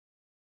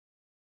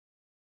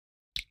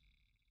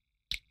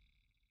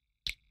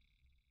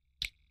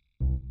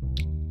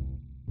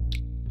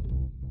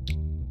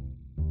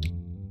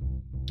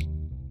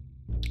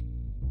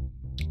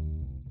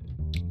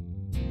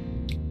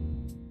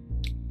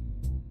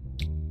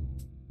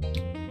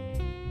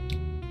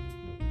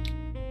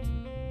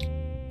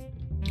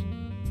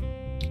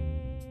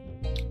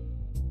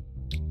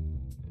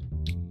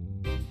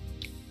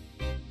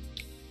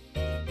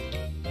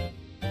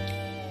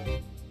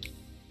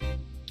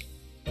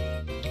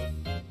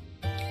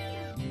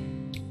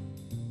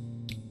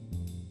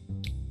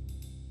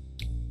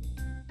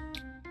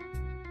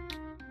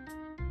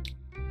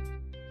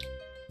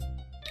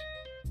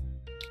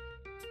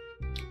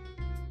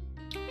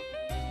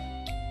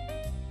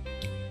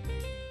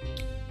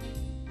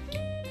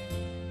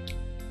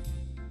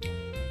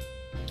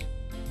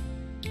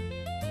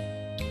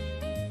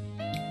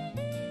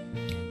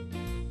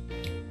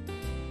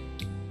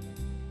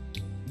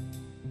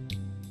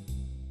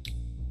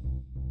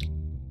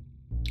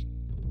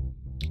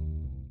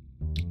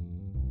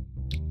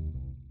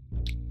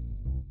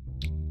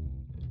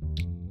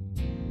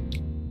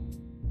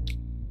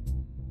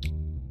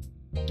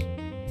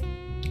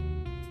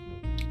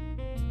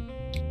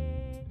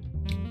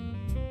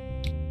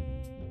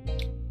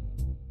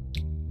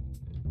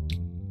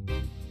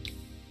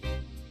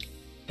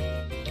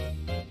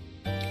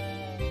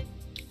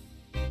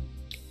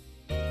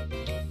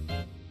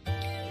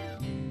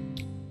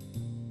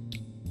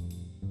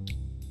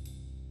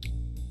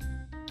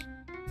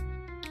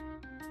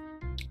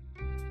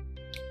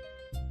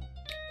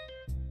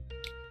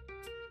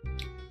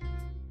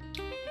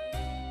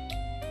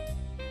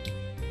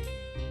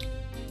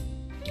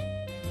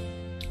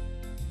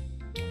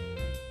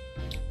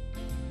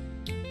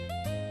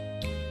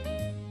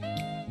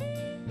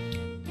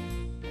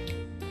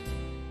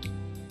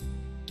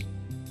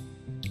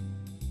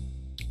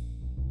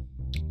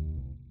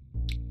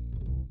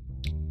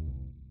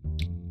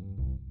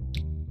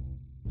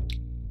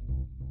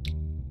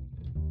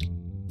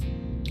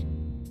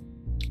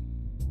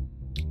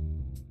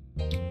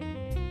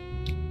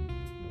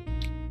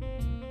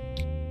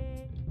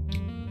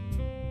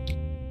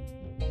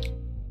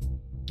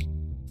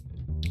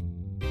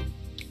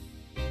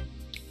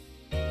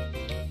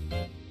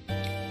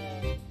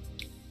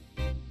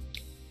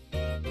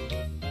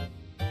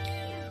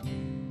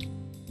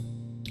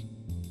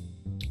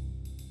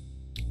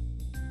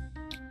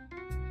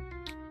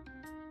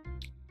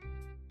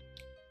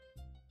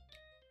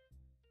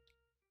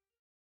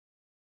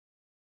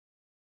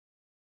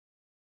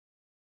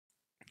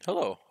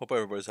Hello. Hope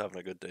everybody's having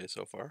a good day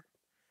so far.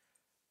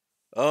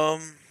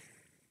 Um,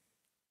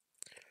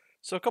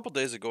 so a couple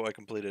days ago I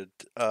completed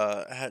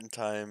Hat in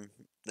Time.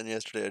 Then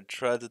yesterday I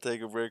tried to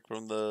take a break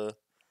from the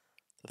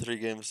three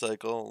game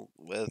cycle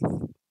with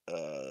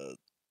uh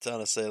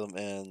Town of Salem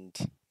and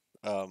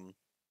um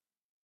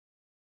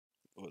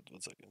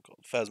what's that game called?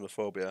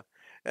 Phasmophobia.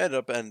 Ended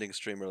up ending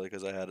stream early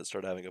because I had to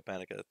start having a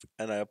panic attack,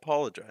 and I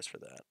apologize for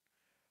that.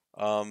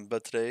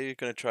 But today you're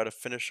gonna try to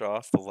finish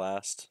off the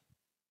last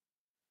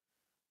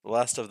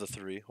of the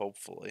three,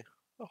 hopefully.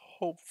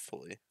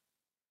 Hopefully.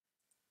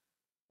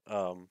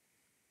 Um,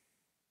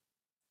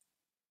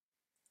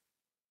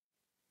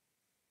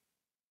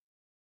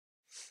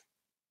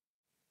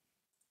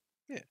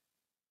 yeah.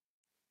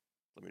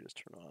 Let me just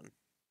turn on.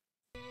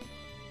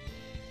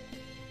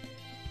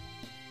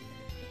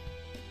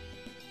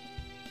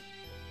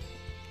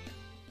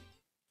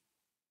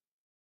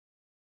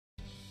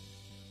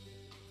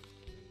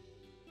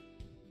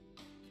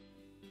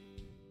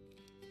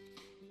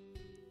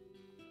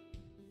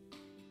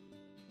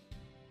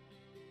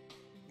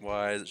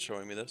 Why is it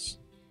showing me this?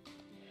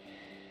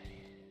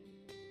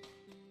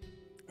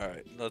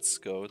 Alright, let's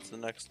go to the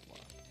next one.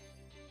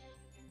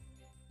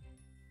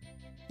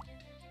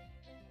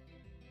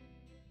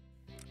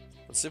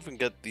 Let's see if we can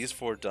get these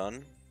four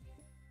done.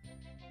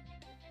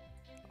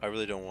 I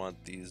really don't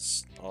want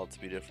these all to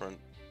be different.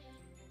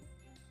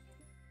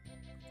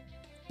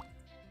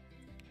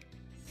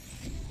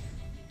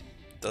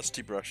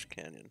 Dusty Brush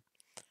Canyon.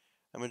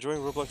 I'm enjoying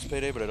Roblox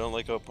Payday, but I don't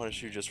like how it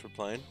punishes you just for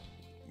playing.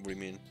 What do you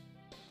mean?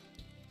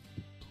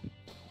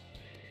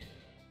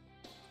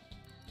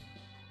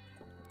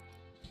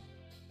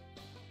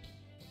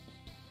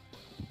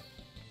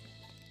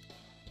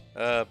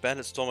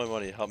 Bandit stole my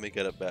money. Help me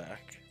get it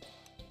back.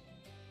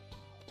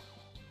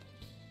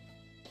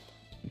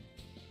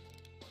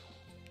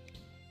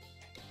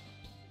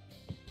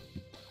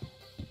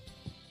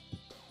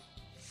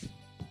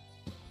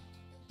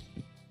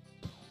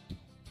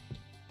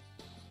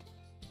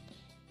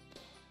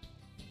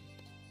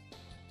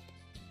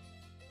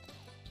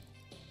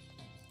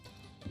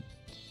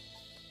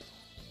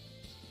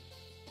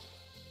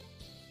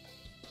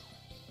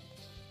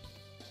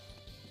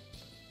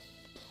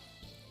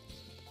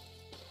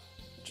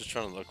 Just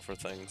trying to look for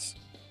things.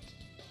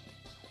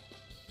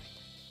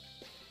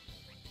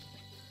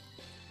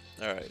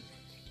 Alright.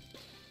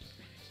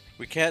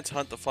 We can't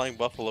hunt the flying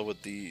buffalo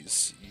with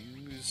these.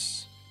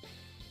 Use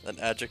an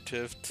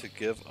adjective to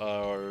give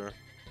our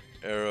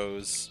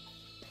arrows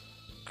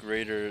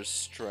greater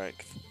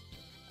strength.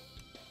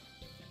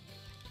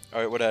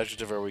 Alright, what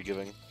adjective are we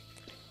giving?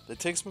 It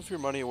takes some of your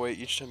money away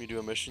each time you do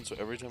a mission, so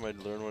every time I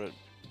learn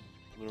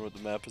what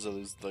the map is, I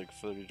lose like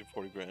 30 to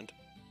 40 grand.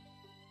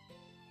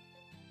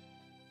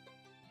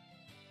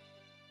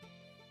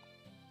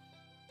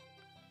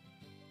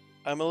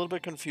 I'm a little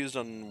bit confused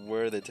on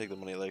where they take the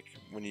money, like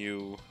when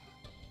you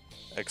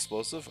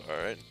explosive?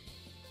 Alright.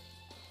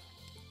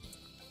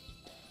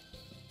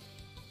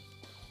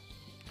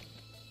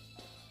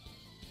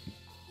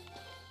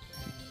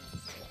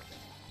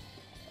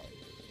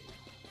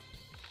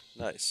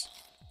 Nice.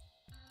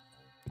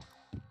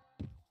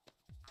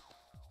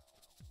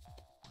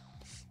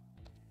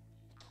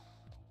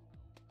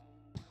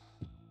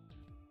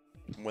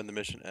 When the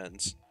mission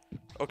ends.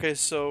 Okay,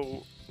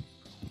 so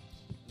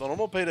the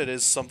normal payday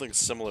is something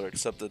similar,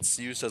 except it's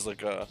used as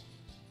like a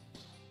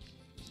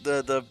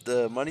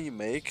the money you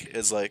make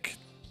is like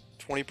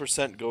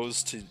 20%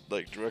 goes to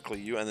like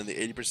directly you, and then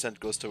the 80%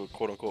 goes to a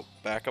quote unquote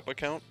backup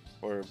account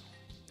or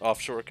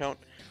offshore account,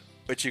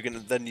 which you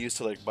can then use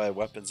to like buy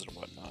weapons and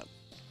whatnot.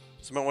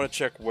 So you might want to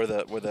check where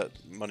that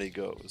money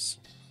goes.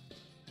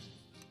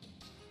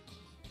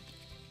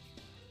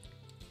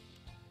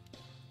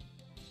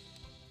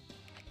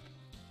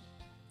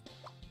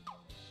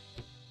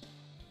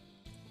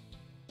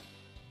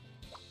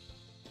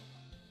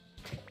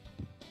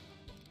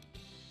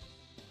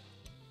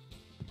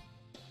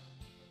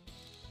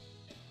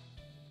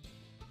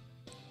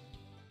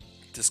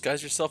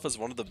 Disguise yourself as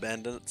one of the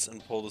bandits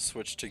and pull the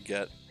switch to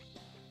get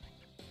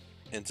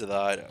into the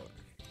hideout.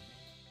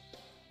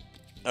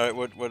 All right,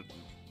 what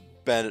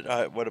bandit?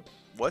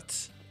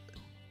 What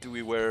do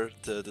we wear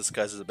to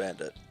disguise as a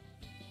bandit?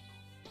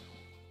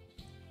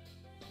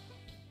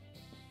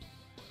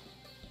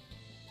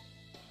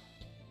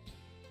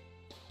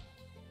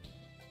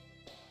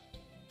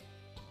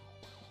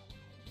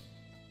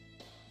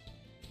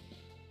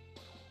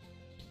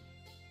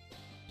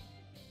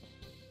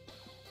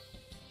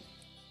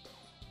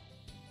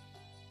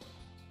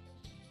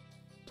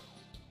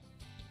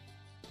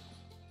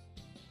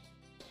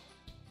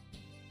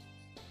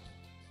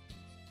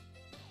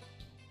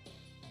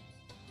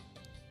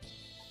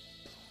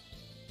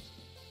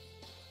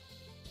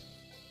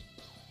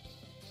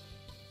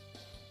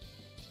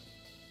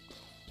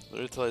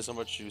 Let me tell you how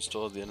much you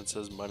stole at the end. It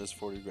says minus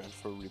 40 grand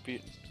for a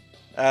repeat.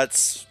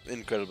 That's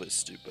incredibly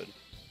stupid.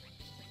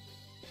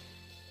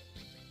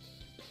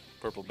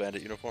 Purple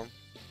bandit uniform.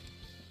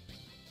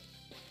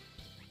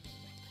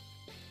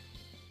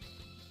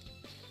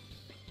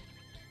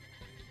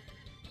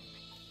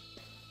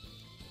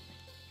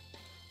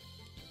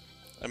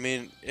 I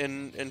mean,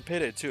 in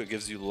Payday 2, it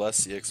gives you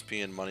less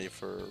EXP and money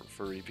for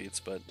repeats,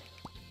 but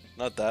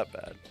not that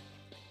bad.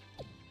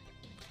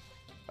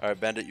 Alright,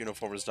 bandit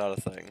uniform is not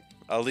a thing.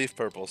 I'll leave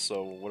purple,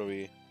 so what do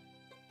we...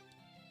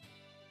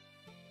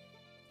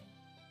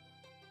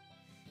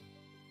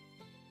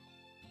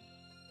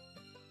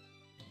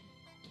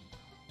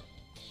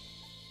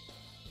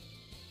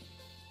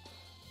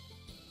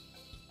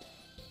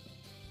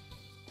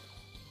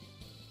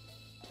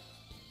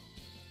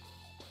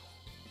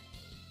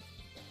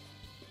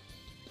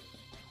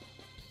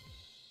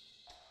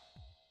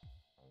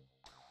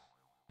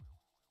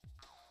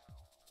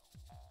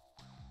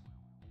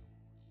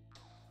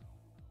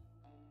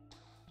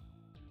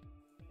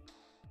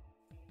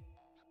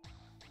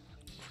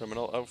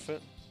 Criminal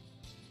outfit?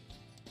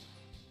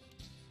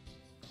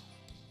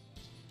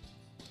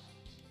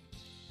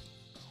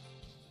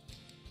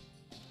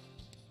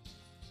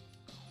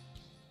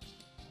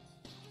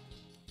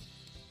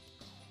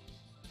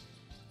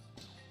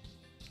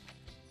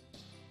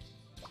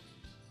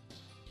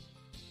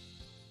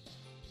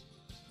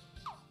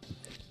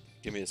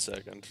 Give me a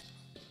second.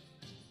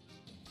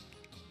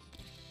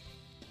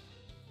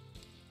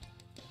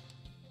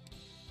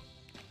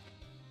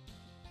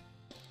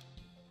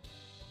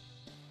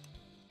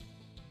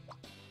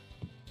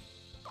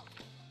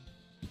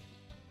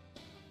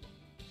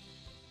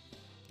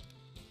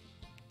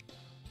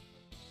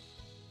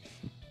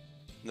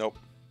 Nope.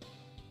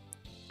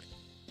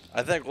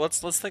 I think let's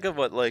think of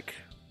what like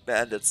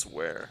bandits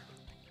wear.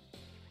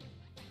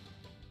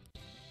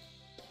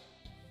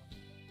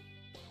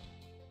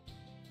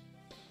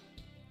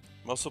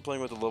 I'm also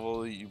playing with the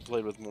level you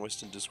played with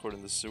Moist and Discord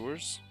in the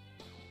sewers.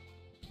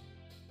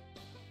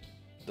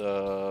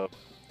 The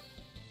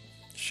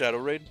Shadow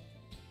Raid.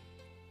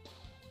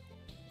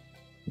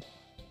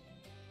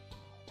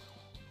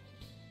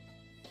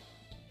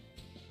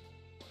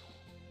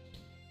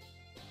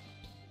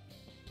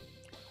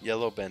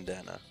 Yellow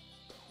bandana.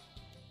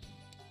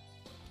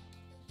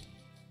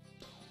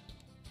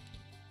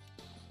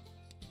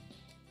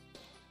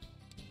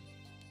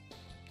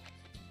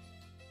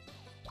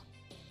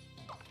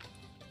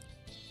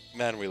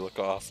 Man, we look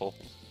awful.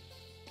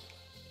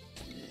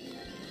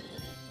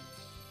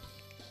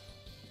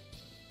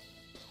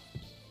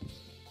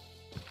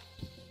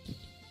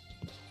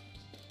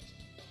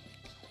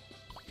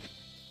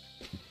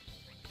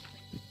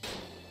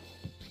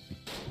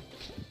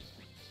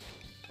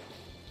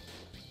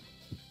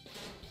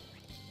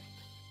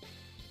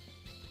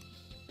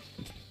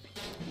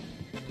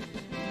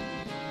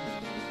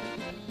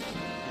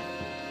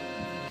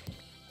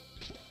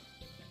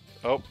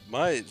 Oh,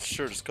 my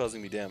shirt is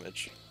causing me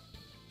damage.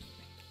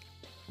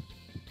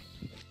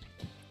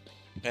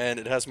 And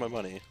it has my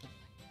money.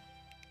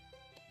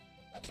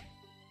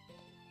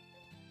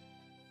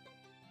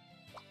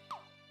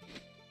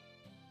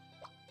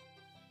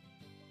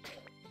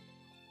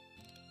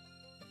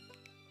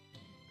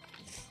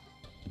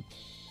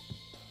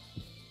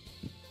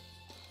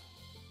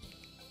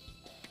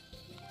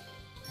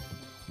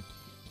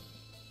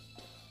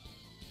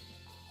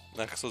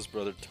 Nexo's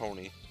brother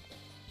Tony.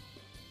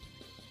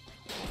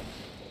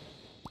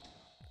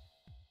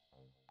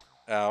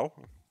 Ow.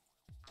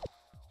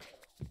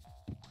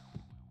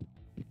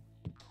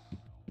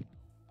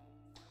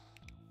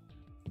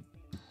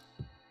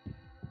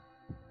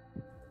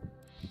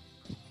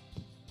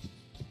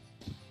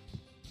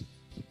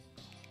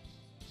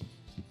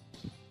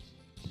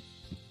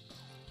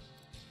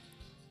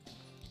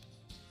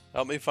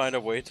 Help me find a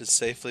way to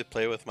safely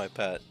play with my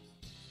pet.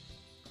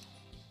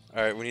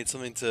 Alright, we need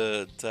something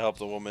to help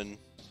the woman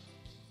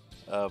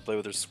play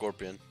with her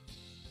scorpion.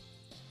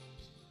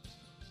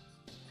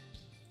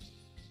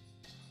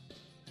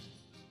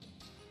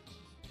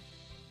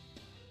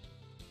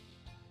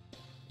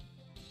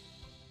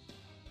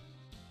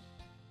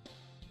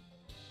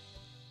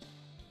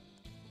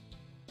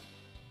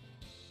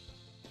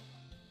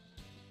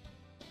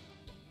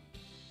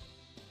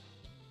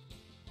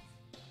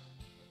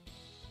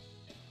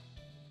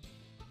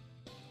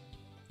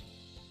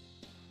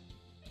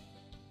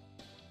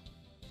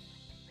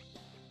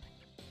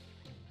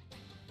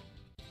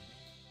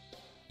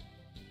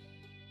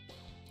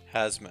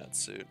 Hazmat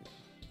suit.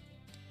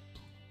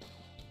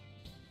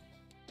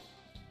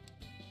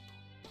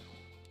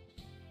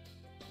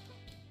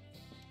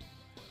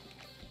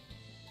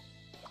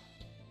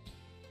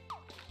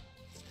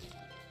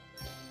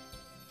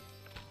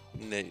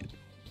 Nate.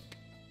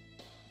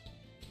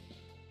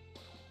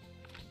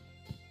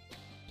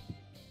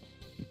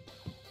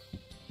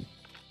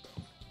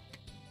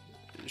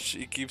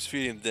 She keeps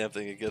feeding the damn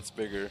thing, it gets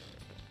bigger.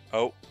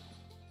 Oh.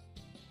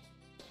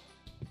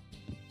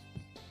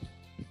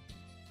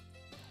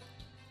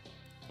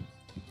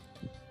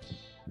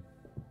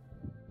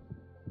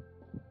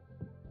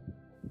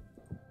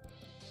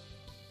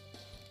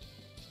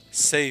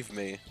 Save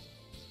me.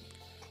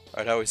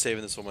 Alright, how are we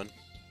saving this woman?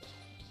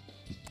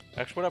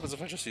 Actually, what happens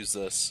if I just use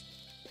this?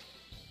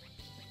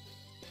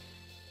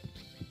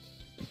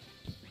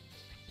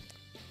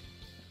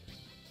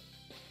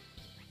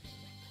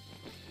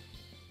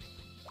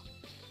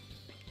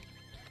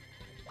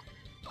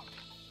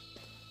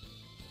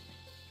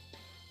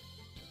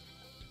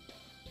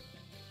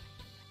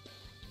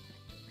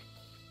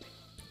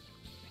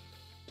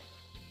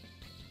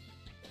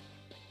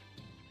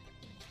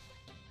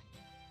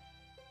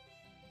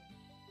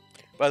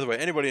 By the way,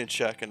 anybody in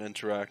chat can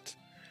interact.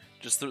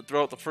 Just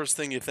throw out the first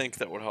thing you think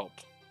that would help.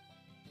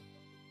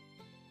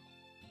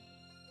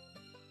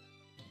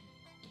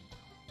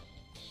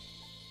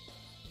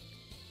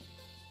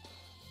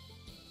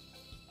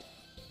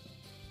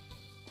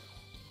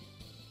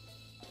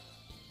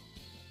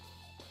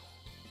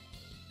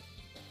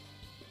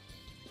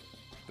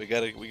 We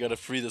gotta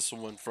free this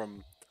woman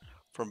from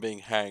being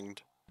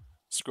hanged.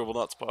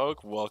 Scribblenauts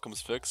Pog, welcomes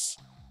Fix.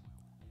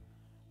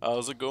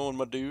 How's it going,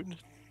 my dude?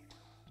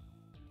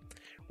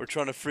 We're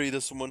trying to free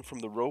this woman from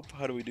the rope.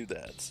 How do we do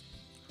that?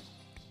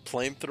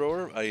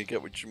 Flamethrower? I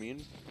get what you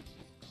mean.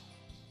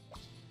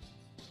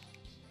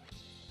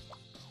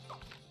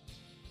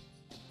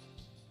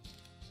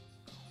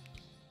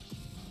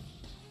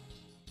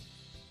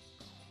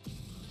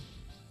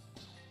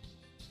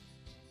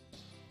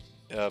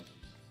 Yep.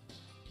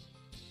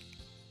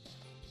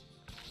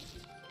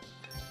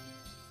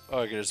 Oh,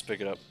 I can just pick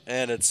it up.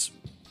 And it's...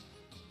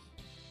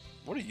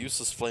 What a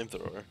useless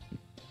flamethrower.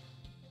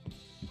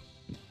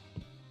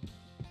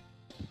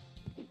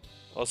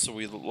 Also,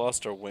 we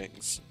lost our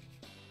wings.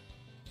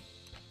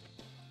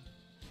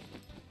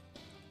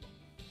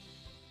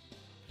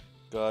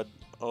 God.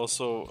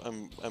 Also,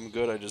 I'm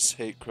good. I just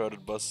hate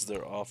crowded buses.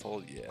 They're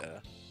awful. Yeah.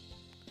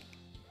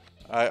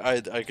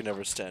 I can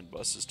never stand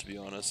buses, to be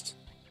honest.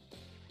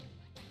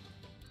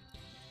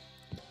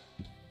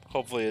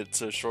 Hopefully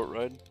it's a short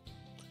ride.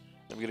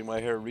 I'm getting my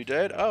hair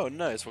re-dyed. Oh,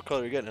 nice. What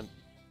color are you getting?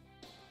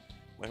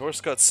 My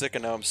horse got sick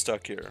and now I'm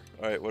stuck here.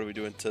 Alright, what are we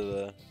doing to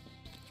the...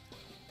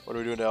 What are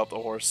we doing to help the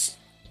horse?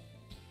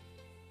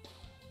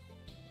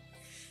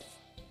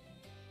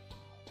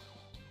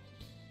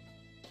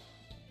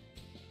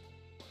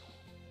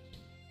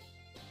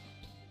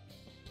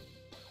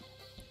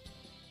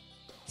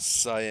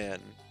 Cyan.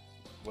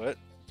 What?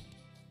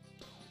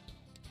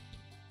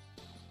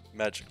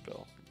 Magic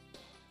pill.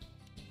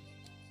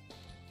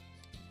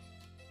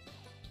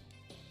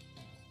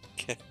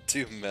 Can't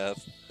do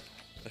math.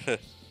 Yeah,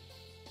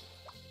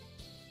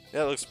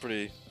 it looks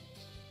pretty.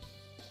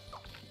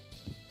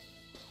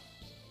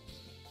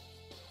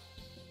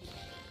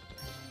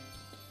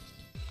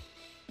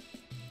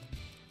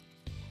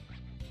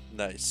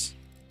 Nice.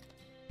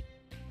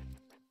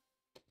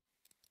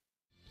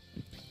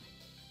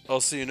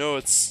 Also, you know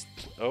it's...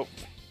 Oh.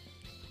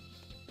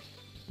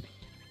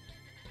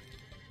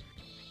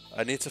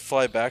 I need to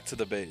fly back to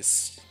the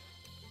base.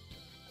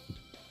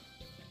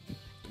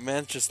 The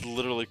man just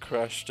literally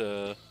crashed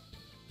a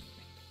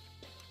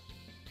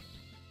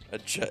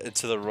jet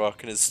into the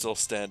rock and is still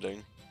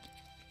standing.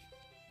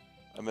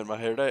 I'm in my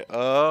hair dye.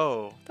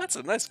 Oh, that's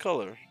a nice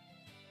color.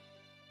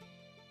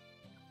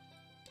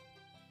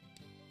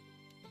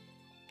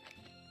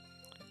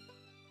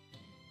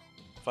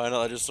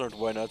 Final, I just learned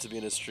why not to be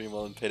in a stream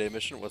while in payday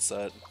mission. What's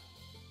that?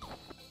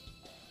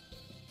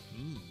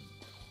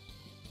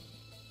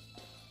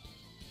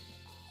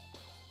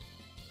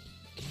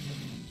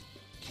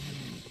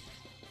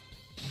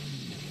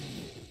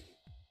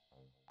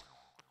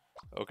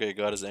 Okay,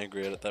 God is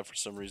angry at that for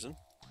some reason.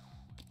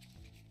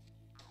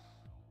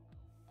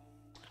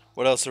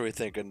 What else are we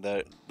thinking?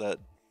 That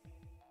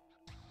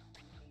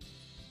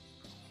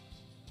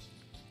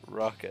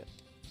rocket.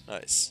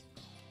 Nice.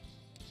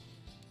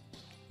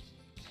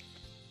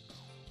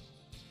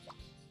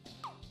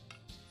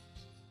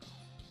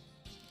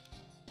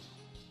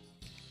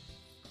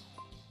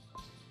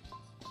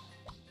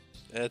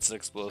 It's an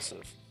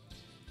explosive.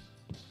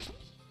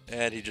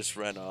 And he just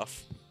ran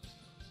off.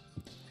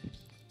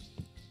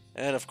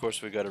 And of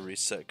course we gotta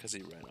reset because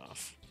he ran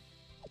off.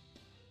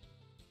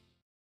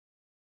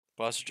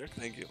 Boss jerk,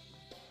 thank you.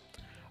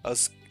 I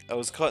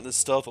was caught in the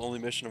stealth only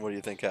mission. What do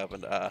you think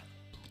happened? Did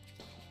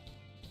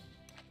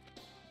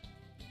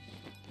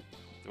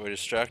we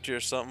distract you or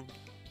something?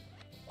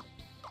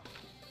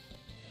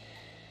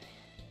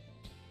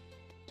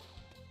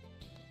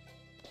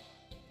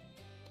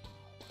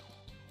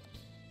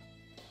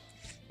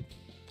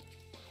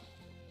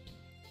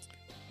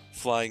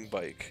 Flying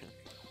bike.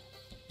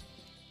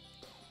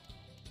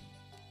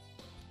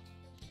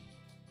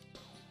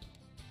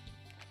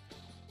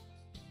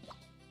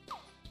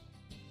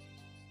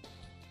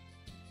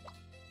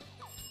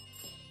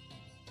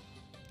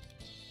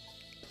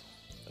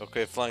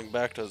 Okay, flying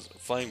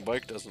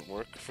bike doesn't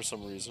work for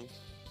some reason.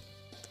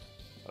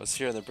 I was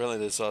here and apparently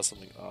they saw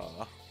something.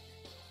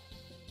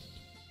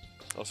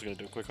 Also gonna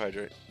do a quick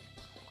hydrate.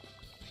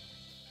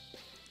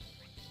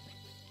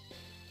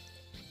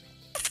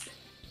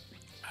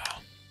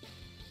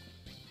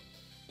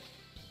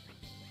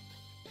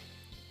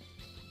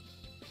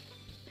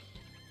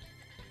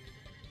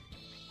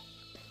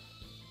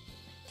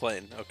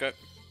 Plane, okay.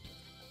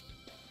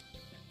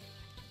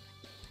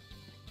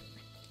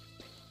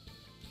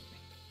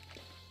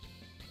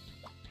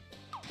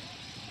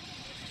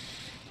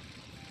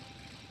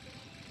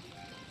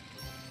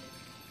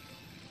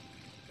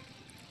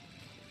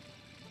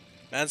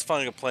 Man's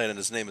finding a plane and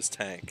his name is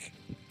Tank.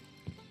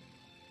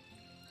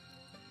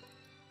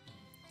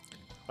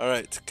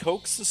 Alright, to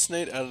coax the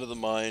snake out of the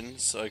mine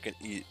so I can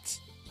eat.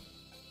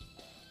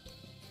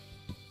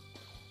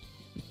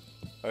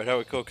 Alright, how are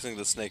we coaxing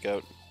the snake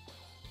out?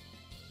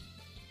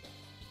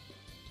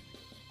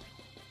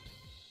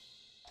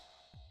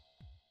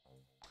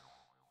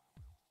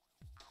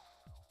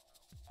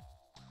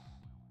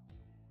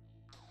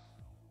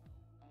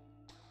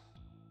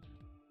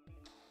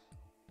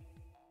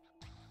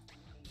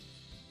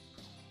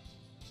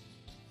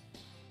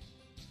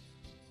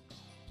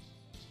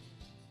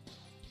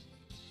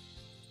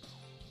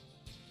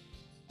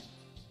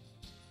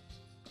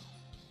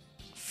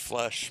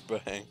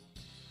 Flashbang.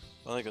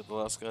 I only got the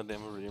last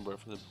goddamn reading bar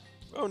for the.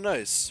 Oh,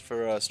 nice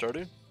for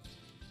starting.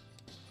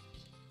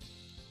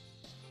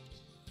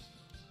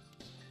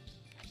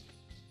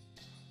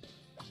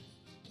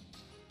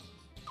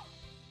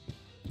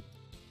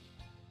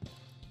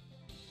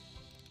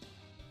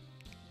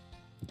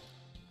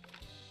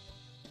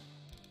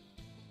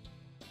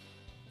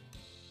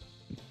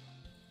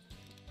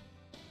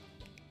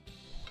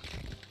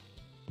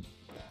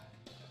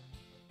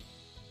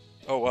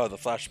 Oh wow, the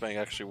flashbang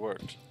actually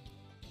worked.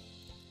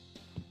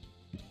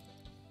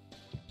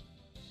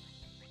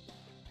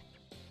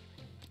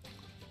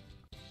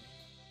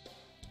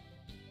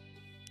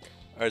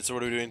 Alright, so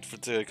what are we doing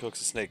to coax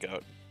the snake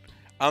out?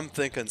 I'm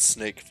thinking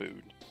snake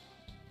food.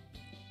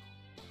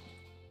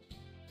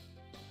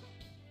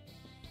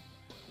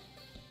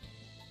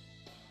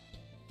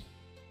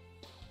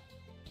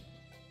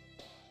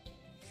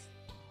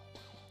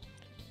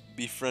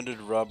 Befriended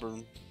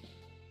Robin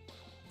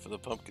for the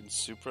pumpkin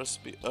soup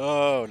recipe.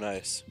 Oh,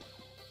 nice.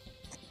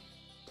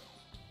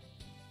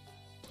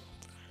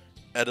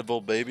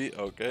 Edible baby.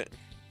 Okay.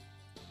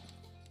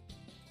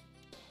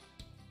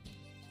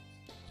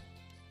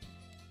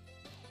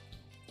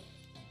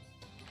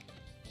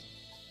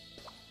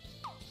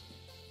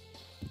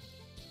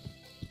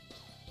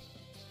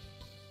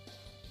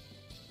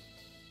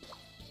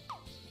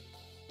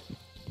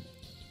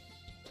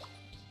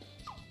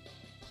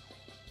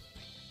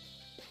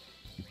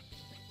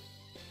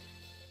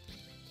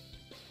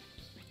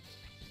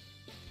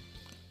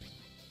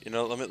 You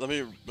know, let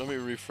me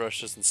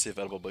refresh this and see if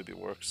edible baby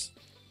works.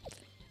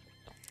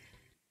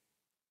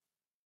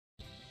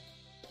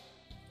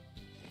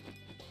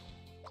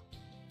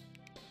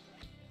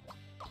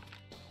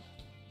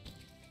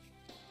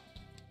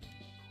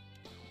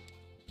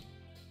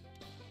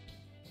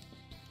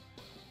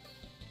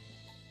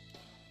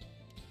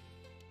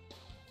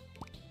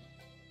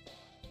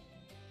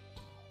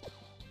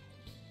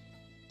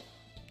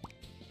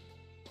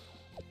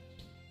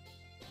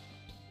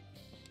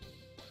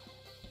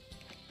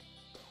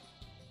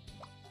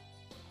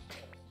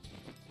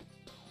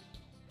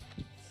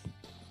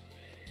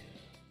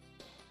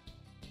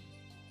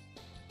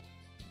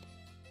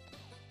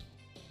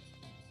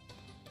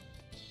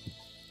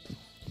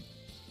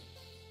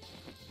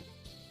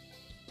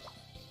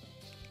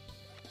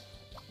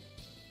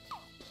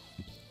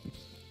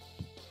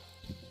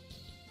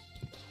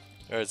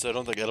 Alright, so I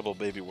don't think edible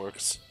baby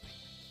works.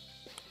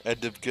 I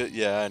did good.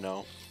 Yeah, I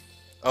know.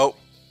 Oh.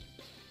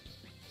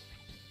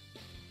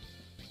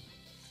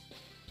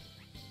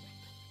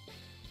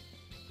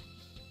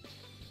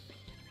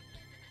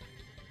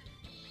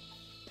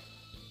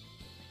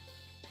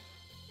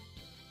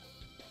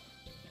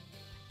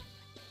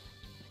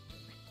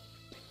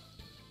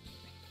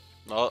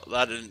 No,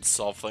 that didn't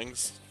solve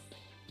things.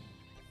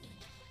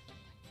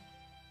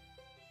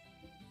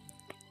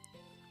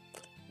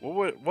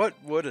 What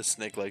would a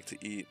snake like to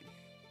eat?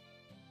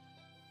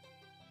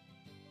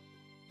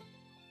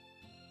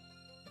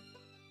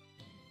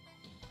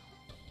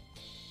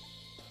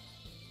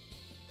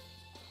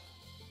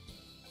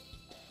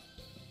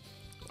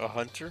 A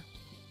hunter?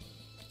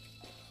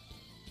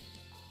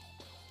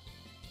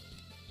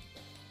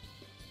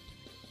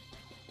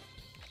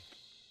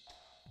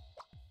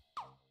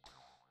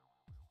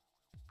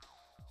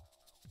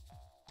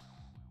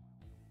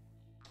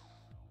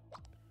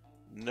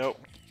 Nope.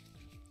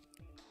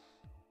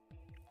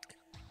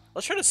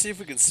 Let's try to see if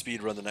we can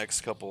speedrun the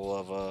next couple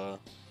of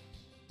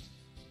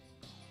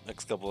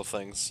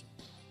things.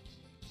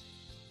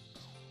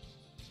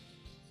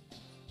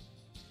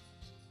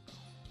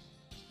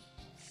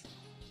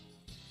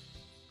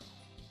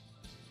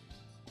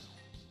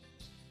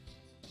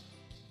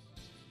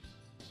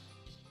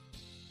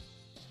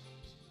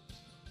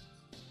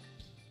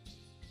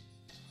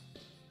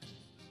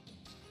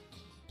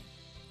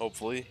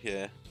 Hopefully,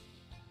 yeah.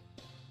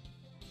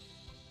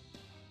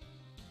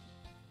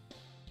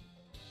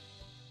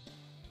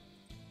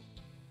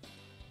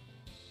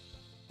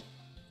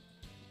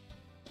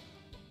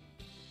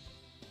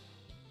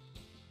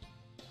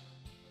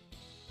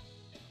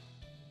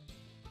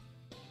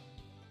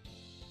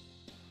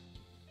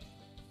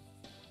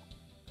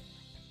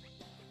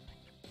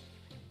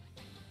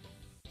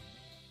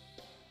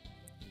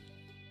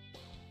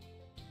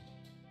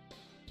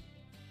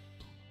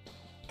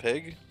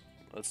 Pig?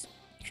 Let's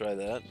try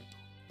that.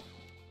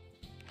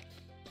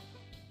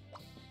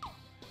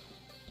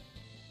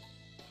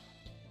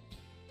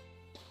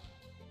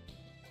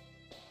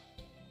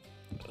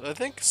 I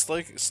think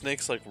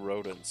snakes like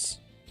rodents.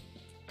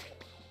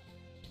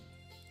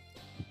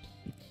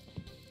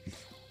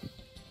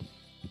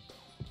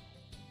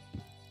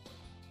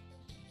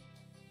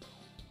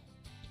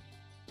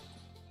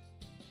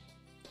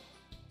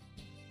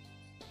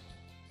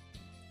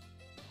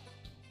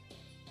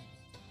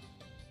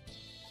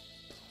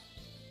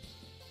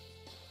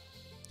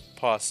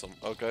 possum.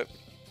 Okay.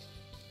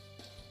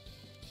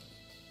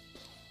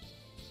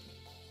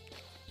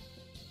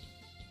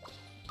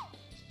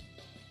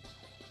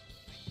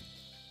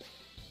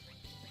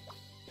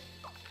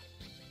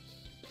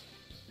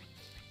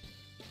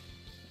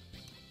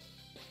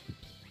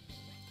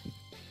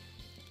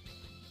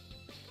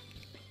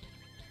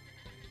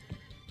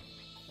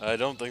 I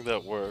don't think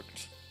that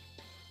worked.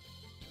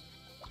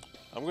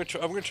 I'm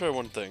gonna try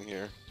one thing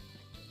here.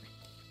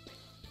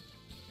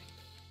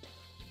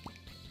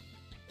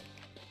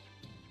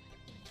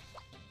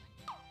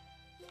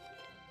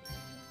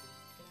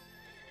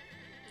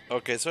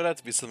 Okay, so it'd have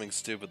to be something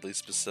stupidly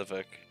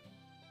specific.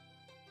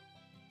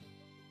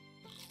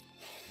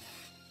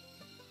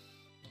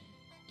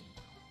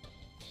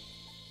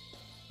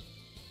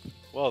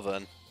 Well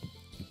then.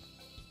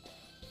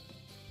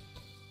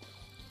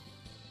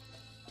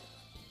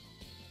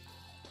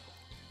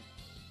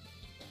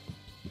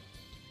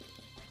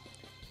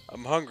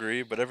 I'm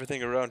hungry, but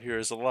everything around here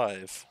is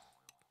alive.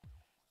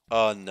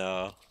 Oh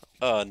no.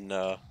 Oh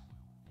no.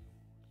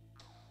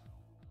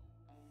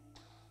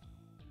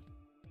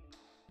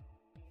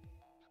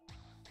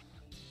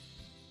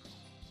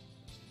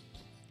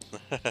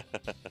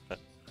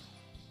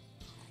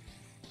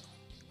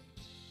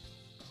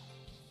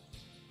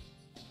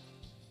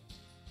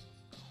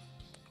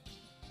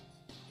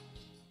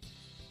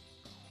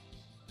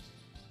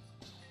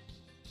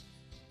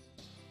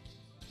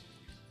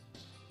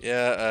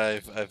 Yeah,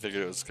 I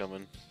figured it was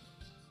coming.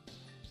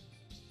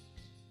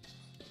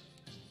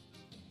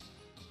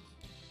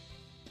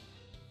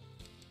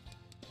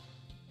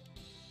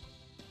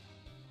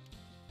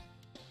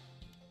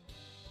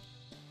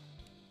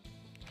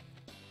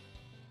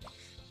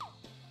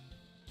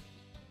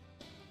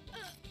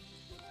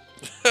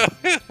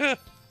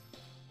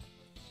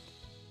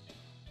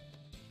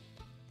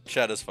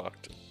 Chat is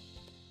fucked.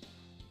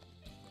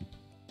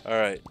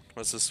 Alright,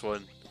 what's this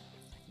one?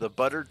 The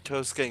buttered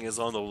toast gang is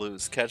on the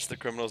loose. Catch the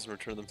criminals and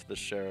return them to the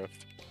sheriff.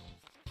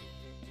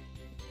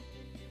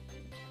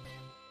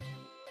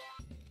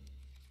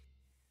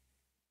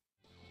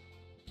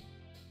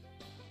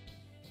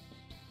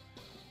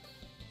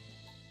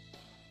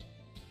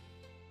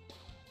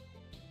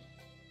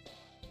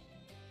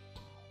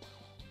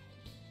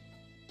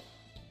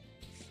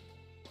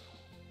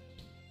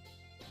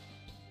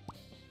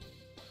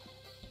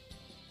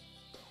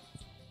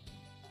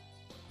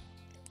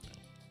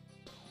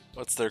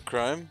 What's their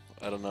crime?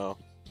 I don't know.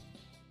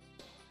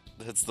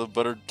 It's the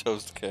buttered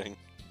toast gang.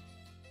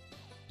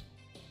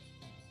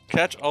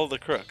 Catch all the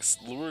crooks.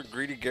 Lure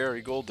greedy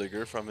Gary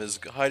Golddigger from his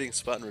hiding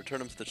spot and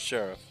return him to the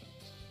sheriff.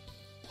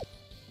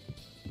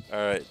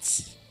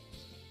 Alright.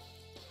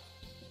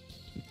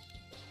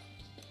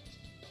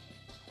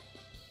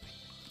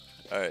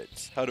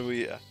 Alright. How do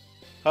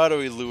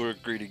we lure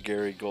greedy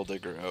Gary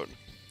Golddigger out?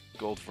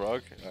 Gold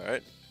frog?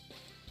 Alright.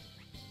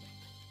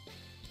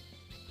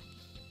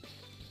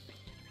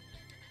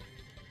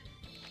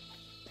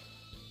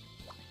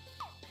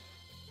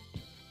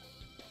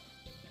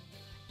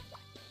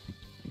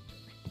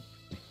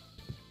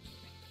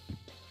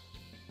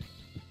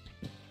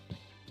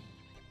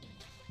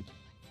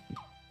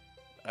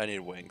 I need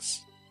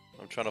wings.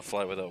 I'm trying to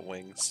fly without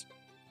wings.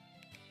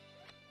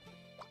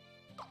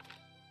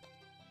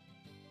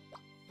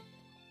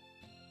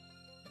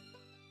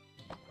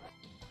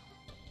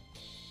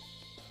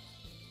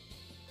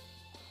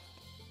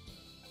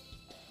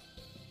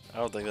 I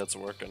don't think that's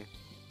working.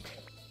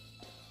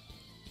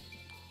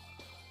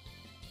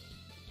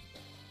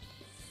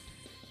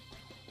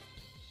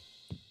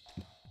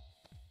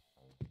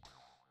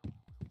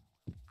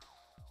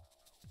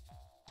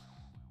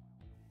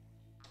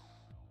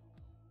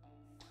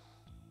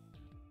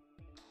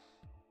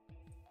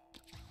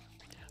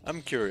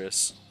 I'm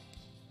curious.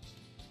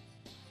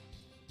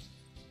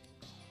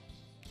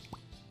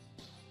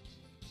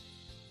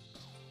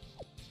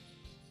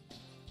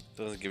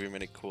 Doesn't give you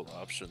many cool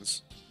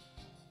options.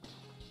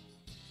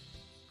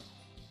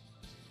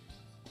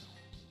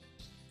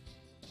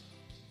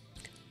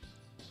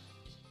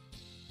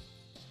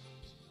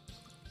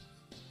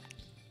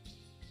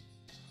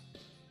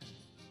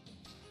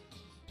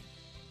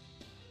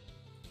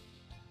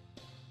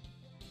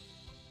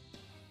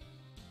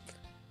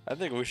 I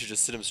think we should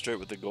just sit him straight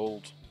with the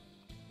gold.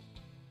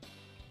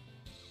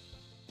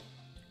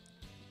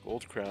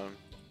 Gold crown.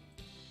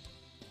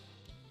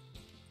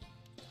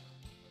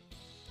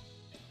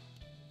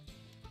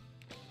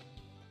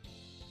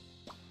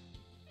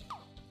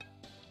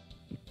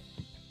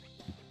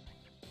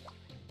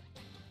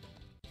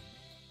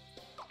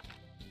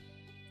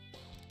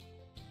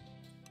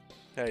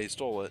 Hey, he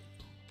stole it.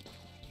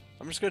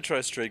 I'm just gonna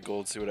try straight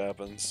gold, see what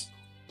happens.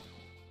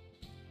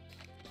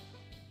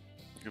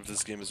 If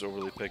this game is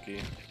overly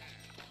picky.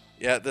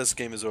 Yeah, this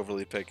game is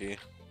overly picky.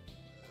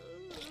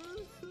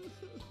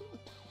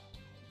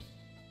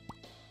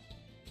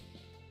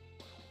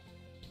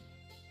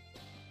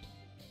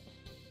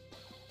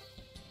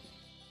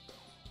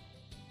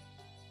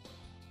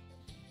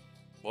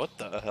 What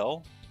the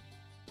hell?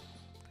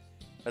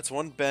 That's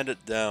one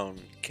bandit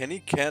down. Kenny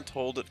can't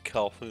hold it.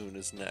 Calhoun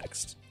is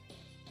next.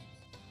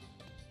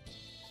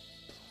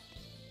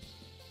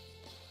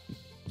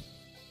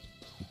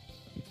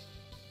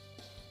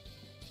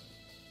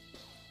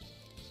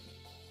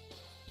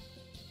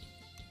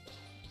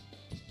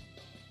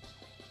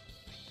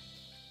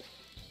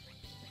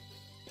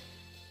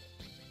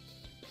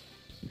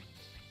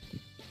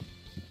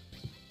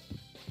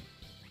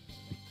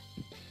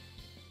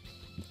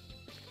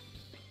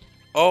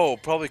 Oh,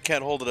 probably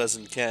can't hold it as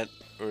in can't,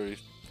 or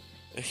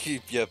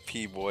yeah,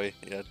 pee boy,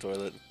 yeah,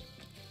 toilet.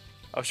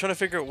 I was trying to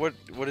figure out what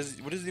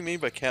does he mean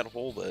by can't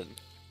hold it?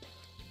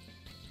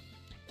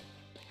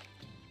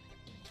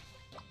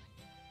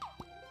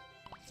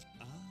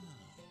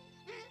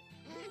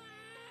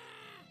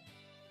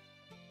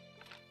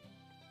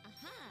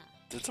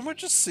 Did someone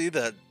just see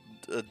that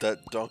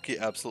donkey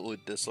absolutely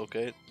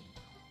dislocate?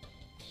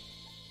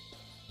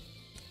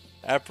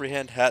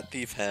 Apprehend hat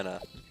thief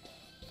Hannah.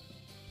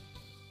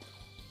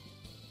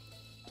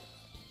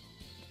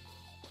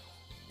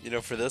 You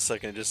know, for this I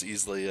can just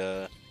easily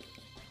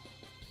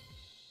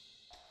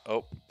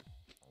oh,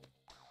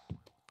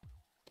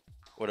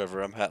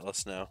 whatever. I'm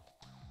hatless now.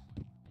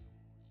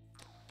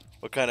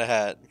 What kind of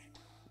hat?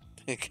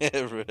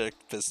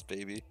 Piss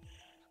baby.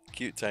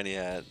 Cute tiny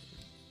hat.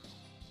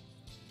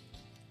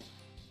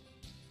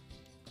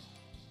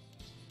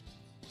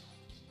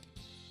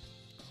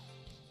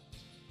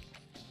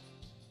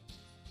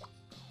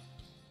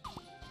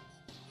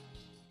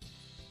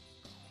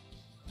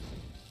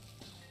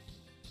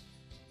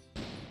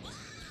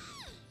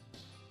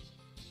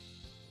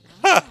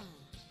 Ha!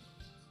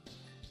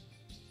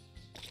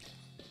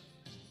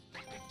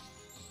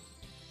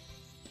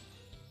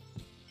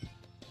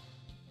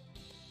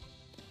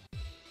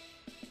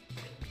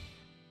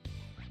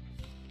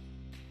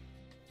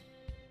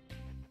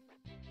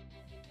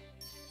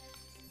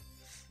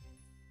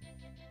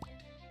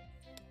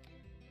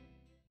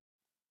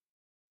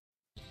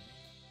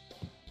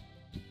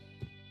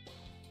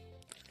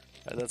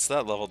 That's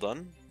that level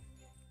done.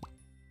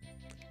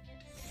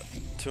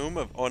 Tomb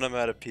of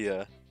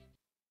Onomatopoeia.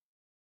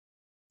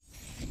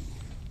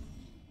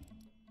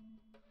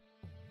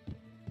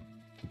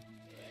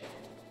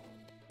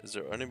 Is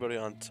there anybody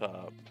on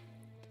top?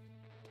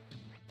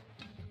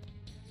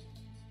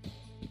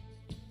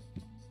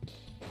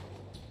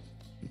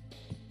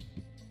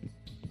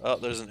 Oh,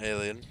 there's an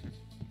alien.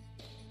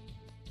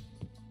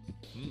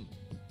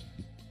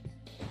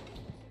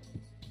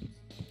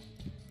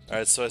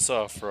 Alright, so I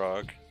saw a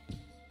frog.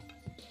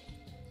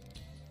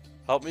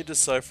 Help me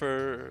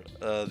decipher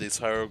these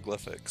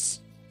hieroglyphics.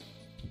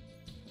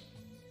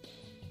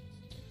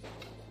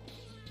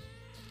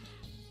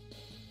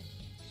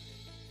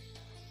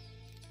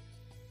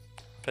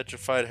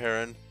 Petrified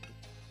heron.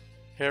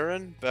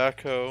 Heron,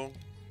 backhoe,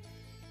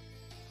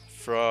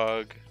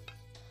 frog,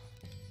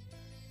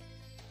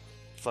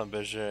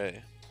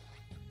 flamberge.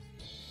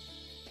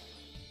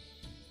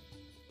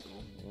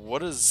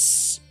 What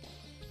is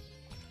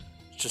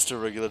just a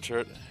regular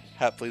turret?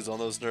 Hat please on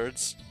those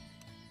nerds.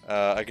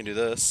 I can do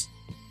this.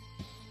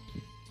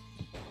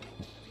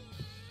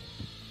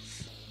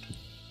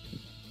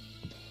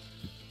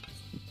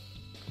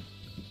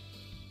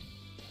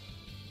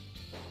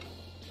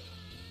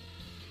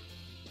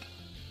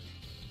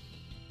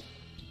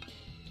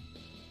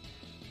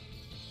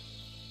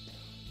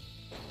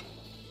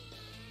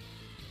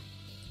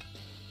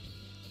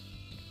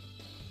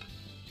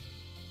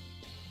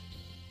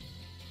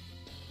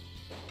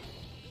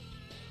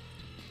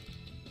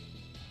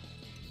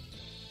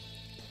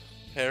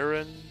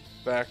 Heron,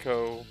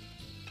 backhoe,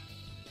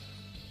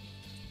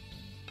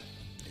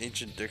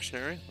 ancient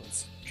dictionary.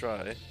 Let's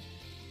try.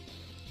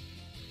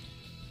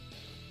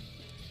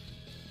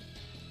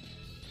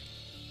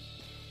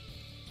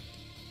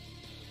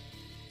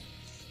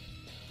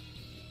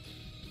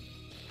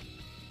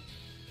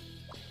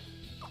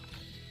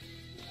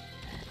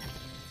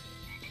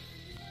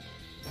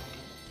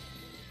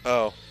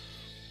 Oh.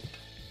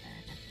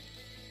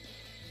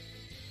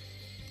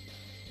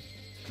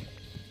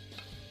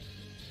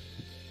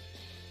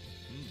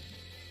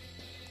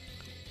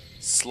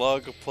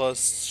 Slug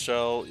plus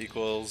shell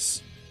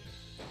equals...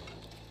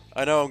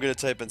 I know I'm gonna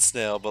type in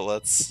snail, but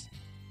let's...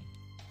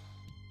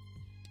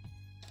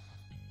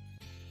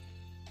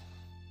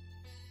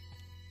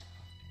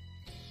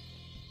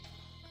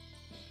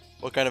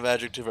 What kind of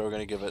adjective are we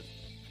gonna give it?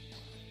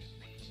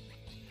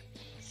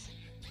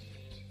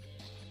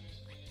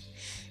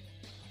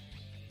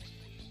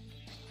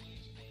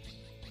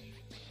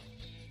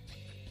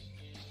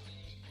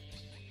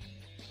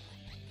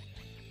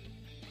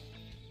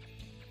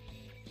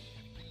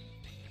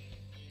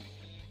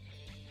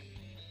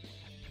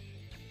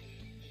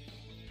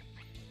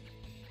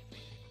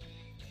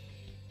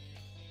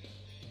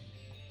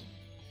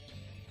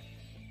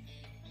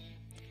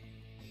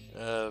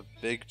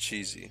 Big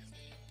cheesy.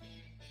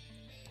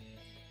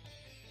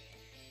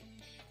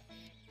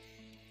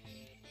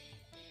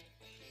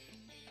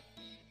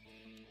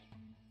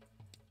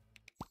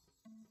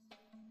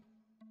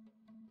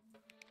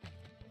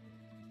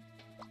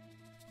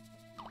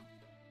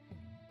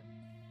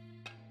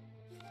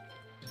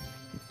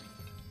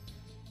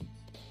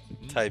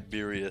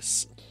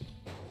 Tiberius.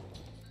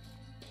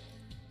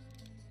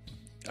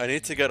 I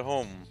need to get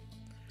home.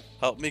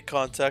 Help me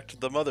contact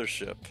the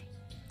mothership.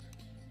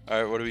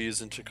 Alright, what are we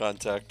using to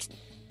contact?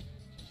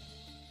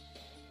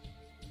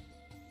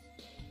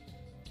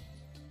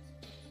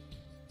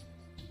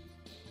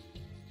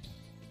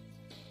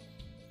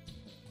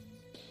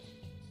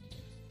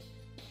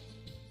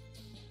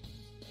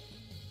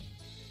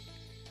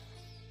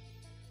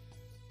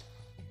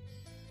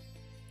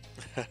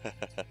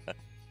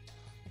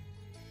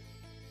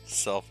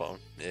 Cell phone,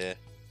 yeah.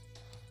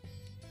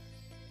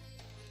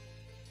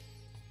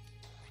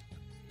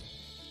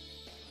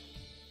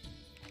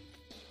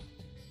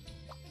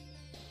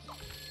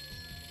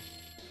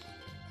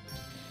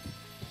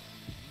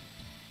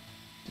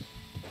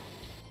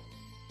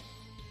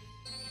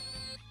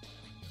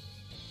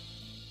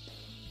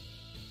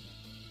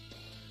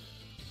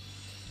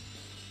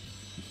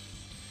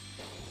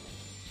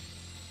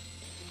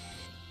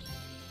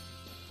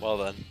 Well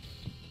then.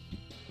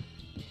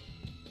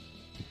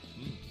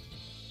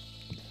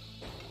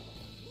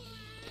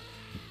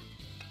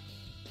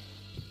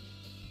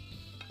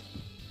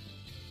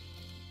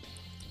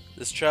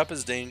 This trap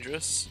is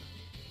dangerous.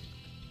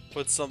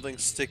 Put something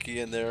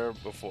sticky in there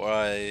before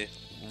I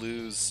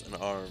lose an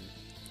arm.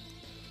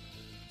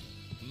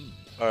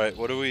 Alright,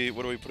 what are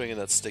we putting in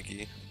that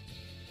sticky?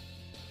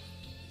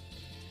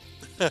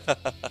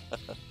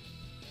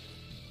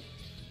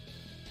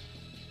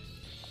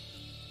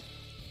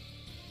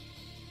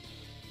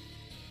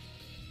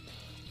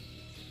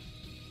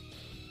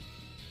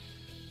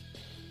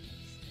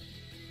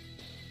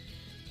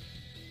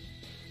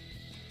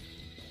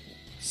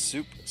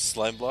 Soup,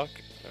 slime block,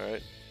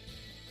 alright.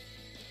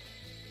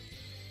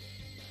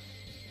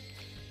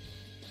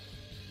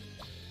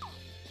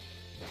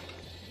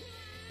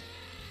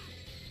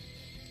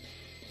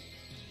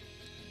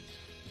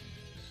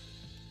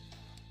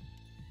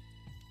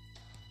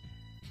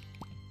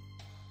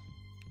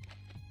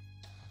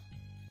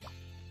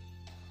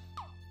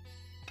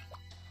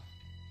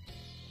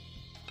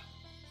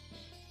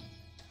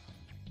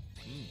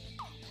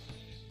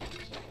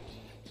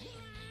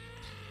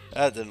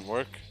 That didn't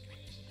work.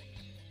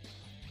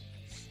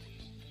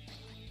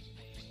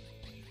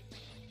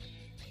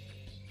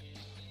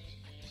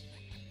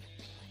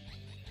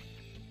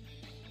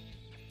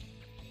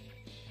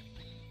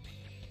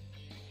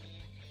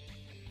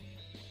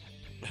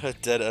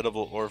 Dead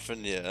edible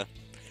orphan, yeah.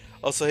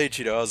 Also, hey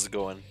Cheeto, how's it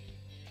going?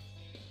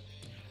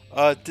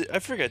 I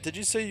forget, did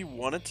you say you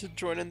wanted to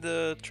join in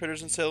the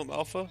Traders in Salem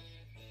Alpha?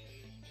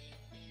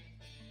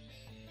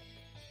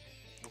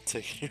 I'm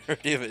taking your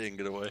idea of it, you can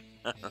get away.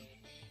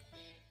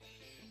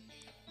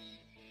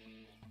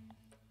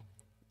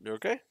 You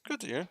okay?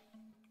 Good to hear.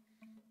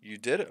 You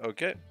did it?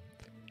 Okay.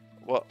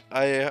 Well,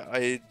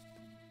 I'm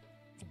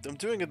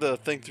doing the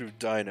thing through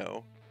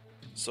Dino,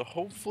 so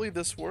hopefully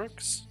this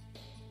works.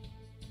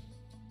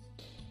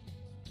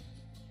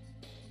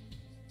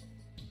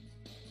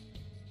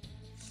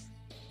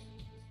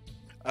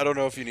 I don't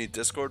know if you need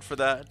Discord for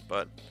that,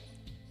 but...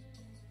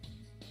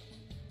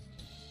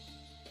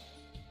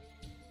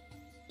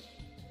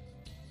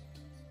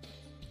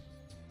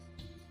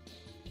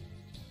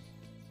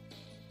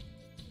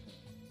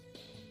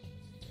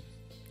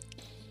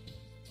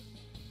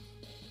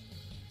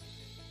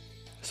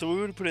 So we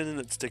would put in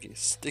that sticky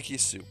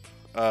soup.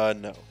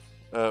 No.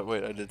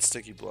 Wait, I did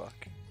sticky block.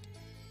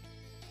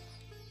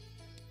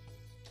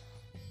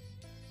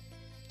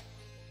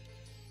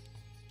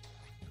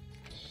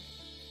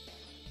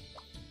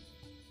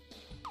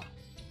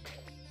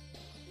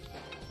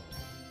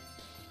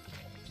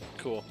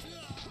 Cool.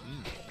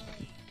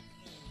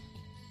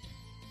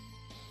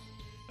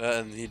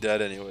 And he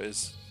died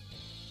anyways.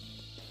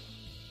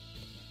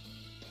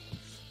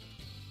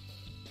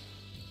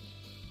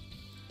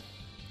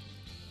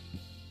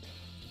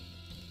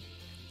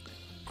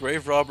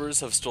 Grave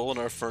robbers have stolen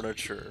our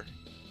furniture.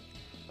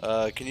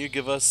 Can you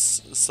give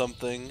us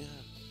something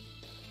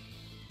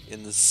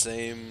in the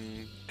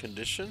same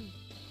condition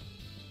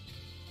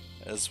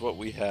as what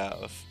we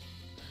have?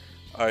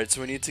 Alright,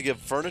 so we need to give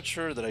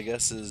furniture that I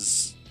guess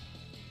is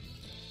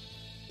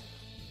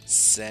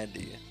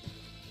sandy.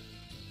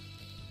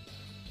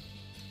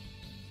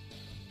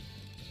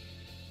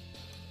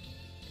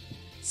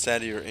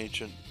 Sandy or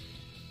ancient.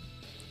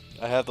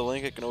 I have the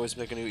link. I can always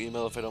make a new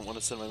email if I don't want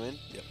to send my main.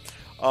 Yep.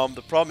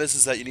 The problem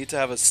is that you need to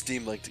have a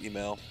Steam linked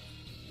email.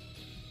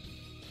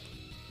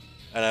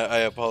 And I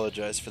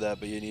apologize for that,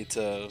 but you need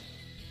to...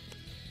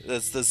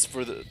 That's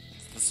for the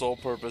sole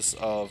purpose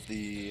of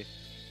the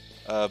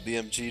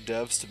BMG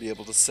devs to be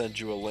able to send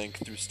you a link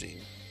through Steam.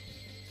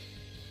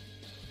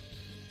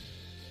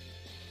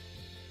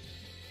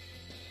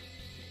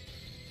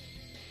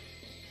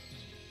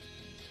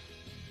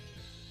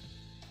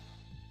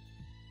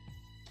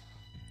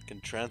 You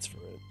can transfer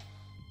it.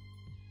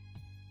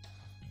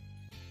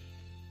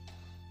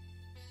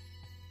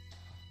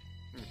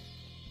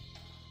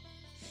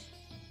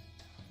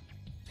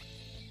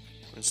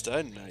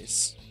 Instead,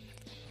 nice.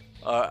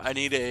 I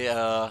need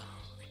a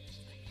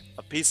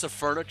piece of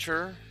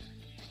furniture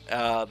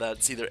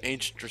that's either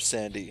ancient or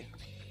sandy.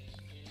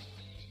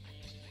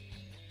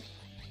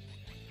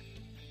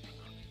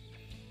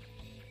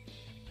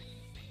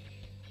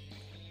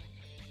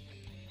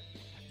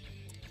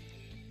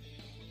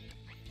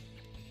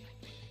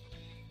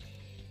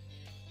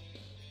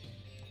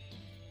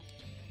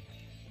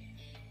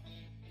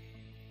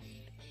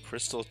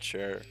 Crystal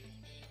chair.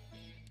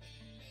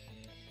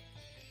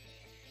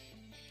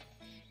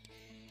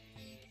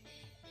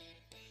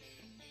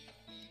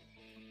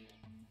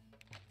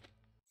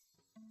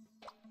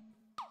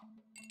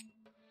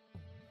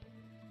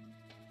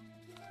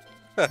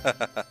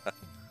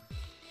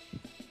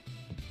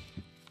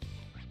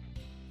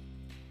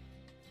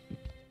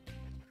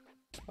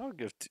 I'll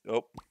give.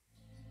 Oh,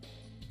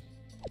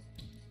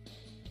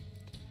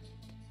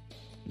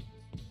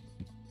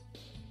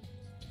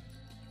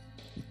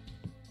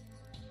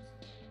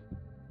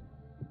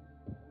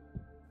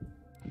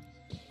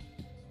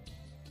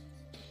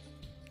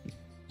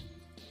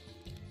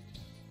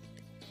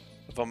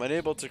 if I'm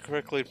unable to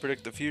correctly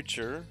predict the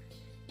future,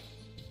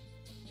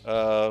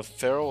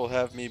 Pharaoh will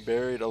have me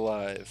buried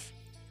alive.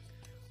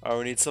 Oh,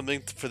 we need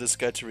something for this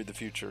guy to read the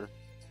future.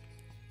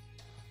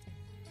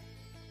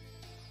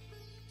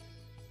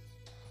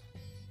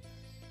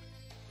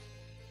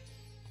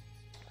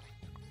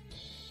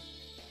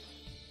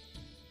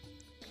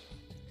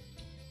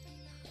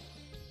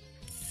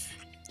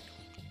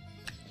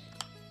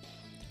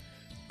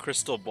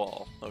 Crystal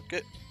ball.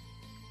 Okay.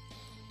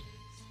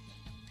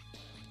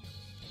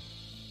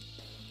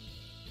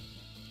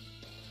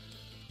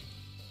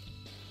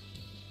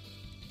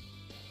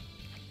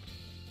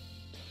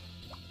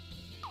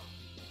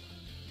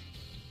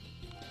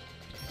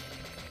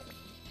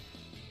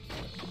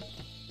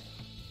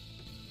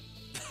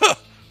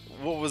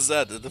 What was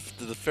that? Did the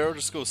Pharaoh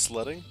just go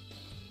sledding?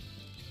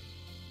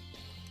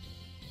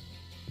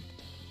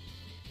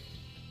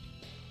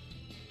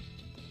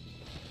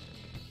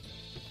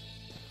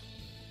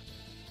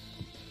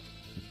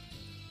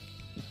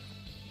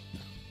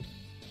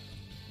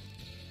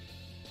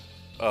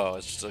 Oh,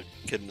 it's just a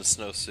kid in a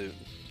snowsuit.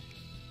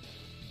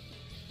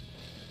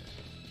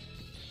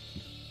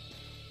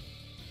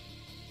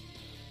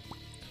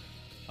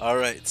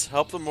 Alright,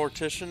 help the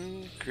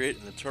mortician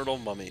create an eternal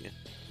mummy.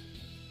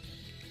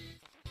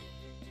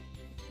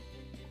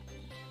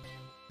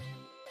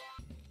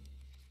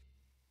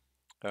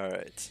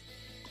 Alright.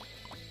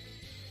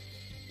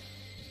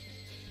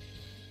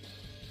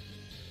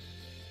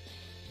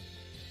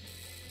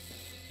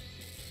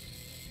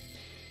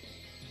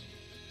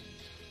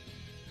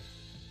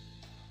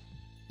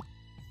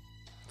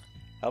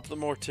 Help the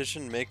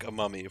mortician make a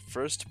mummy.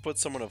 First, put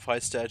someone of high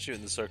stature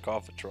in the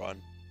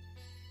sarcophagon.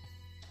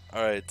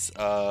 Alright,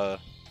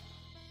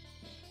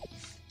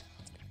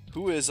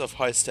 who is of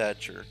high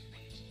stature?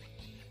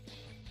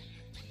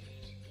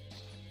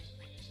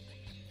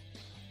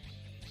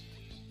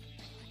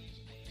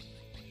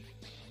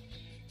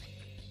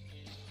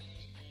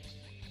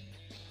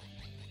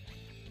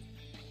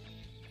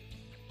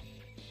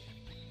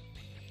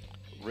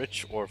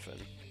 Rich orphan.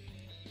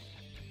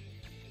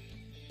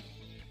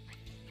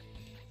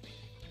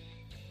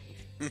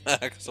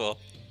 Maxwell.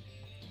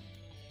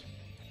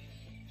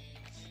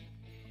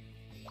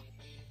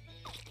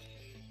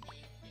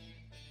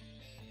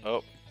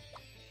 Oh.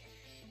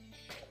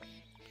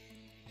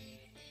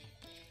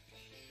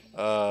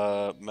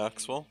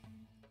 Maxwell.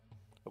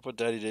 I'll put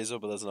Daddy Dazo,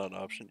 but that's not an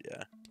option.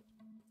 Yeah.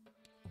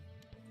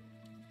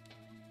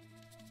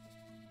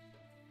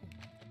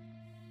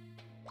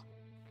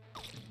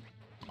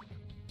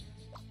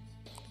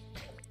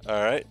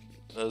 Alright.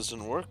 That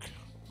doesn't work.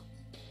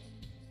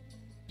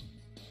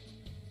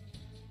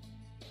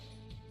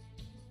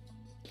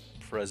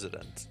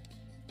 President.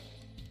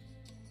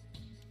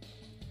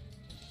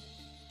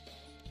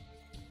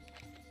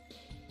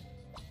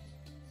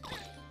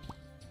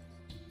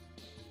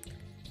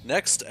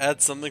 Next,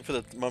 add something for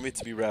the mummy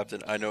to be wrapped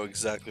in. I know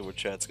exactly what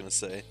chat's gonna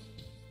say.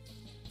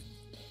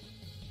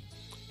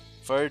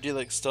 Fire, do you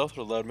like stealth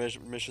or loud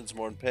missions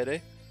more than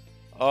payday?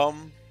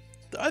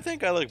 I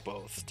think I like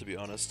both, to be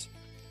honest.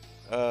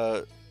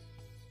 I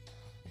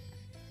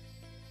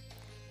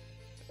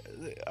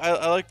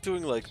like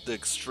doing like the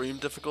extreme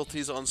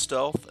difficulties on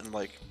stealth and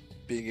like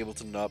being able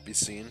to not be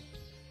seen.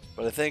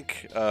 But I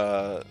think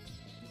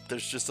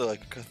there's just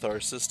like a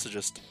catharsis to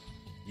just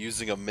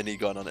using a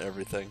minigun on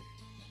everything.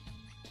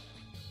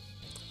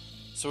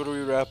 So what are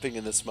we wrapping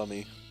in this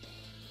mummy?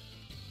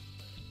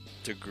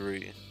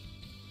 Degree.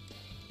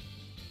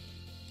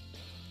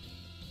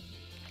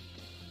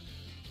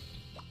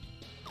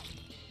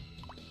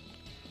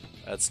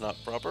 That's not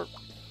proper.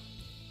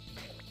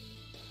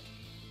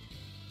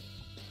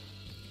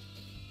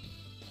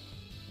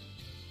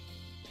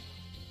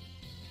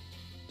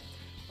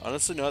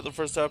 Honestly, not the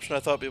first option I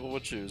thought people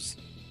would choose.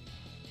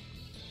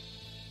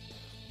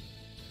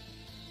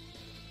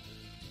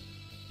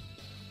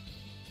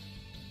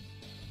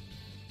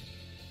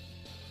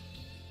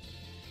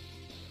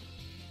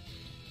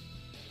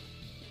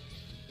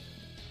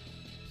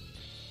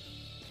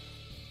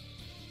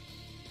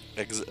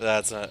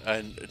 That's not.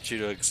 And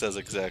Cheeto says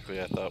exactly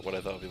what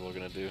I thought people were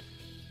gonna do.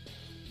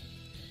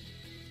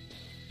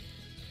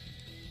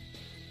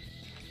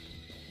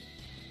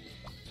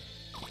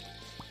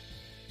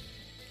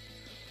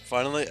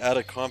 Finally, add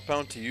a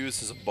compound to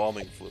use as a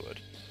bombing fluid.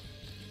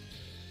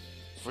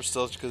 For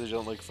stealth, because you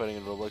don't like fighting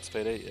in Roblox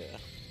Payday, yeah.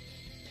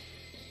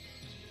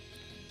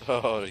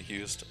 Oh,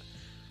 used.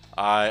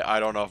 I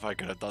don't know if I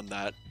could have done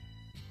that.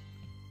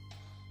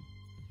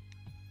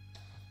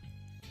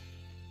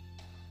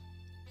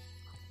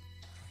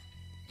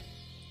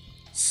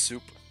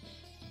 Soup.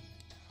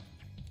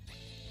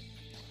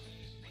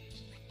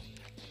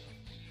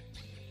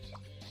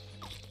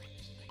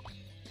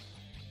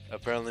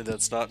 Apparently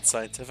that's not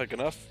scientific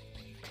enough.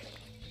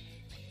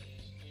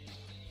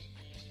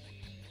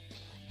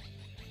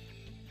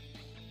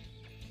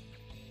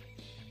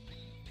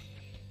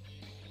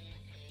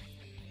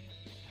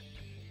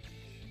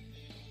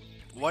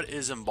 What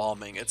is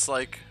embalming? It's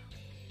like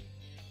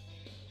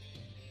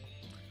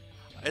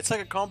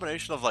a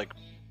combination of like,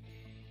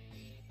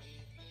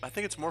 I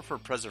think it's more for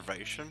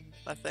preservation,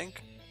 I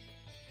think.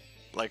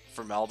 Like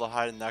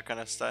formaldehyde and that kind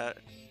of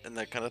and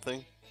that kind of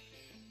thing.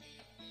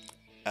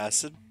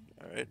 Acid?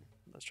 Alright,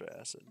 let's try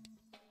acid.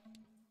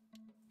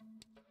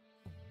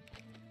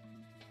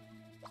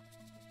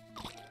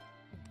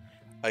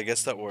 I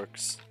guess that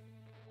works.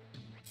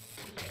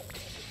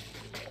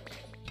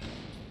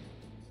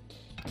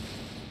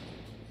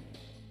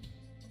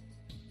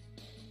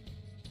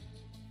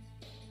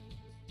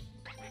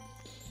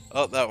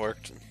 Oh, that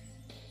worked.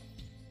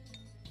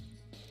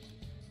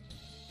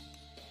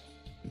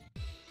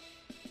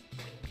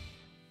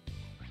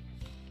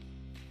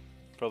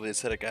 Probably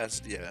acetic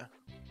acid, yeah.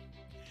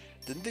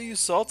 Didn't they use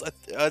salt?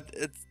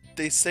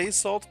 They say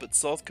salt, but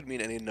salt could mean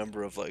any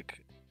number of, like,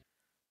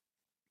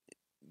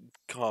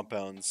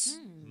 compounds.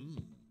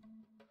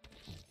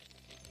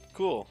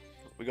 Cool.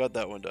 We got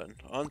that one done.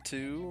 On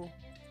to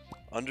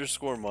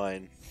underscore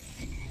mine.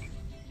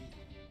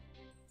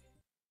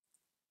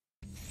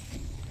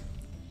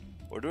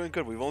 We're doing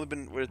good. We've only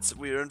been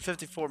we're in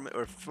 54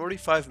 or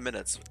 45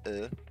 minutes.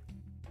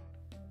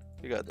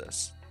 We got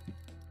this.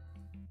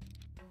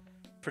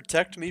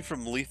 Protect me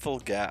from lethal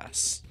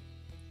gas.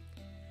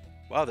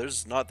 Wow,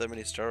 there's not that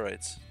many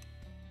starrites.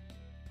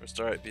 Or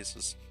starrite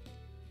pieces.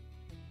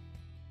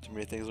 Too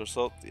many things are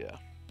salt? Yeah.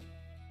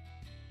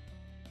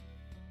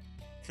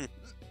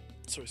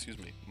 Sorry, excuse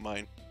me.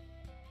 Mine.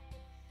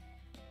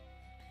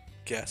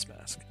 Gas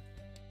mask.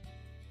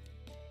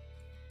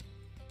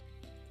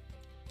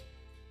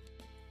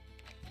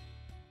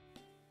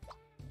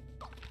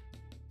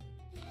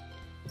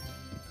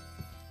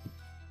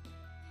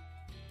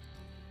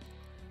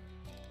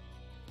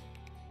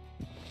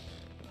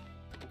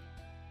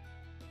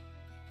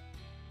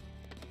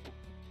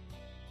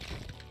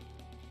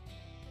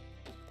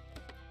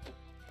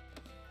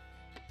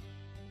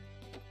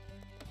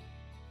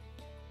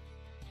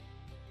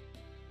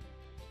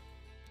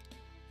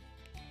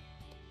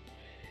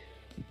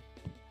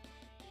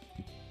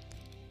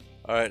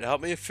 Alright,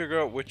 help me figure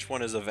out which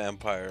one is a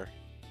vampire.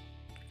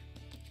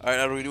 Alright,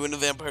 how do we do in a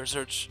vampire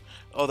search?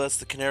 Oh, that's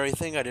the canary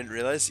thing? I didn't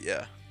realize?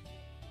 Yeah.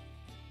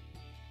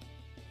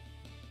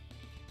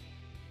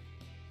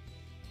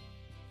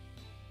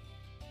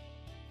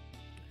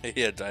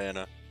 Yeah,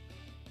 Diana.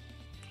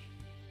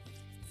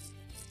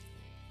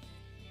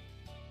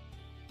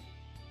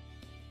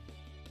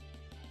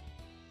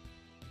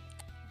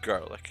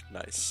 Garlic,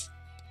 nice.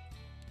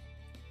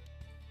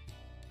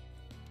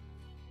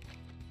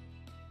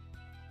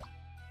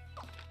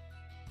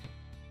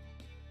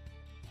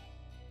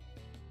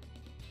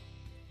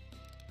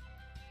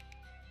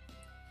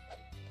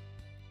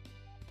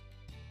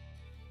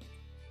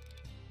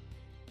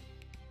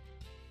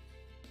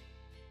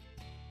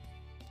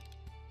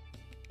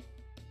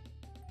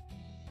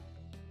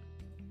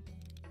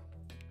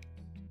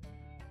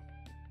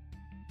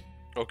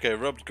 Okay,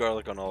 rubbed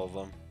garlic on all of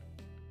them.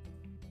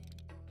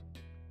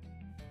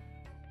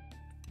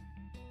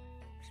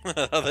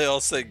 They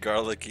all say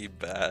garlicky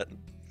bad.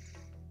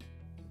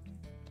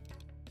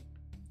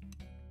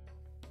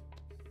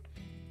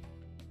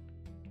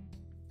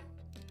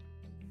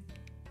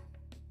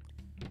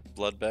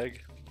 Blood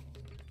bag?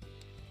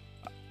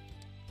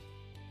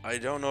 I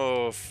don't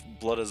know if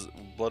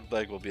blood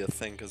bag will be a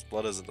thing, because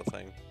blood isn't a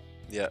thing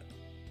yet.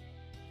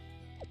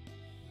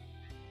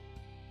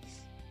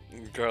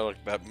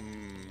 Garlic bag.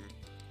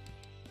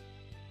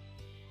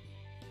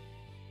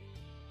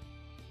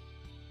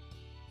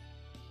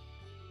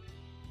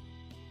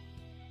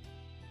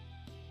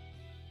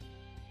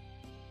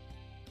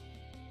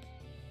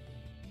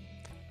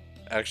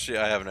 Actually,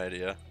 I have an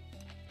idea.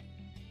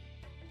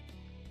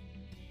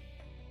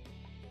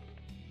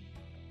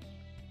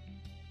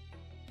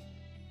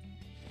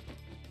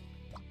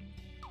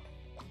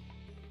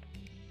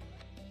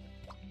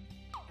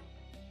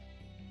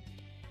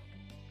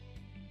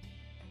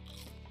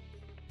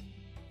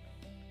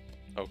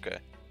 Okay.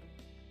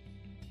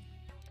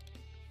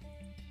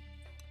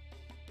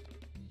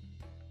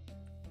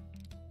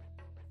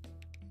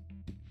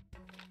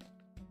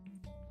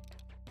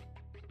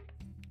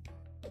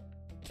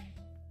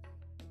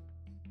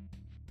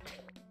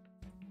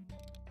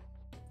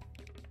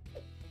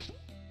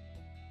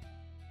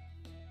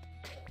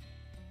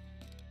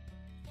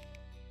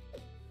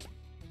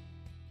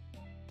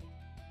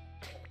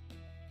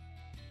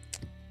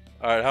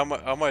 Alright,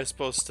 how am I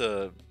supposed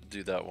to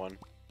do that one?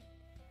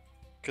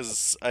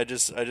 Because I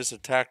just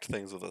attacked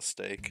things with a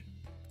stake.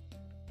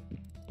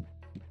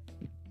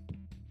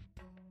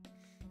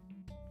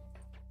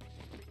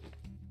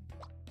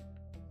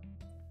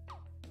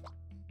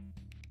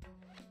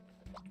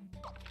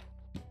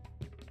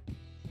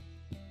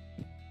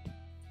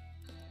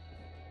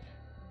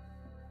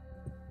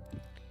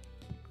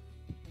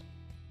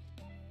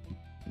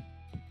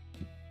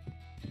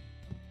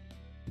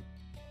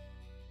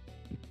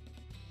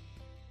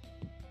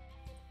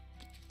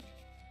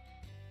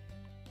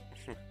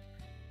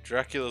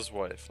 Dracula's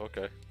wife,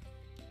 okay.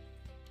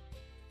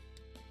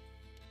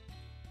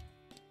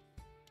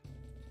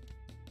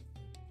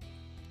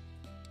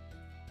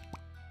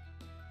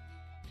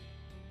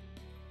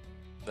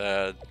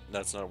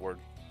 That's not a word.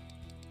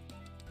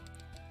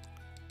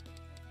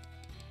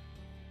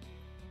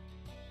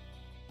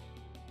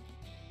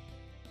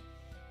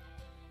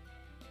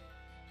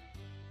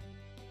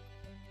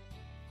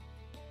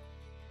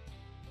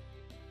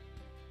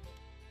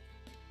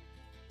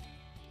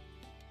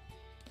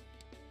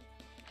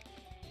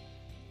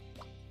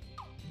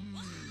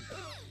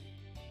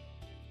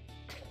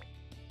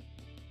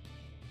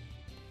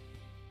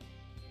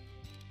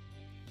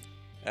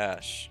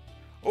 Ash.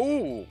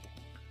 Ooh!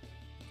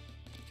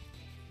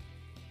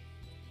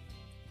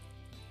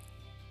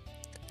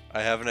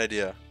 I have an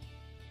idea.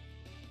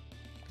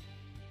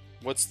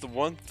 What's the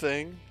one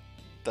thing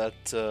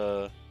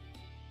that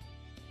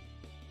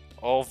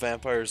all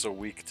vampires are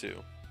weak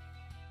to?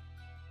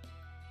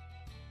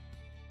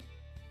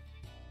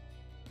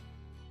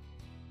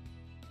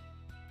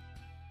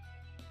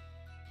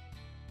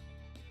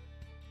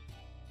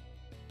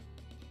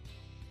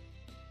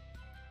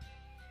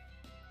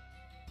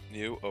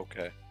 You?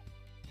 Okay.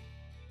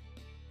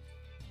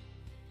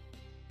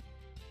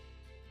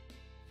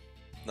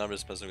 No, I'm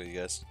just messing with you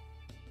guys.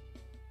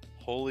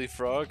 Holy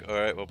frog?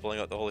 Alright, we're pulling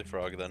out the holy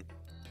frog then.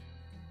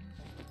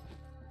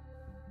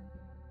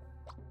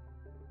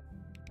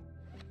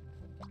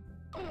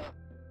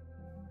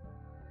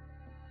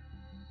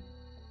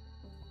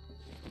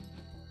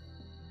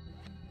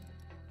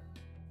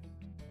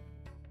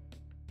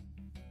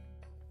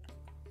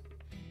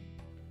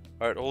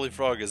 Alright, holy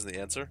frog isn't the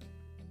answer.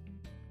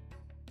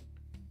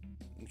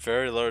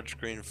 Very large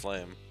green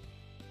flame.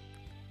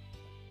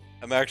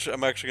 I'm actually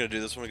gonna do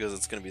this one because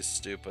it's gonna be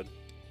stupid.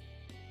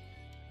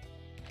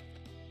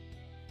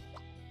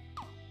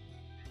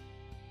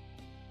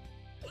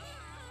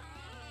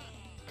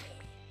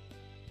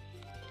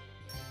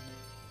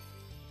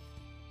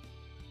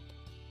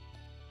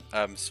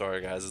 I'm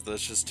sorry guys,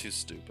 that's just too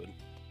stupid.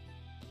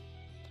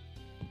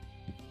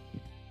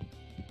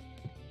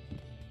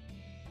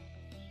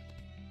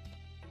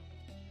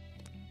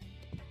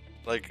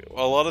 Like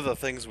a lot of the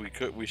things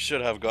we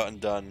should have gotten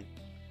done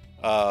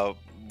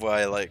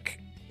by like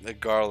the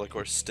garlic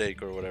or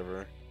steak or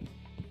whatever.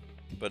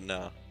 But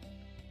no.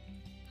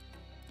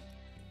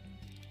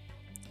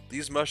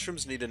 These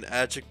mushrooms need an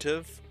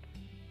adjective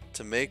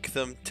to make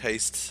them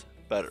taste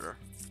better.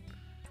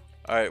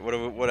 Alright,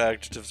 what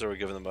adjectives are we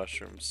giving the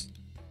mushrooms?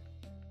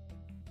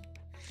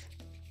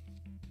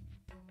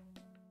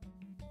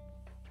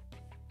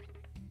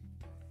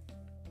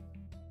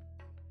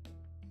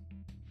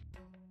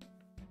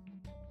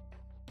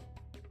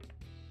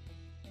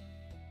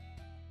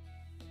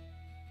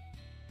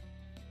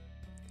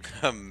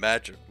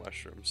 Magic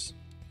mushrooms.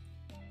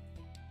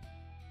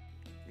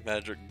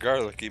 Magic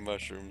garlicky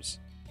mushrooms.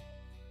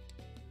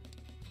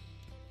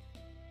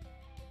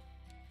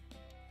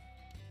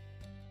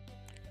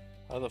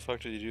 How the fuck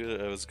did you do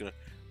that? I was gonna...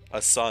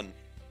 A sun.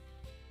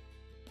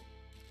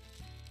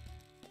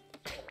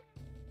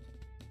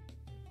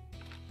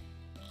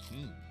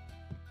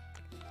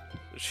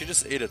 She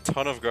just ate a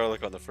ton of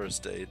garlic on the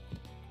first date.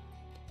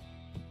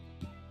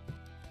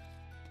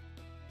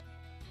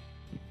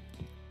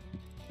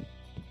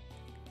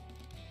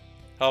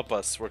 Help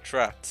us, we're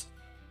trapped.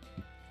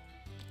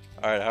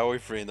 Alright, how are we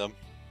freeing them?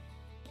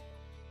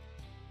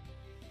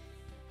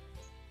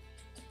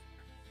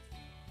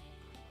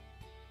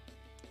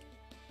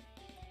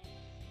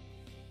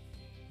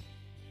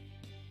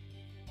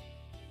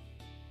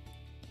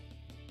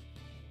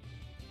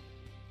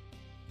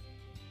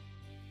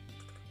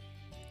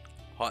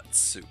 Hot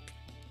soup.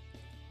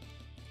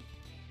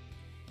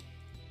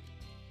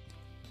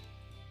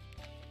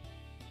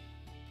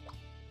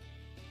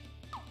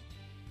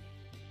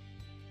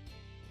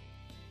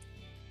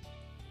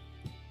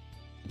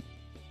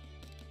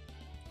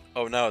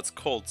 Oh, now it's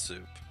cold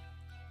soup.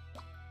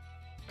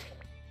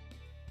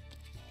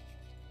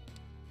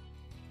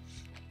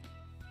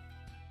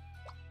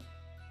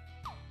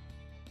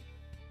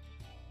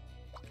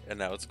 And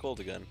now it's cold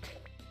again.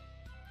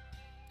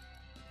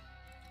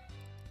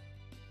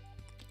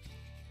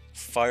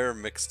 Fire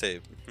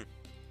mixtape.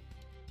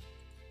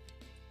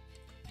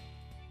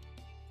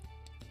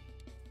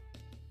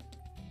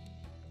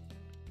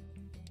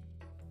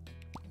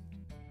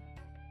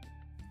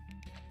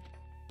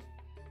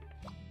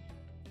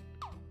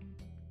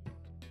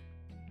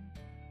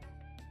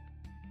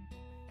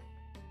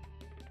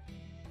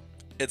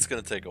 It's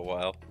gonna take a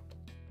while.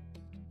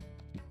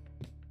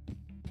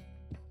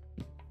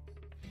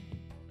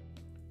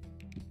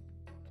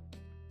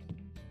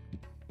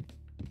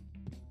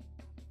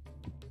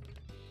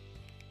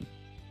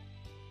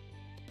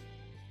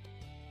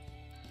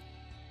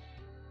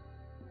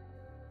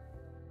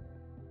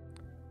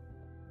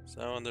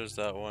 So, and there's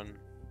that one.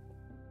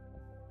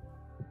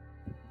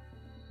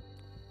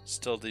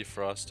 Still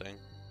defrosting.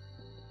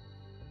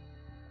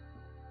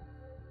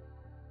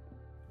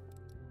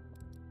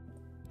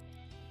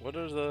 What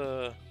are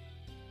the...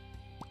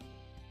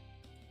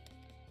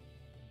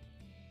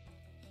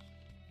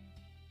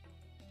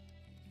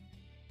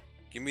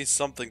 Give me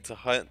something to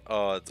hunt.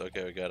 Oh, it's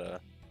okay.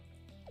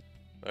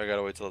 I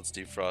gotta wait till it's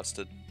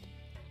defrosted.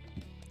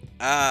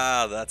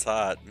 Ah, that's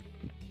hot.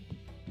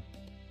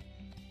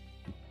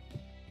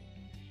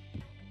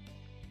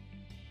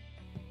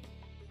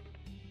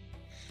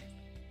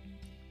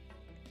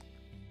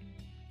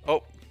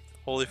 Oh,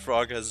 Holy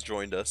Frog has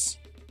joined us.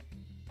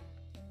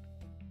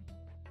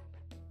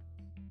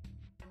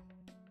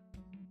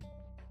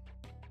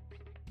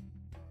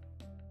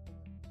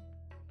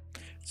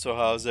 So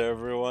how's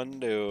everyone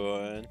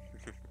doing?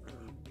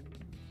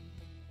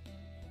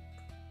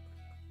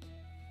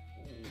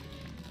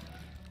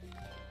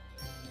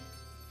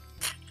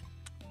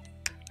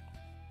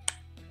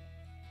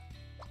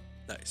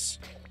 Nice.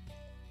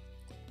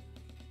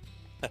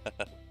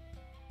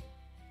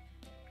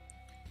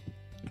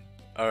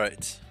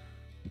 Alright.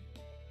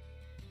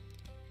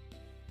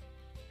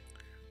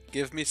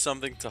 Give me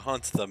something to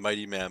hunt the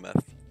mighty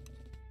mammoth.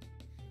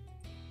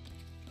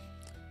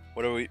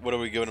 What are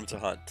we giving him to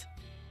hunt?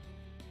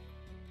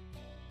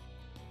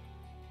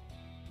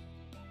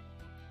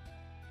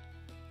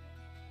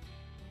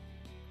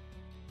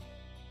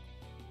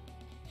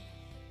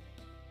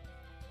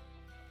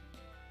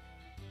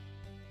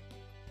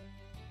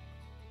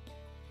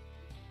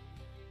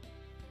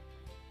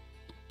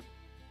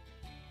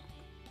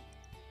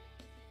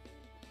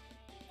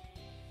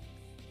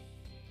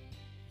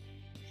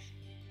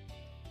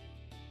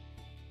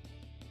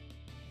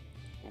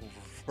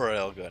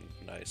 Railgun,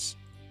 nice.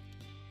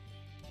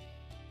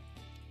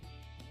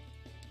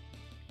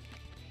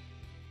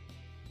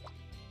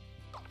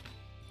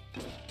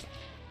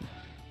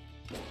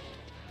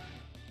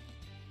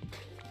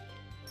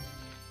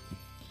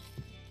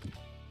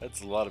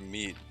 That's a lot of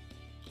meat.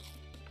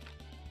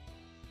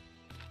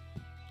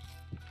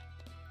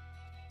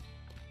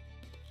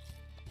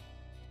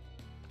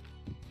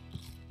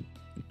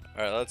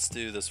 Alright, let's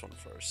do this one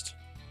first.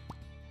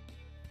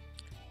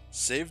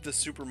 Save the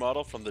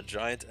supermodel from the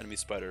giant enemy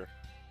spider.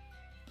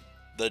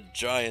 The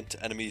giant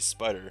enemy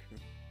spider.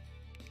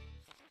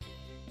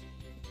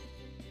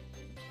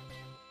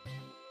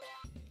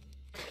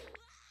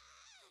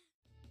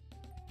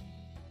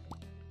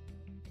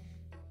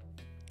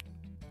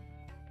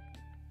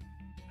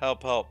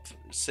 Help, help.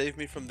 Save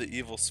me from the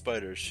evil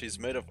spider. She's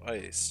made of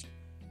ice.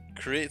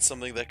 Create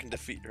something that can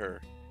defeat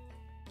her.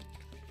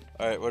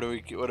 Alright, what are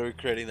we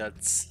creating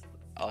that's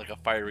like a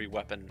fiery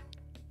weapon?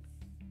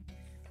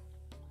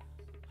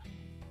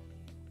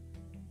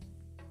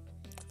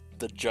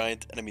 The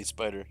giant enemy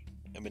spider.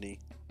 Emily.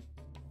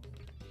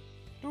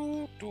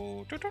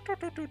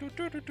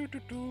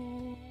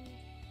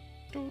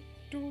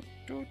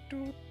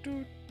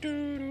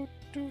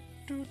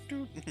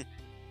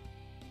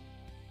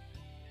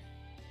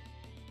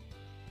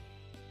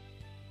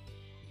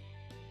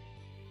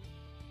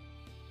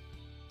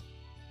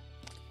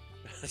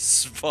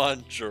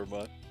 Spawn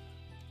Germa.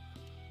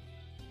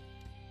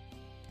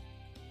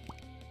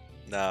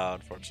 No,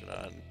 unfortunately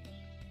not.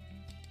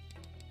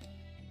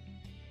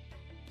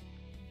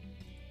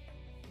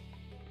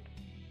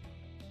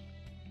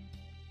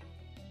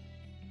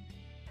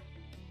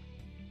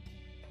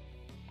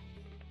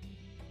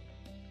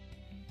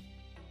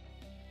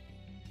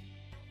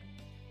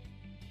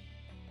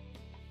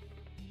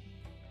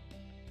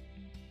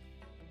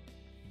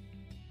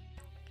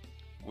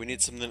 We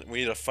need something. We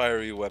need a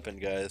fiery weapon,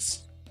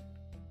 guys.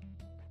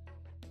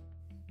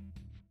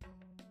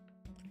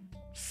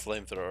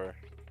 Flamethrower.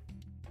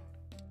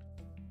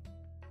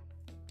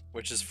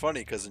 Which is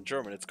funny because in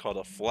German it's called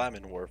a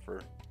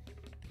Flammenwerfer.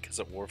 Because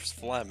it warps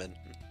Flammen.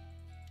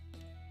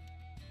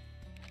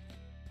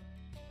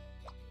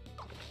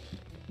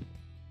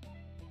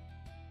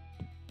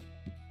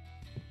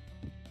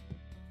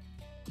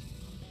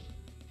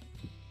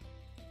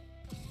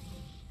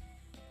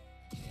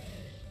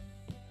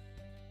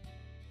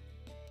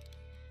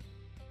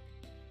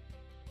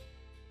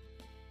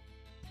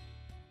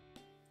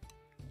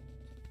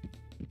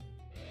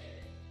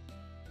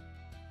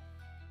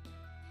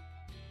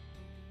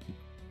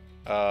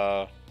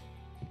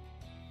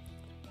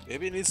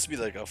 Maybe it needs to be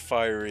like a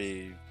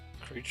fiery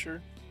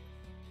creature.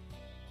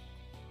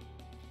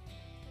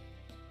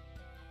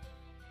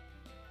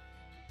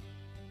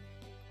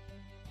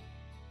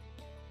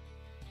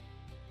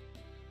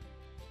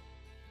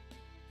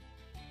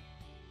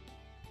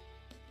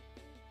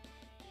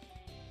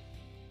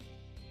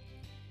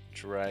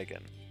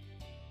 Dragon.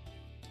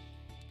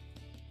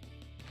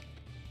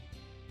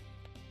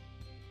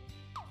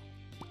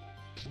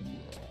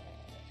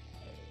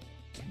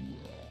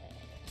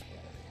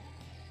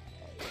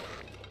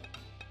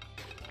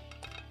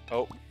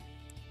 Oh.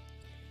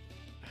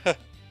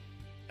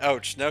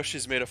 Ouch, now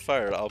she's made of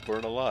fire. I'll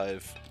burn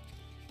alive.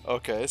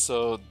 Okay,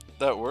 so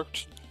that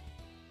worked.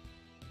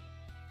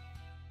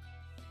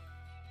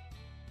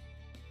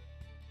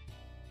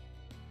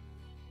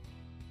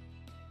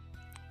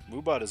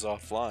 Moobot is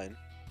offline.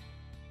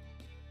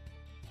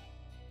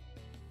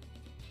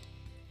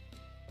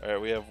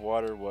 Alright, we have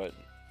water, what?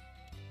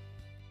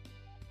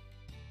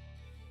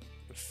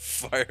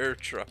 Fire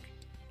truck.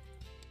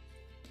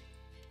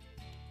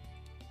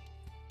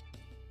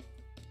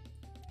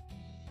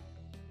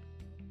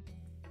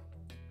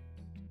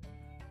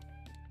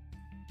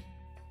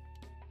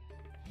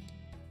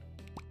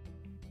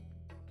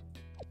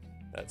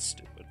 That's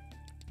stupid.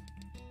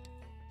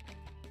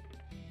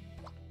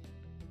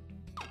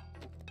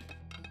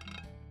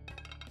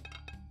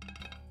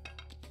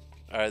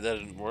 Alright, that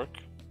didn't work.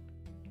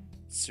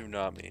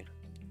 Tsunami.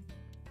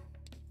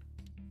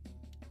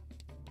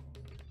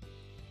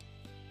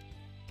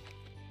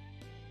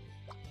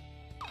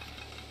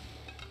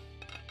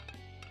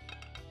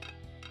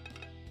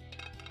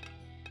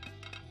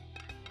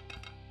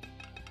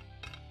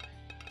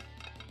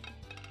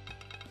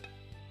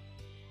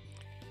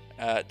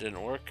 It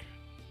didn't work.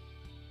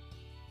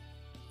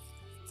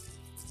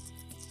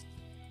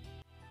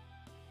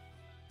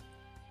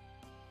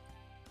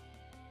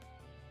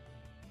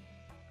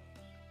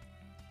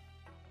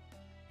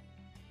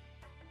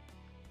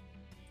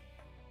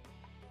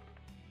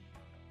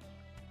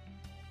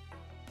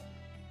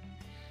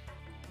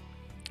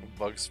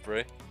 Bug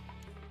spray.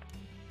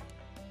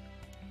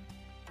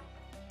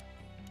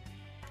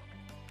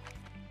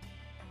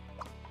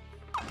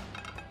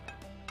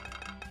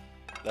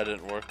 That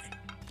didn't work.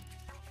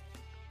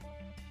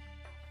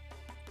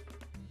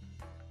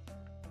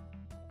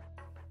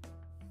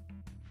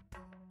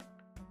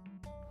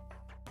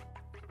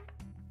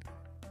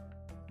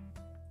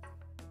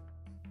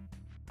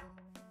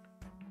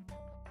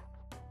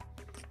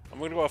 I'm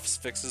gonna go off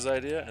Sphinx's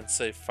idea and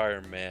say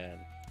fireman.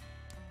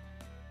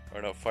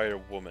 Or no,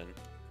 firewoman.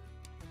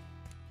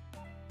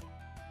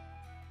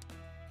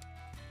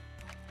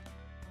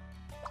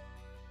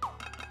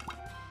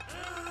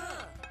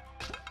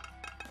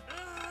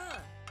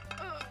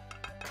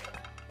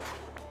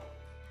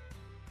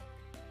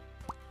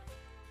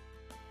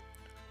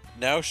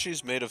 Now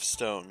she's made of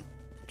stone.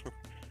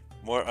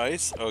 More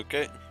ice?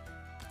 Okay.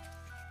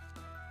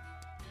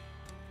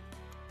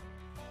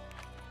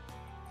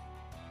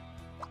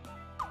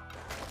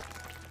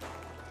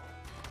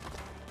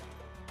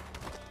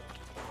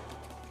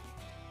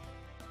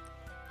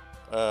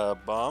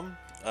 Bomb?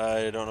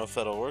 I don't know if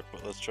that'll work,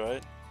 but let's try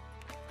it.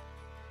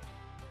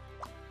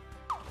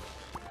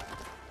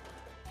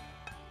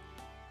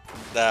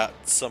 That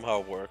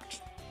somehow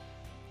worked.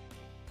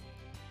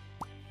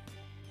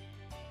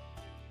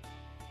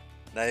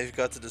 Now you've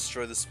got to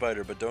destroy the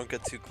spider, but don't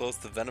get too close,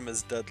 the venom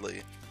is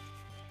deadly.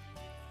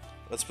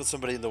 Let's put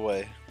somebody in the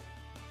way.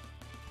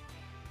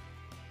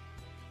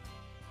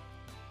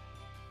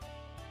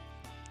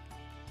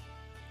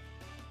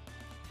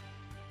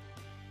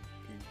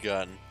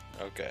 Gun.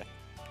 Okay.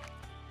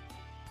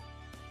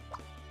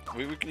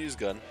 We can use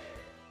gun.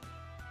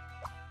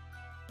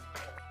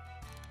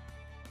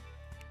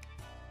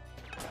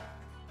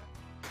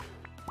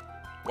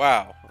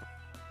 Wow.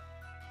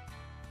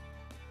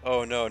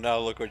 Oh no, now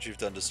look what you've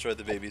done. Destroy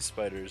the baby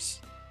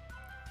spiders.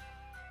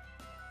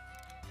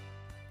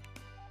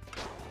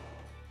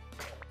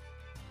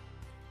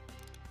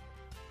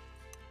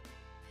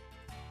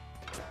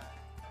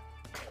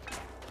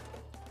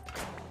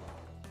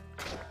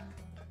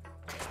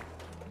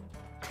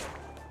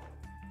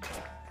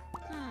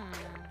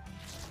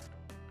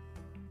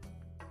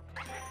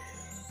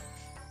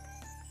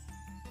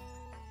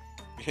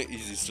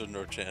 Easy, still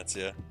no chance,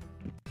 yeah.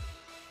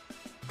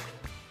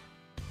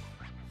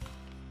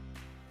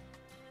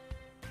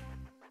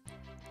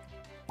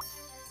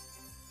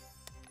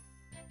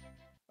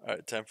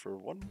 Alright, time for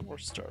one more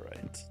star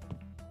right.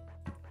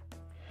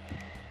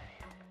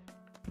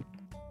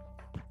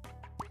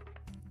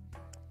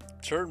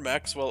 Turn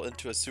Maxwell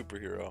into a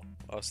superhero.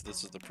 Oh, so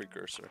this is the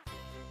precursor.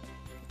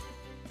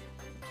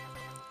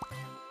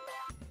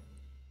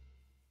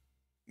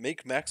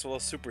 Make Maxwell a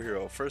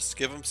superhero. First,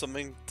 give him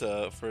something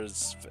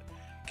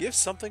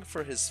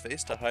for his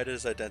face to hide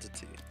his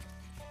identity.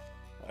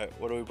 Alright,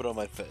 what do we put on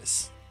my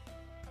face?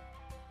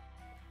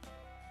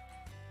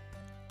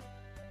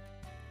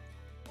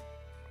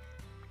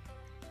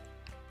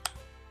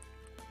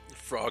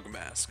 Frog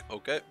mask.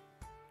 Okay.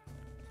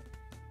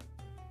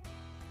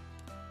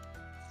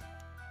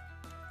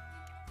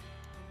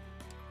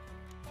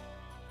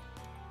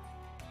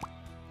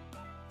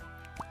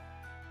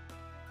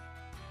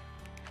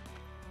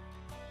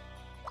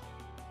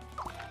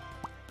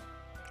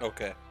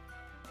 Okay.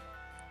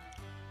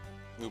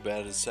 Move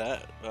bad is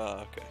sad.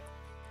 Okay.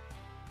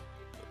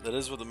 That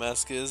is what the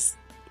mask is.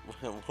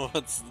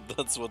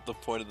 That's what the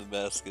point of the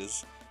mask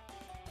is.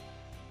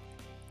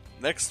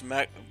 Next,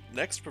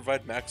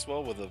 provide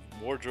Maxwell with a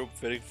wardrobe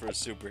fitting for a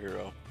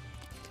superhero.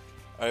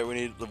 All right, we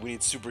need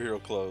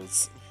superhero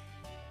clothes.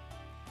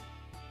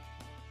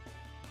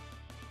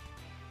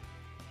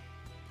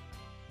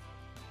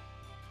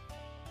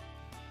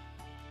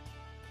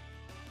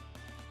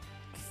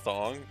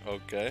 Thong,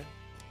 okay.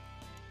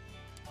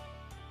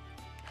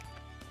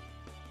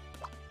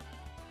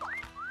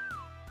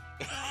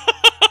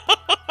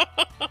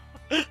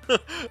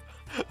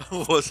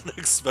 Wasn't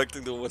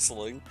expecting the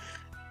whistling.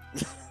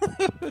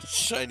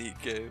 Shiny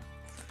cave.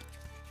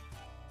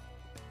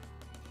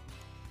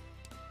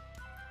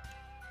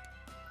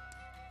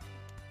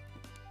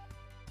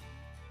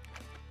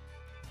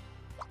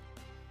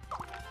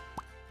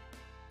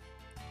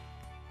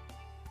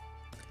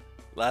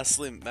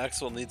 Lastly,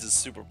 Maxwell needs his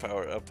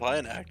superpower. Apply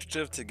an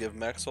adjective to give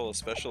Maxwell a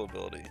special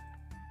ability.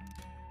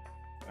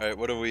 Alright,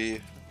 what are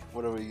we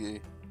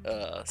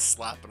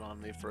slapping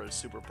on me for a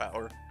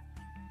superpower?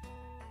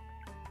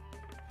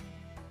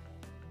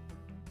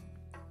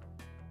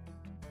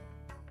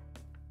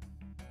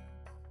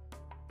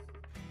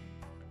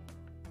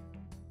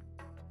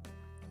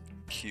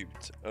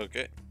 Cute.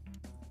 Okay.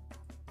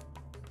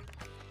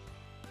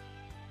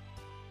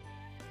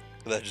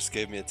 That just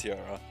gave me a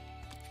tiara.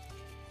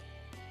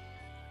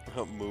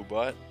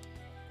 Moobot.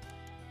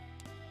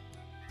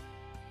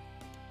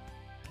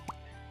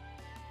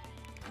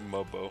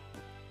 Mobo.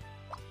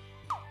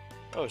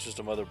 Oh, it's just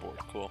a motherboard.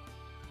 Cool.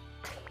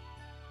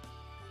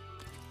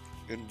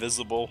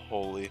 Invisible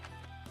Holy.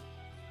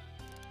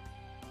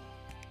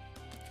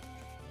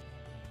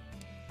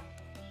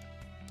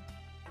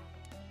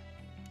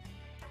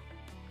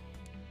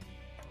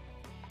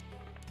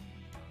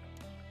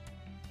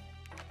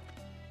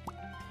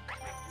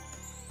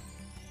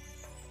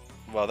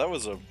 Wow, that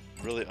was a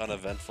really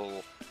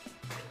uneventful...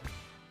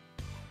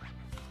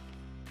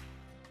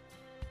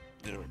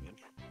 You know what I mean.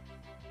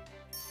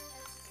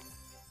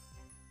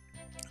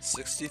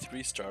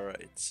 63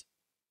 Starites.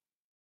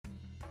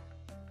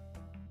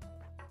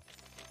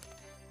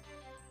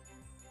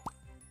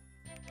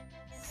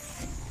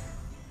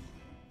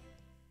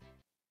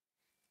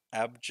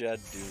 Abjad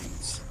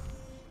Dunes.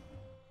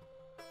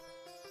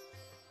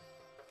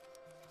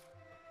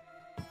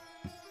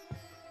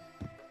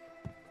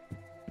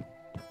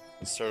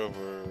 Let's start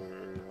over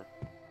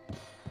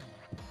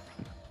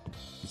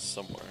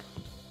somewhere.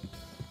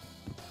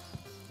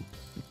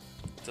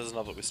 It doesn't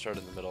help that we start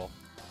in the middle.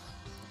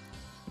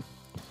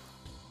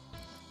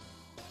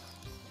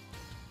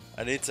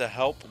 I need to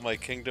help my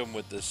kingdom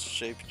with this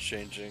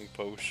shape-changing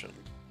potion.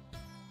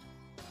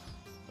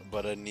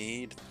 But I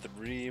need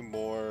 3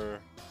 more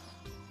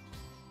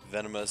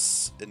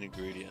venomous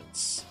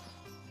ingredients.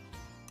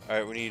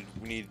 Alright, we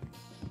need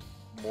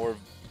more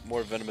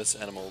venomous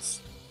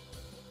animals.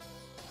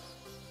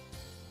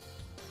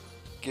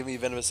 Give me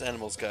venomous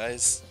animals,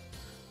 guys.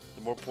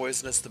 The more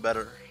poisonous, the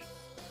better.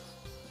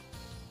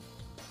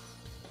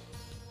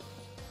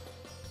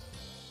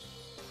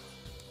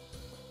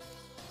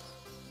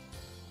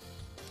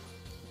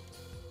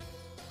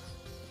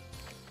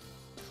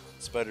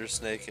 Spider,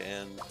 snake,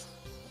 and...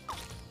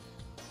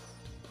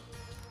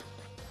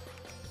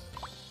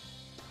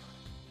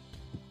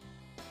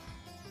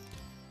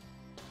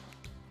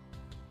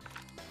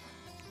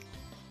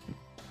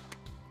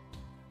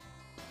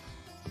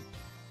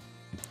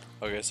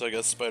 Okay, so I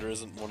guess spider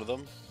isn't one of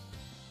them.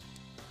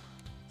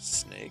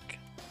 Snake.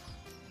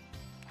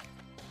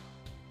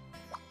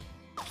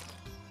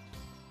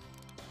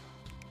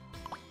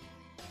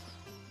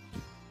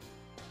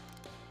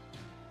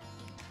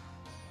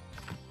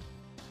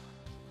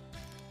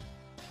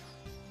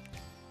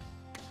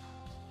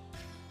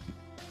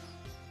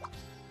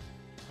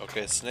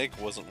 Okay, snake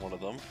wasn't one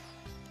of them.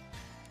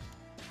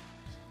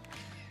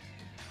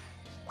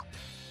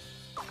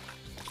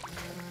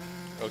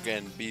 Okay,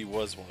 and bee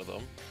was one of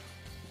them.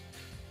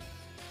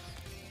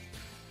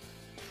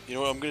 You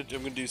know what, I'm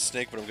gonna do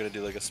snake, but I'm gonna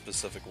do like a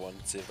specific one,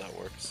 see if that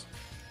works.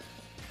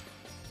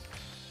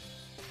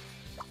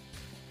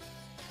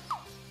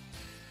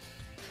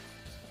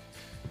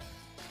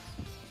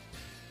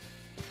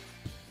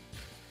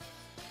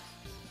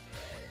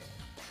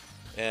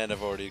 And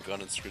I've already gone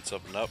and screwed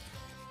something up.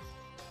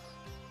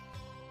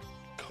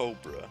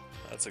 Cobra,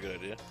 that's a good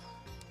idea.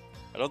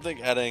 I don't think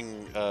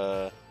adding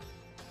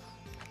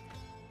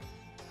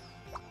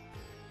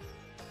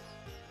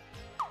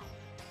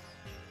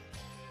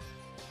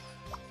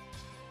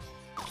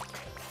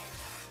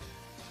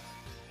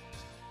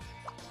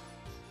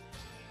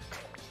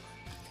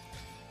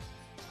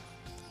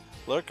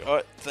Look,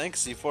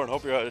 thanks C4, and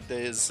hope your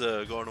day is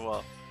going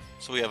well.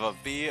 So we have a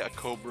bee, a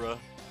cobra.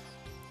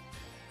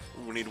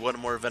 We need one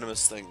more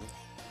venomous thing.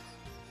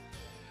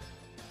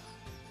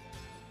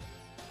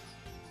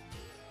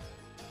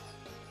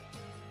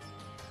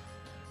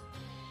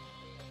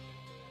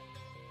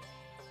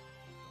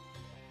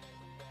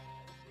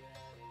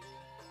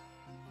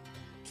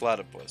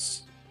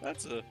 Platypus.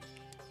 That's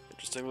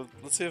interesting.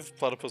 Let's see if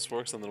platypus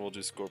works, and then we'll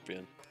do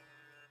scorpion.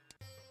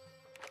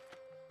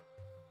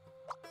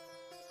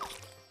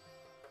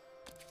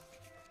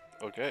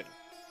 Okay.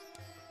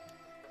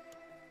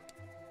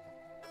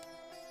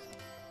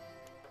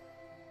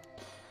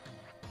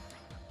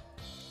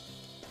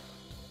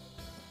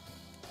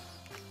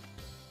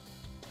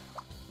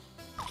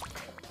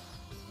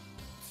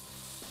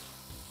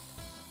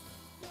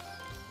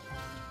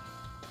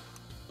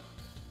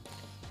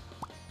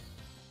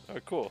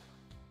 Alright, cool.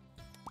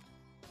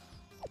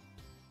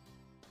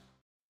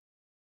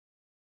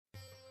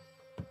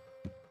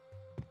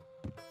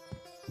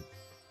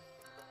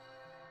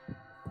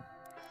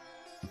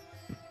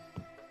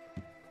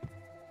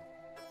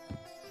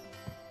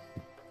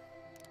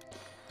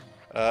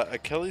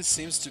 Achilles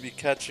seems to be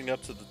catching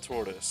up to the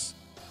tortoise.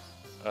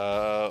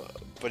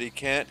 But he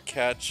can't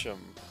catch him.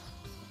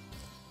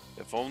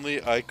 If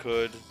only I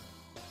could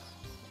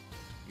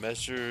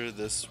measure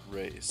this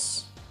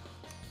race.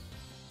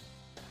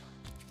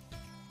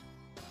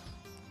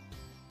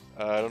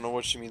 I don't know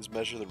what she means,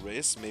 measure the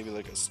race. Maybe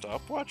like a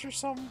stopwatch or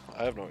something?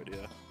 I have no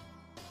idea.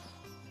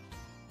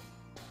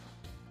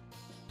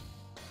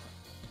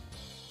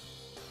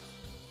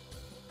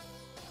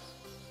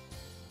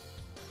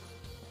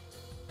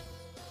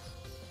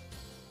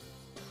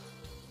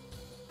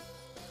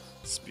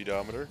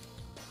 Speedometer.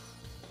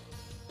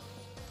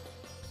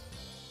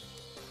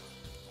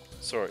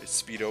 Sorry,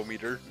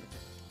 speedometer.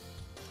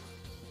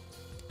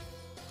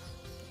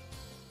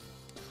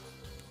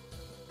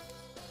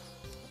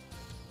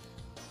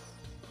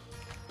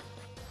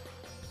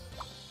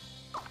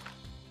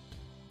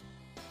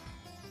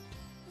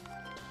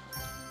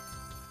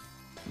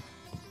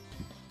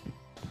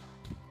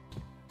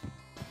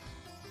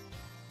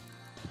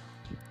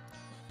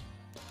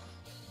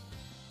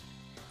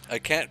 I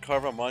can't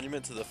carve a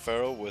monument to the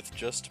pharaoh with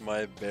just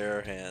my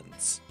bare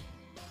hands.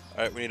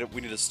 All right,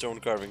 we need a stone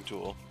carving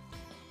tool.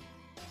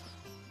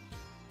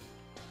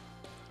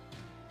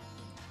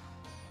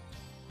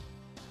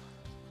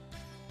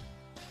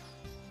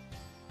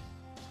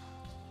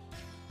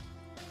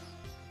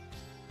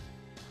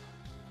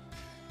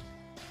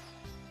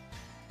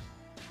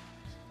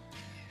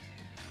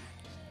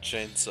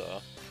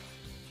 Chainsaw.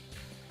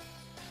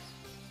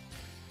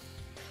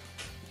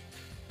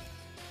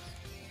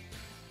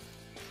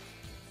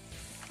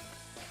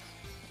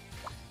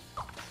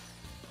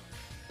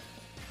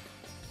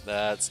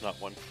 That's not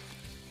one.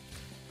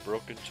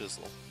 Broken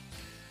chisel.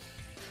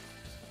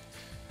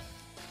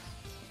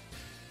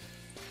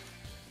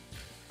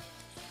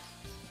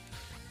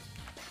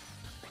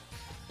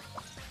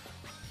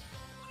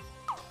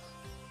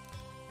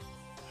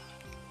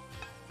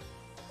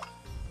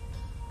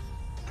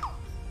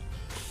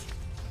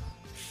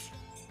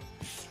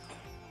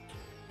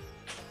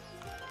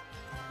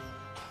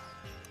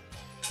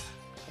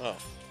 Oh.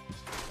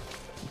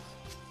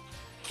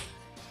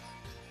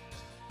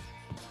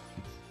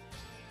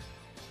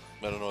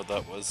 I don't know what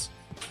that was.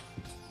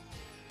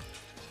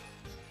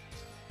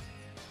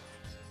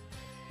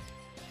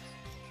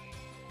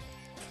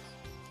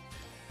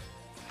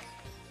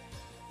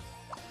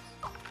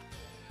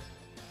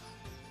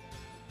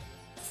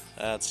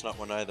 That's not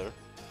one either.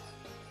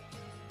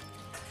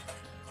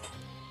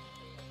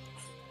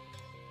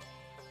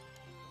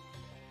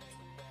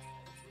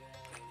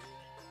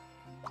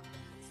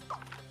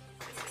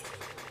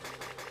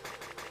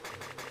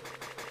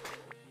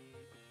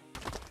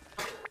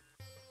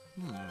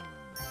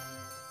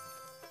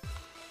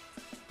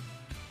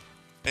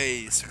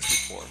 Hey,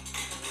 64.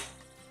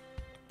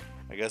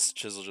 I guess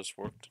chisel just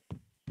worked.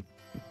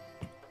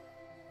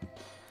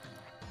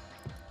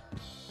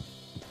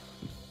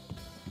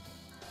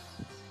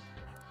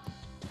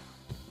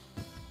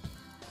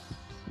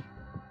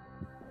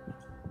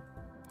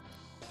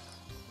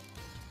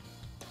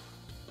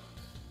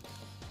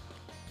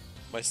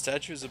 My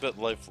statue's a bit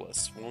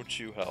lifeless. Won't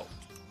you help?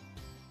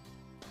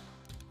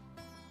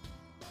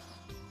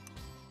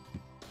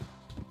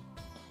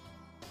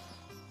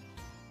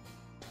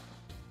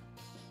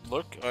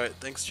 Lurk? Alright,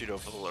 thanks Cheeto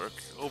for the lurk.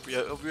 Hope you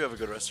have a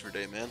good rest of your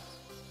day, man.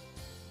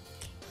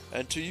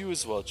 And to you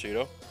as well,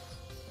 Cheeto.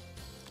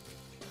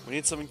 We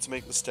need something to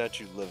make the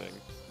statue living.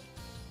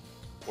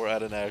 Or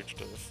add an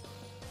adjective.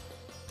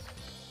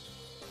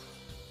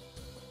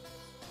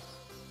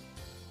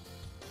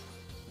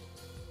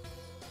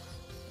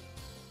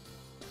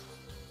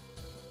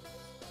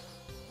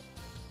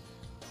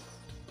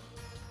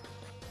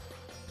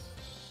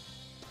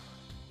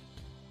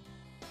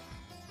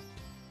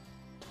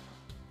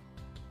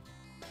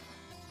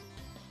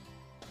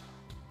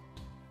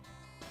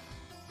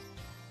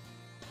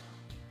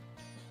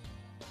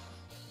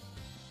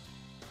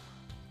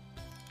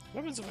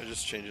 What happens if I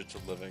just change it to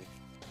living?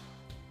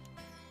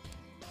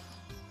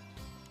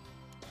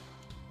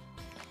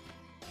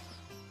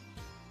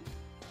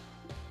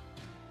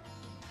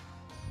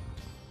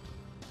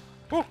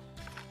 Woo!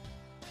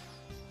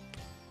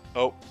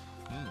 Oh.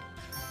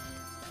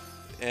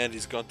 And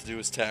he's gone to do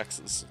his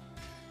taxes.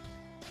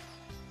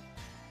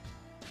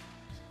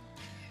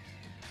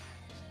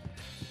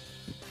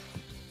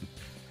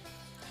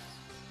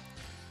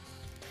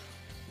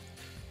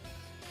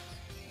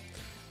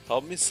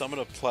 Help me summon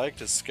a plague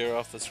to scare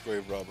off this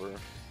grave robber.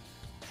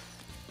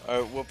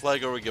 Alright, what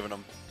plague are we giving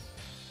him?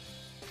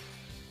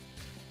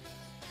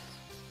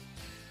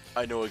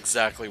 I know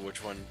exactly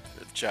which one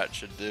the chat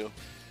should do.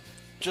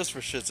 Just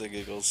for shits and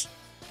giggles.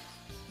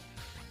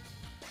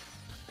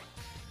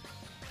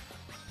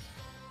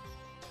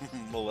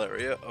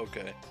 Malaria?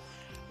 Okay.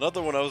 Not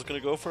the one I was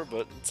gonna go for,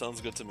 but it sounds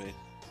good to me.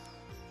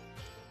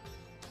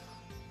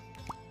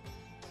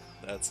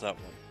 That's not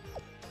one.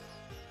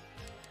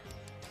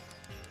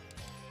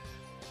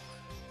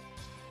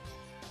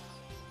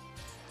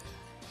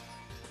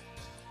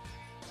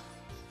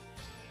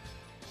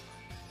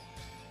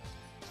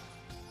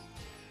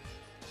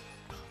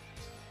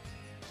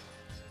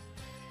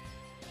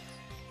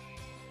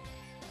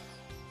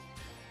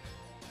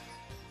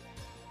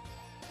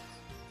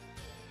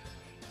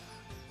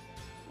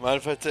 Mind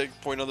if I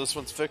take point on this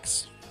one's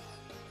fix?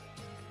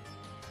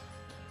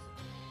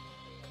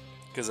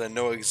 Because I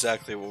know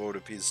exactly what would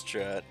appease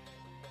chat.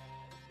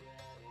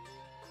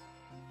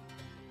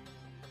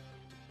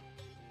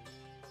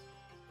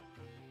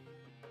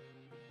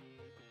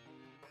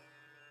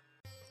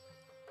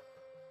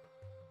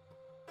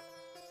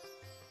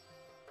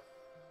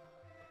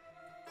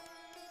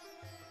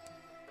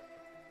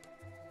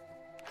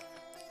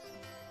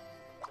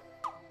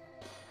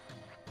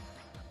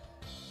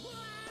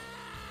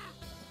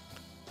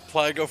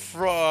 plague of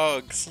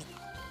frogs!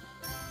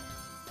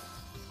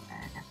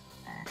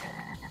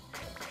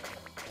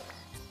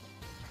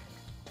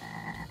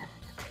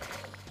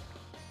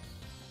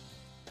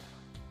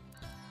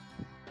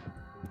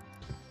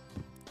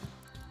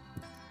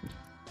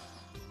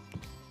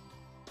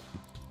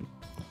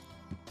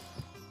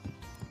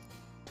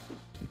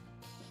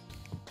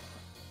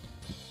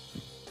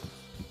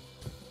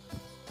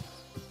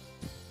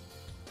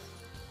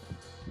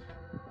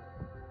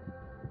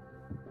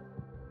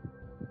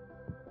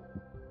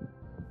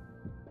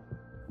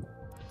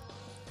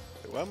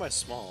 Why am I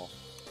small?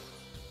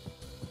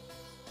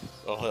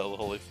 Oh hell,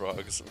 holy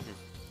frogs.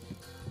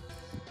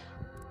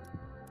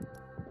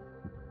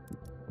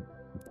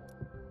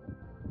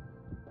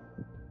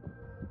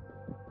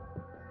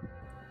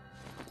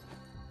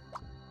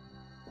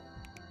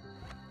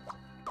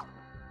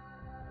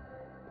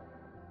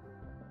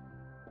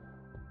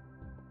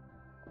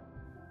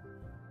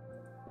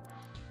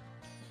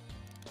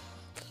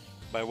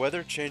 My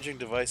weather changing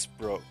device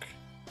broke.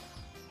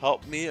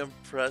 Help me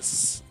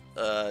impress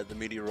the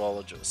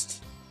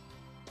meteorologist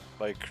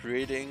by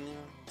creating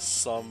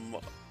some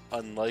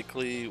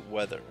unlikely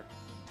weather.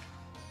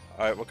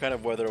 Alright, what kind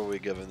of weather are we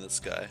giving this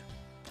guy?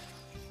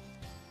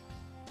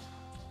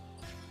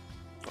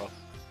 Oh.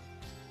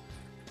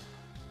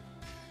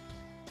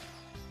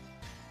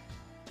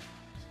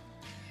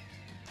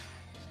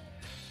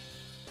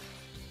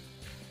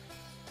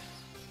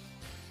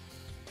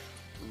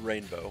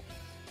 Rainbow.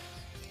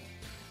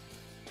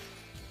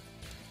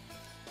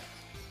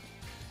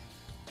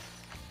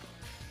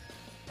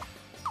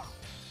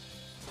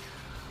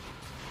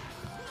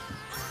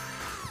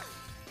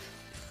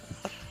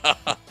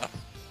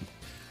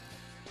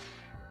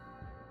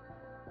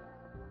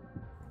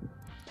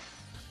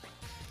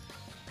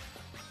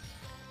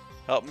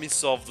 Help me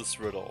solve this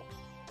riddle.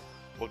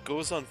 What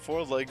goes on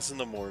 4 legs in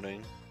the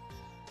morning,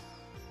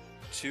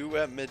 2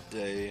 at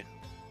midday,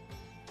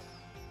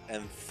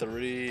 and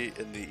 3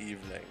 in the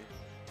evening?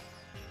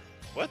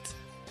 What?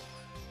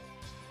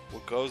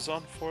 What goes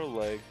on 4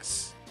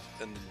 legs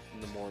in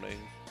the morning,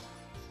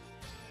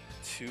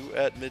 2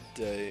 at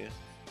midday,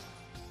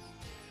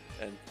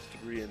 and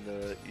 3 in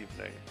the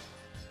evening?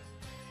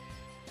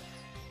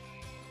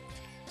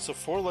 So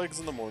 4 legs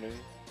in the morning.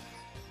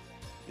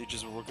 Each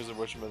is work as a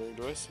Russian measuring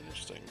device.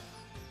 Interesting.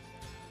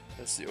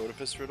 That's the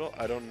Oedipus riddle.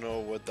 I don't know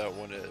what that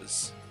one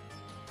is.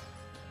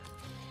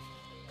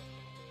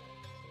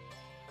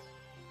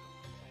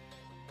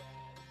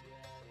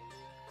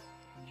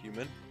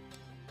 Human.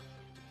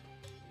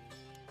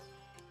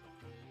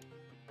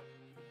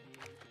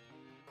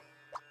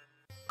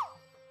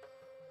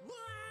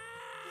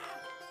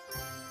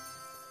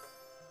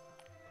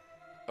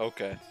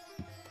 Okay.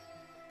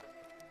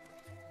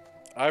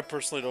 I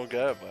personally don't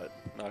get it, but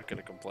not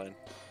gonna complain.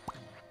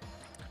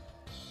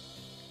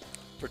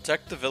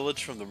 Protect the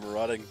village from the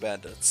marauding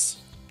bandits.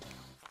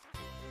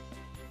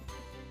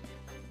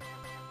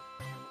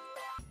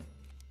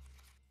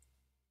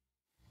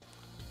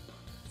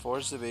 Four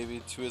is the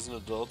baby, 2 is an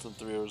adult, and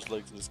 3 are his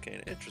legs in his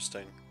cane.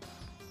 Interesting.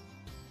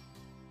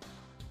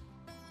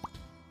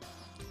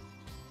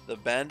 The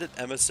bandit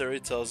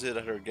emissary tells you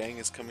that her gang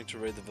is coming to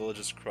raid the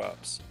village's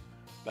crops.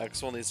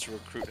 Maxwell needs to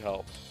recruit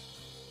help.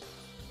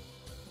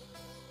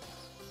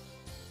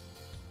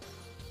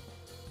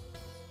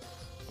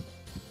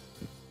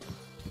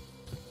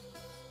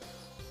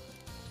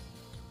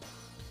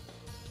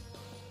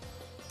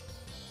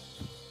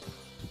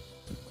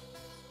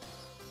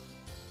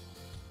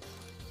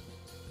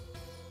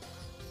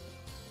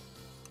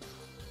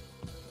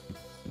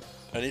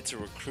 I need to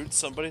recruit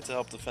somebody to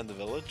help defend the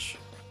village?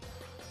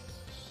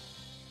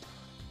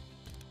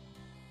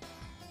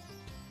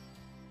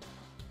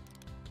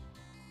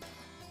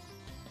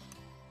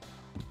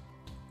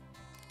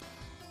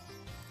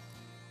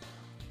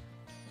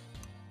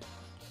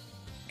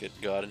 Get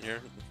God in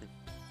here.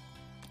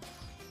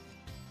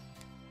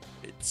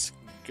 It's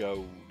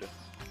gold.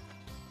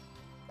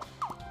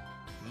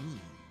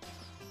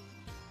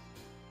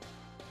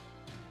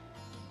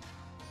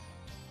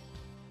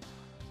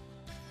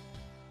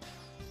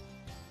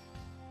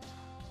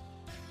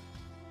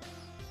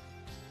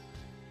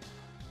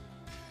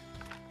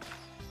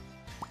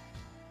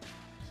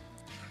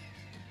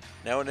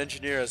 Now an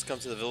engineer has come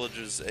to the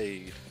villagers'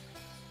 aid.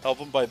 Help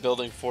him by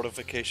building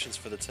fortifications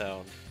for the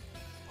town.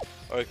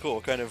 Alright, cool.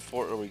 What kind of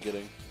fort are we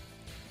getting?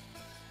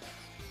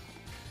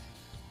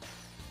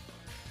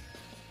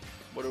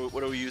 What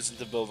are we using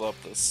to build up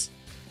this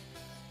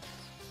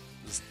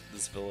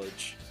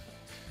village?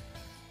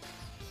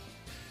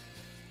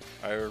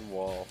 Iron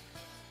wall.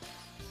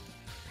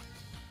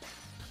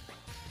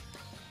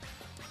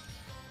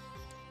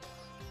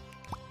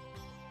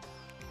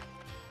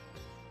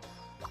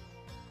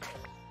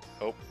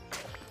 Oh.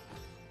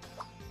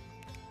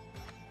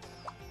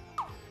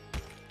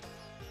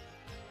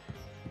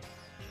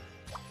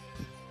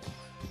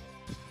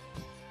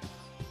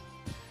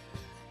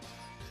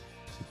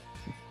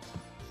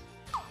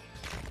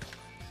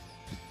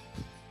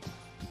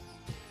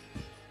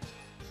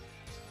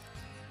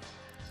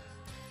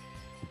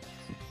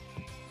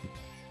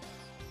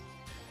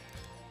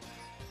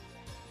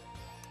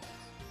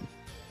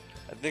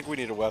 I think we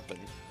need a weapon.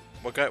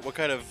 What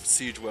kind of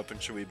siege weapon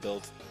should we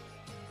build?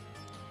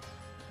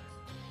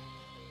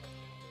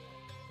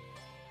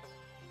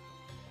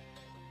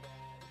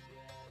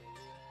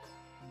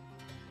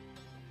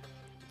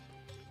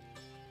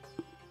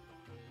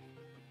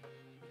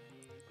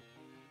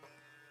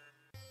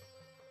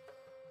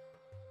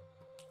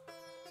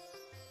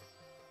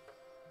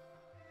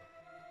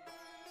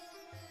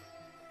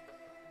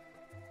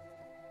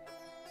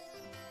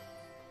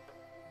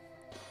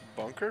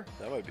 Bunker?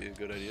 That might be a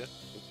good idea.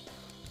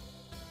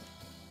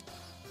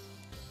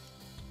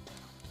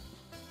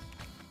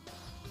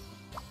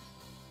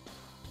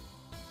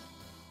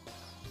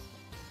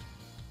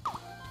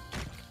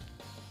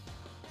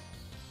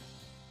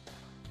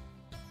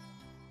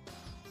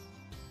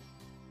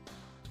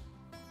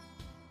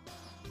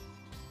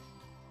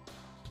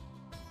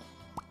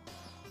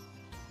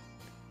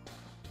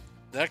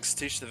 Next,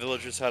 teach the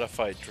villagers how to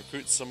fight.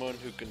 Recruit someone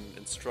who can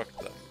instruct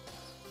them.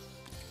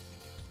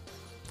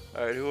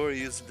 Alright, who are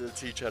you using to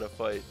teach how to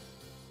fight?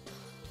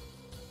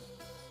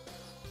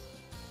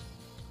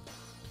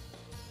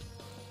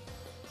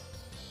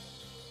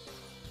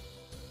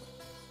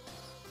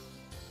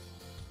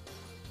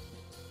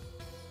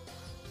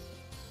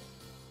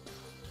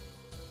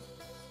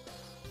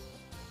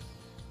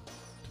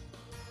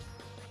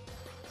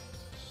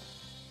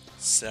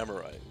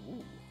 Samurai.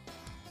 Ooh.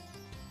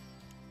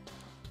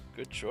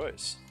 Good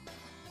choice.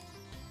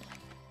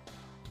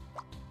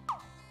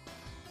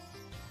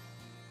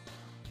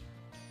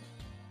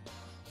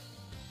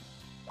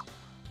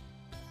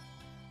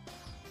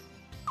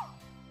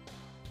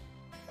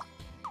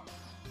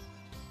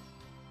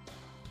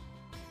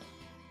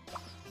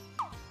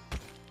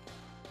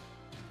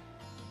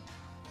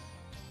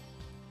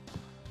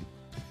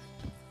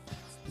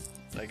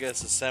 I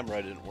guess the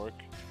samurai didn't work.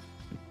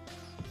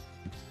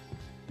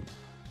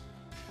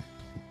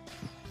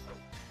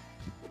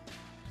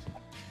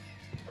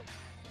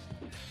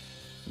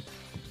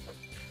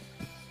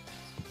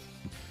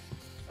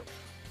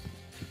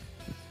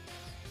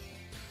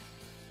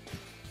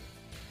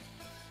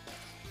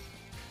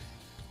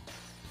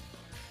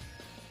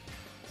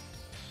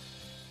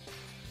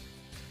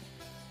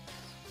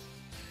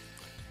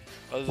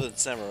 Other than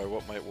samurai,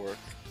 what might work?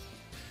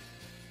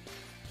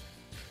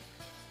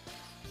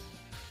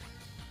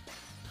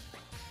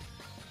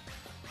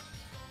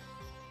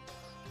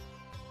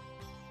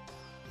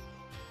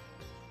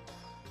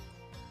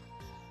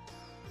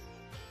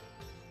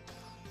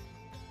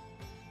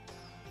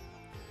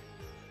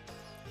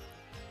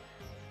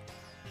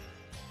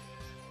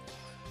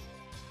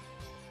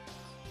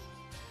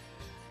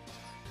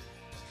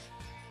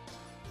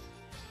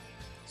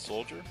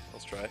 Soldier?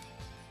 Let's try.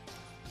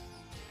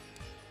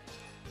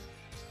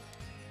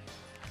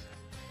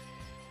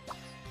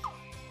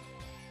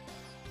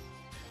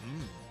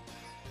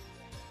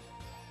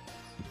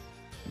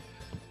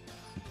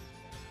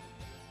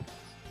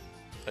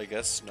 I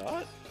guess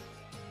not.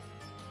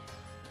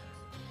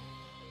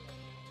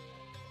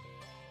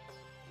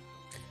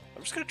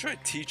 I'm just gonna try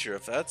teacher.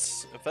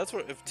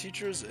 If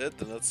teacher is it,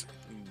 then that's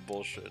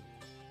bullshit.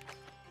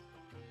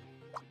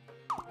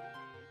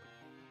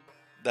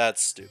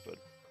 That's stupid.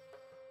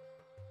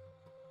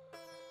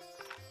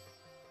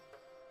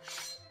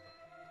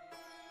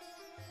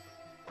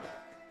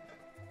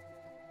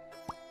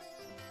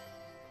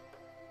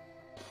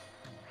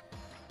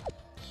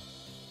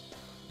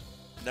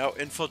 Now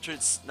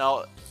infiltrates.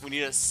 Now we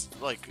need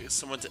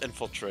someone to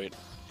infiltrate.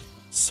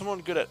 Someone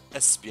good at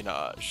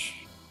espionage.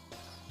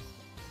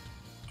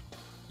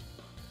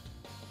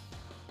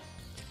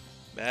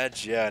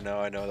 Madge? Yeah, no,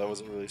 I know that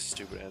was a really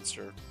stupid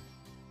answer.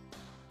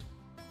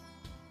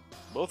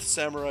 Both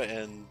samurai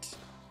and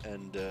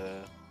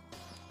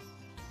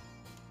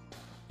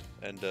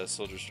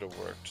soldier should have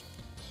worked.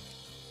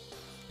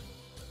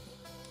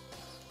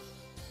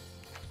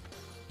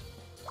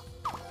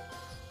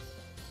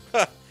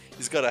 Ha!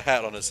 He's got a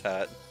hat on his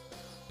hat.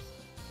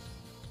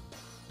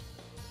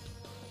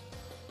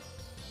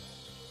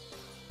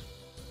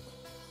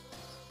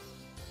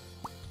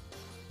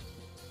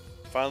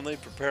 Finally,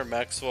 prepare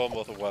Maxwell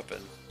with a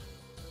weapon.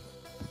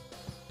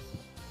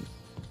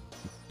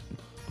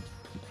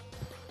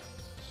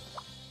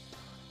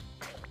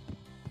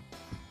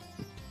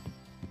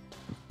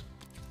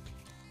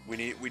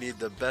 We need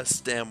the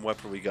best damn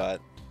weapon we got.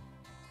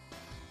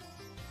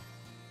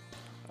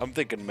 I'm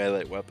thinking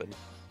melee weapon.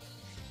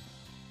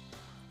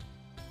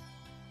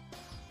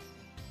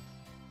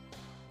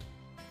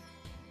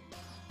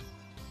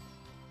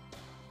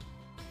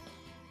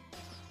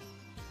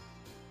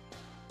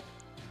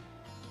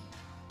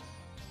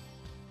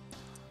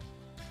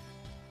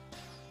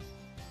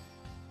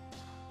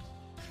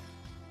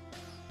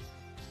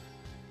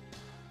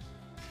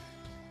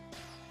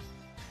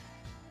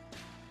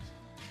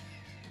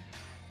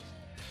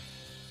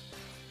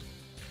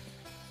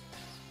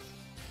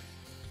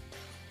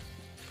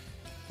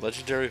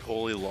 Legendary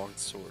Holy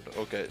Longsword.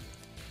 Okay.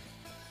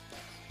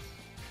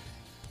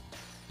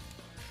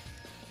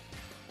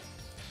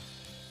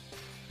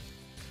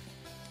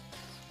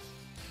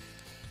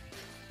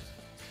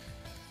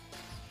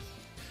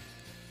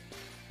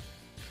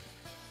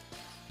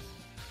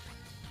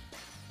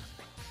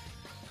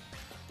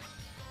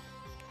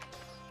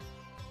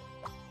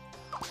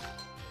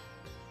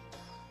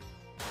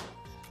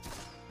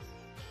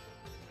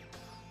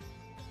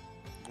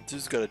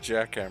 Dude's got a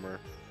jackhammer.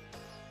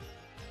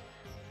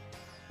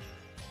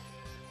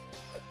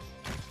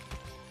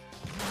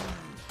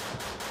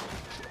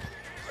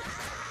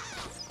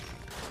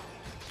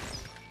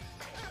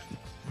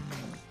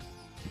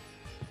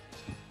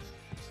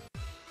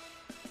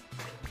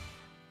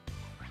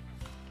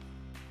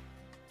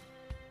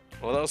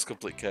 Well, that was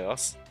complete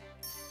chaos.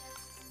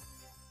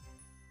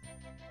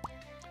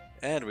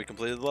 And we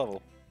completed the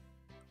level.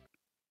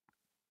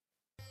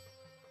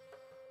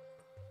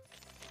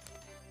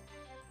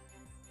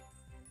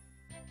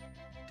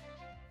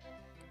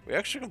 We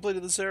actually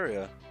completed this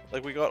area.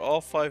 Like, we got all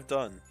 5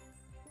 done.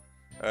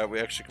 We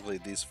actually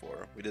completed these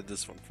 4. We did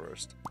this one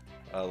first.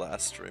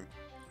 Last stream.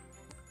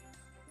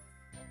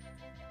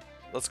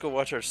 Let's go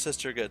watch our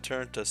sister get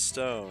turned to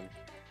stone.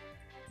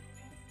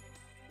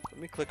 Let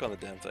me click on the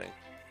damn thing.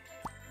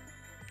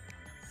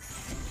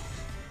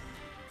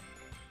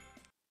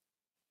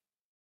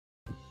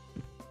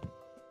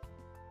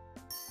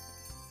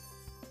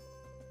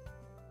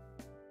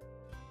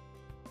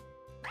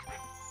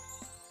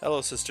 Hello,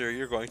 sister,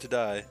 you're going to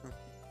die.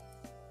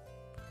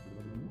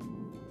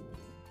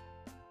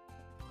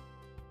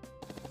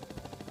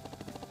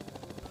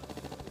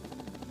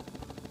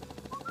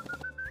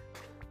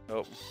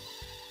 Oh.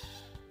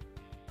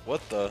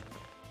 What the?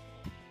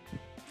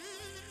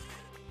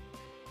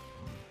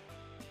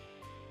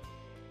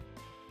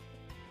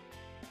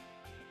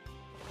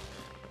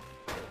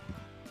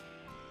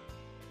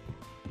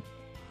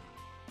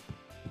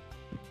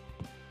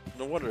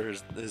 No wonder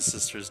his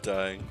sister's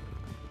dying.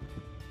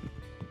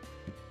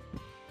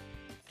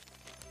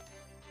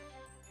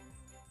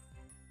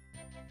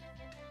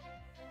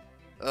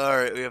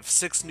 Alright, we have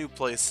 6 new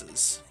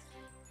places.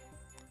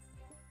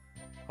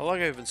 How long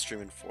have I been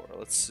streaming for?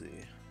 Let's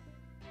see.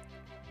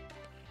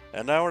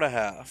 An hour and a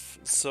half.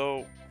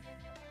 So,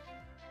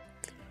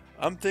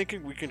 I'm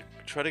thinking we can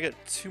try to get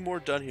 2 more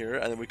done here,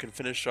 and then we can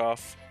finish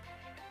off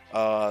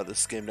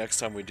this game next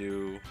time we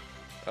do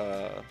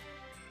the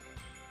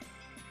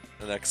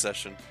next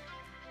session.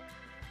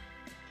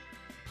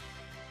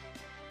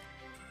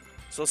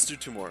 So let's do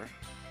 2 more.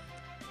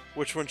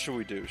 Which one should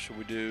we do? Should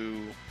we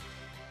do...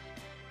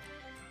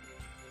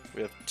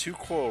 We have 2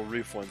 coral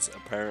reef ones,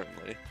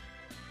 apparently.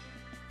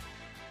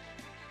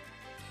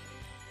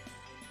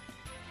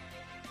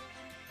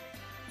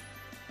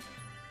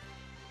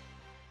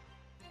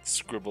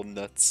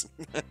 Scribblenauts.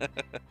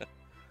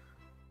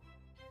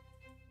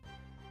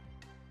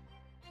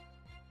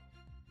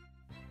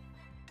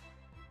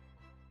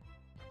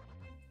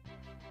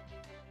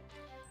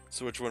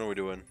 So which one are we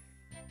doing?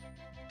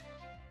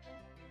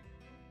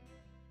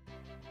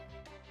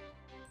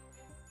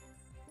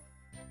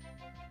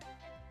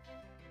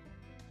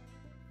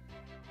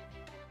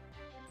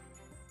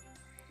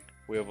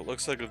 We have what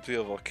looks like it'll be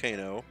a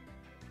volcano.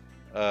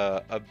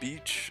 A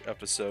beach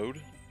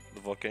episode. The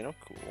volcano?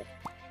 Cool.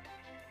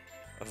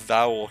 A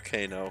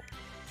volcano.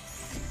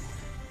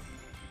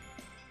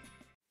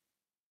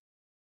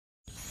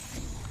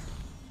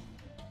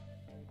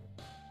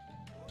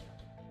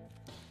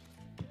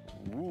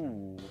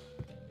 Ooh.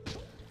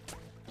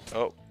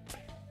 Oh.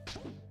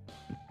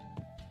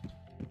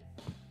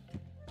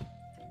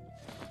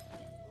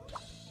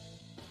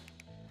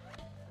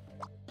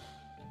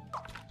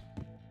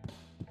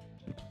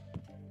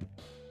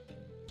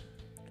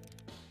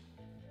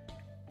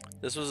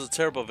 This was a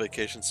terrible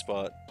vacation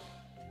spot.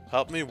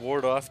 Help me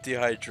ward off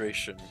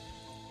dehydration.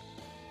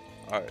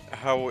 Alright,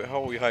 how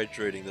are we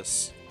hydrating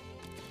this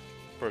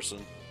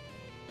person?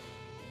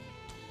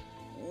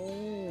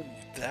 Ooh,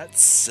 that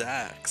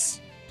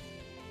sucks.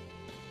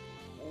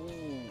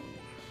 Ooh.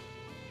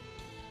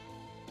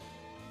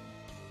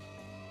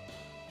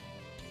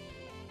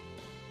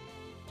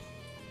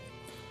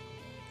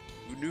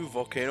 Who knew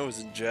volcanoes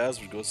and jazz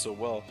would go so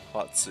well?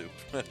 Hot soup.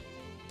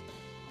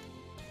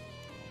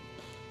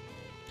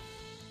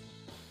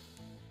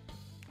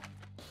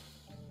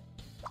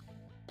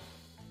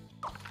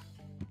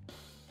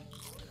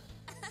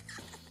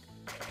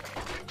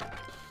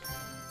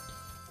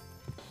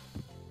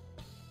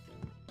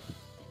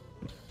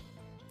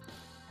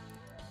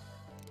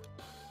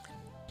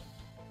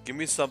 Give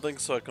me something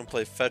so I can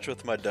play fetch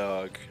with my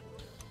dog.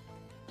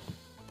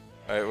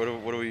 Alright,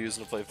 what are we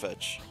using to play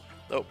fetch?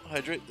 Oh,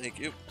 hydrate, thank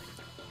you.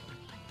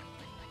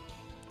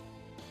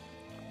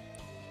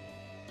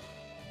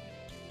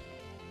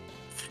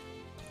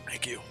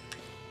 Thank you.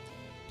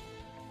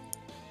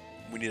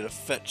 We need a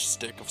fetch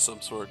stick of some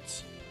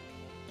sorts.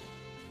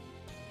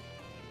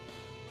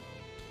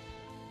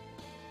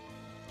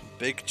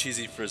 Big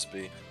cheesy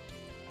frisbee.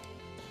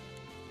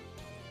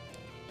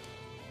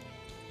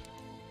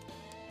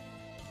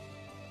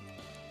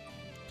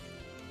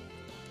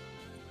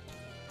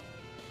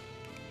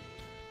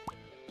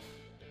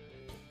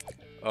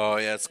 Oh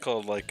yeah, it's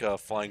called like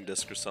flying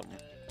disc or something.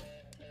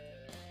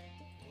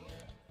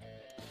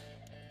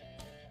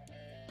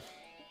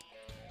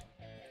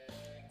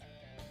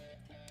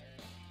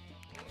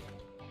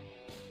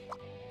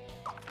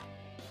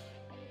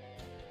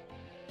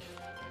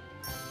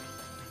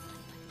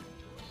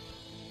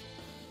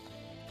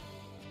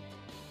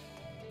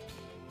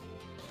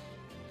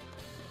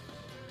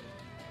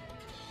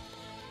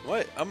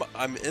 What?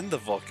 I'm in the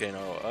volcano.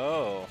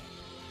 Oh.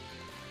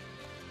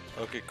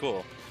 Okay,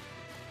 cool.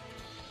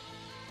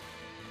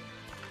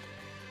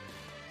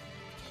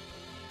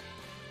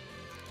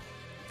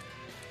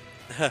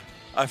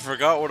 I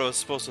forgot what I was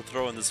supposed to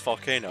throw in this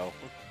volcano.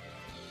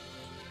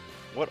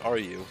 What are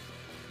you?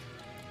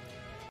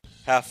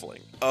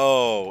 Halfling.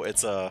 Oh,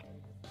 it's a...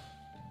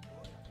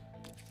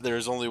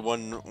 There's only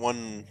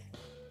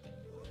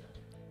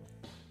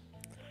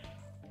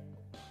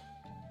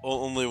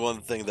only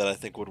one thing that I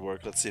think would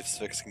work. Let's see if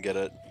Sphinx can get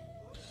it.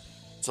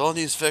 It's all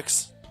news,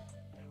 Fix.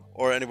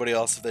 Or anybody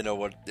else if they know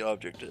what the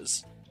object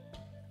is.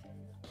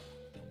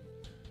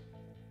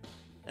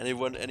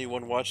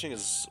 Anyone watching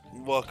is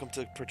welcome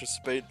to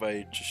participate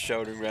by just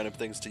shouting random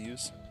things to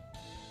use.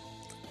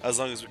 As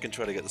long as we can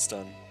try to get this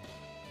done.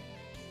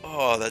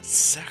 Oh, that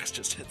sax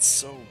just hit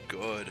so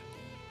good.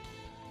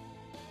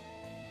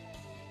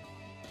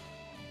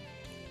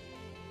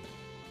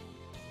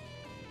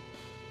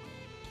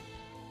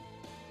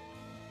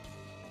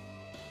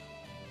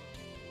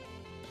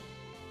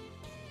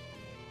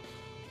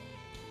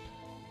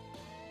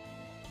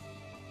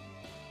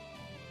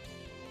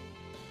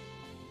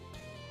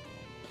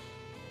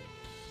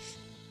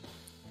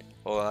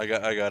 Hold on,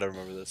 I gotta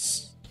remember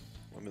this.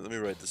 Let me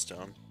write this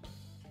down.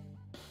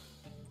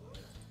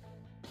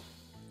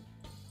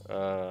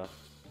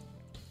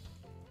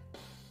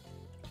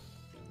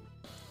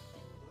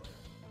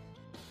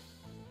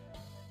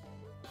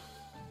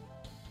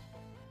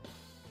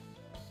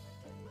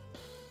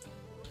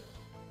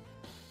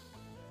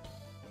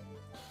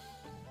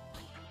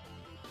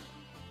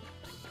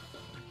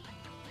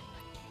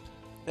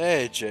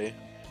 Hey Jay,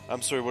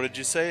 I'm sorry. What did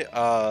you say?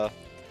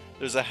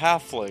 There's a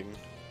halfling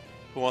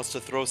who wants to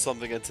throw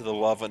something into the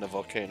lava in a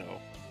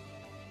volcano.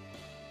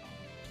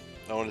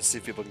 I want to see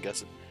if people can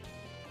guess it.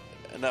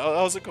 And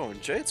how's it going,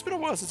 Jay? It's been a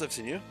while since I've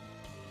seen you.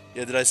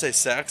 Yeah, did I say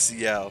sax?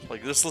 Yeah,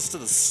 like just listen to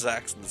the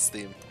sax in this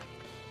theme.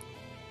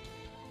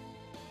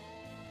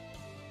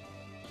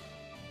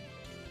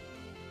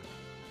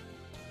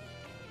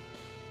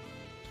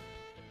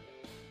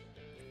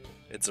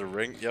 It's a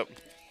ring, yep.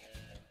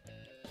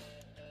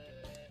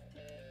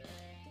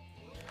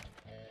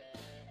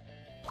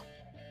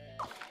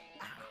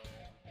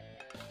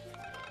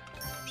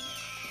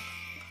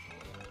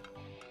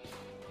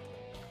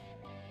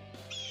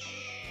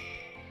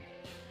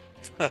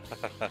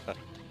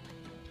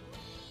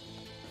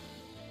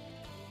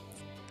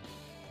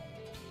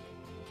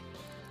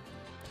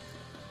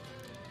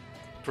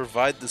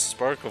 Provide the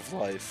spark of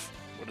life.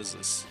 What is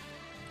this?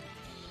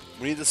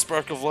 We need the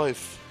spark of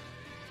life.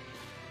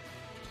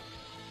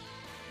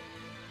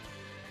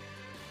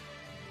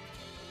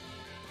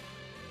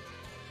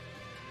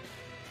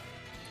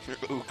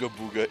 Ooga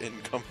booga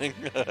incoming.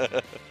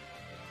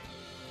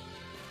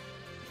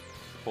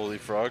 Holy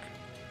frog.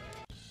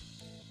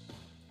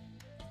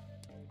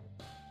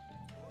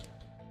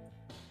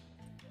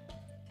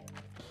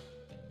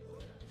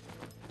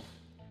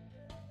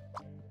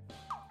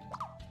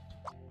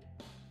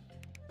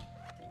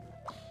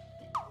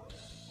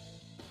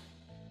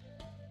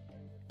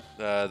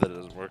 That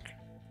doesn't work.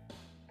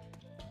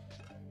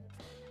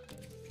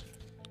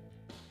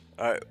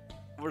 Alright,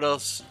 what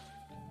else?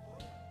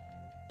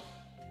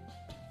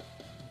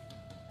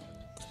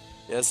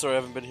 Yeah, sorry I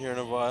haven't been here in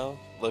a while.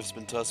 Life's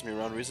been tossing me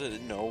around recently.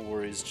 No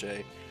worries,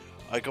 Jay.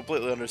 I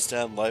completely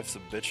understand life's a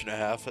bitch and a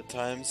half at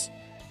times.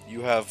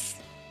 You have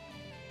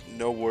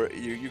no worry.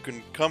 You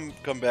can come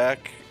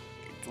back,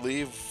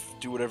 leave,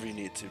 do whatever you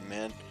need to,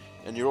 man.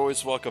 And you're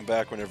always welcome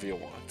back whenever you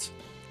want.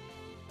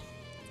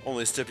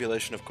 Only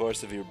stipulation, of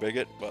course, if you're a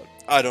bigot, but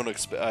I don't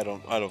think you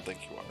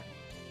are.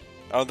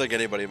 I don't think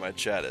anybody in my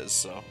chat is,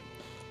 so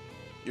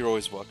you're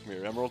always welcome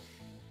here, Emerald.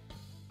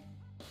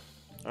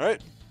 All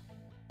right.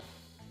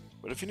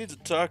 But if you need to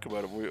talk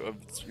about it,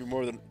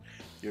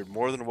 you're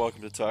more than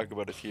welcome to talk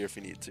about it here if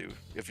you need to.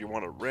 If you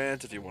want to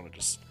rant, if you want to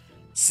just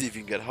see if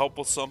you can get help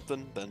with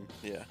something, then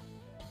yeah.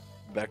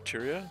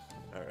 Bacteria.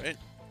 All right.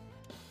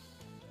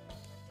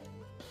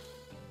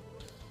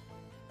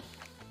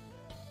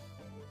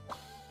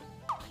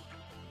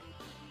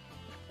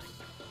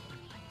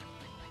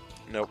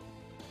 Nope.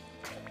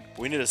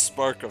 We need a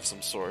spark of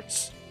some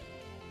sorts.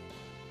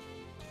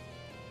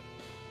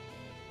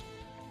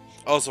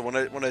 Also,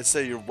 when I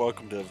say you're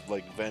welcome to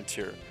like vent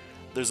here,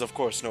 there's of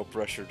course no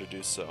pressure to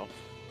do so.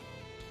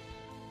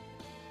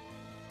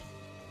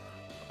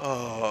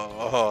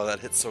 Oh, that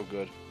hit so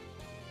good.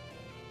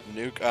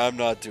 Nuke? I'm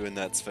not doing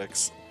that,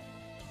 Sphinx.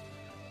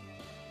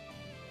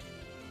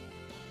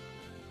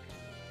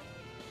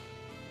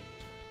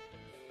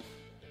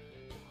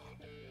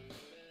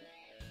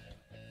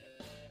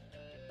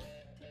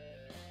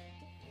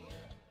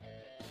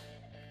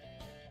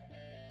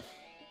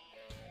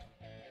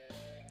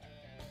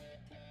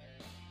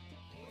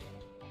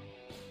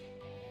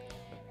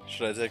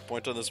 Should I take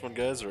point on this one,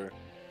 guys, or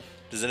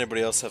does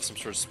anybody else have some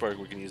sort of spark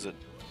we can use it?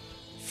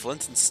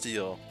 Flint and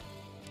steel.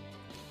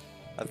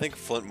 I think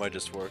flint might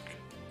just work.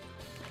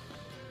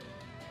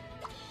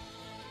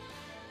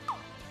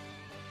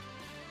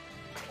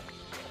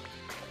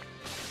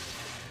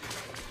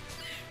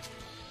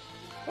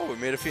 Oh, we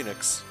made a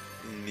phoenix.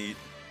 Neat.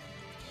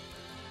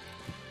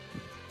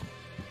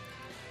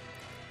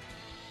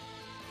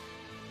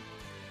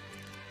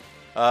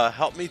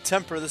 Help me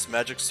temper this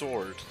magic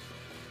sword.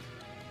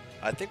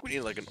 I think we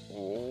need like an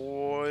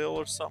oil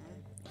or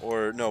something.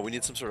 Or no, we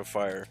need some sort of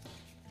fire.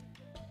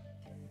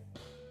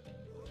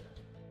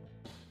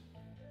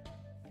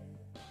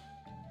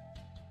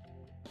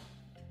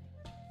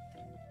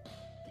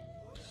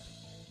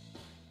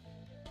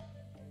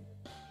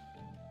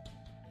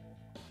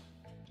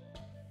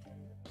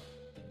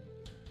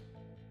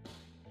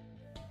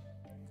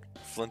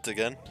 Flint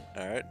again.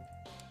 Alright.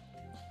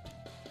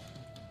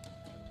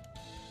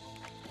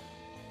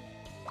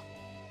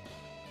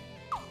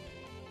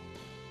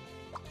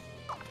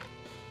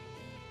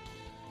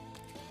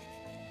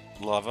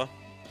 Lava.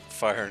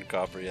 Fire and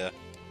copper, yeah.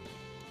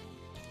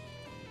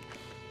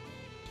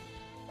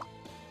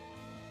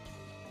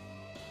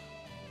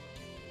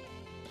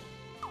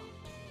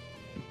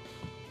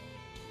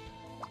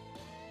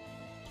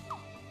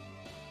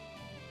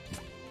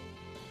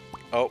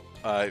 Oh,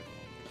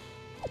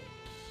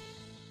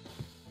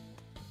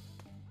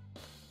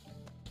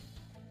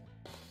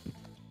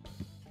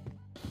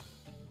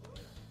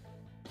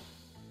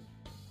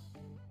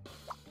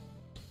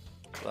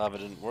 lava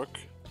didn't work.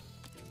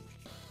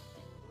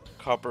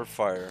 Copper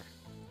fire.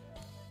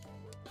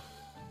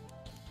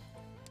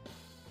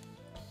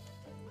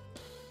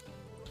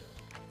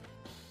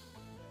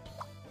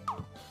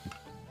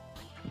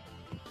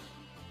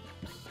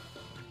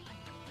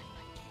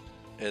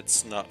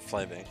 It's not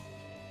flaming.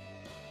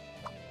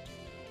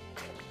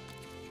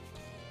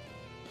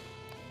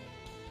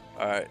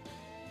 Alright.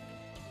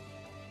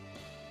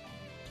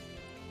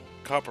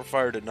 Copper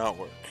fire did not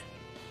work.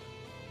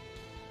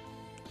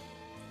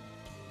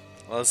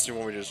 Unless you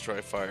want me to just try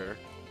fire.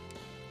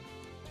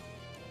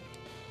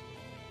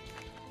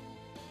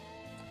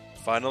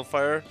 Final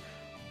fire?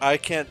 I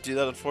can't do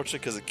that unfortunately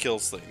because it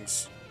kills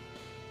things.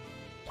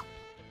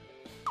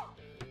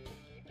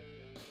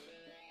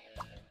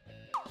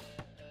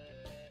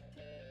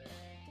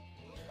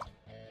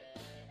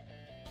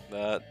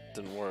 That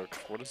didn't work.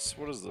 What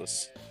is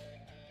this?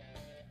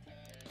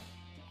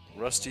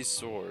 Rusty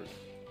sword.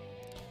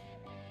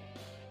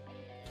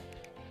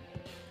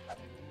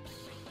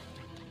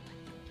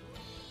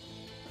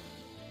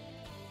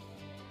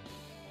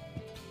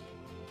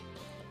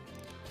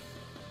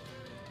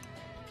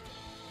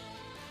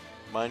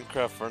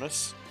 Minecraft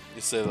furnace?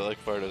 You say that like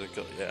fire doesn't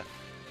kill. Yeah.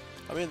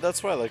 I mean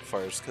that's why I like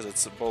fires, because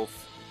it's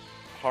both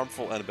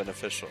harmful and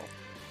beneficial.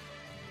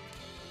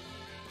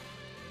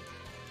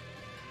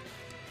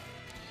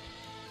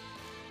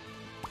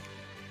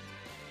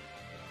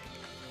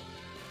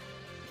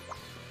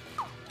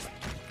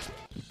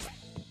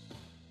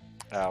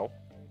 Ow.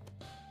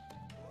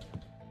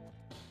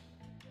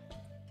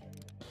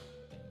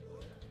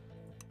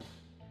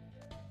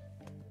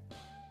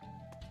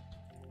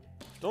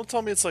 Don't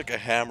tell me it's like a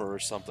hammer or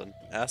something.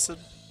 Acid?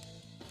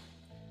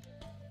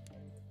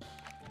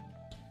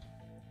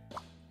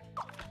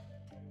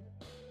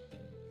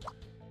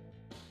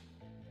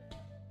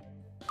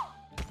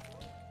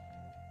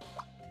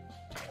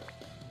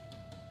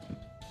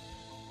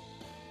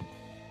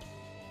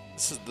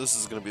 This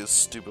is gonna be a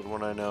stupid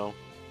one, I know.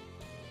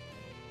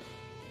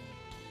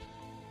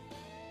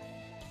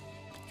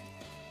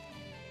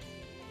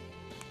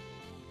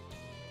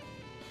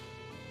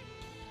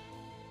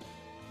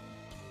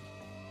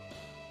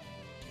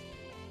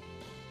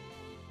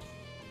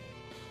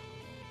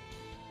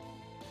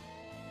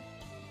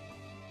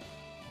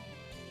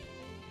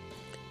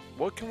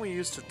 What can we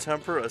use to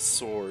temper a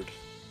sword?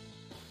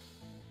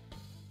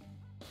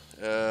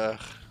 I'm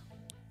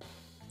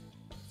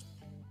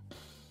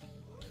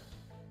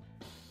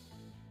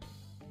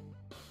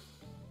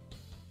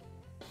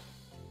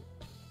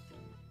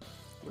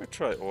gonna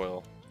try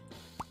oil.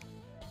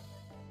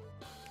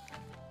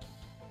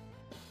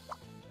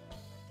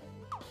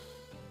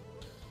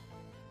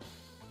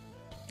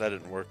 That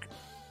didn't work.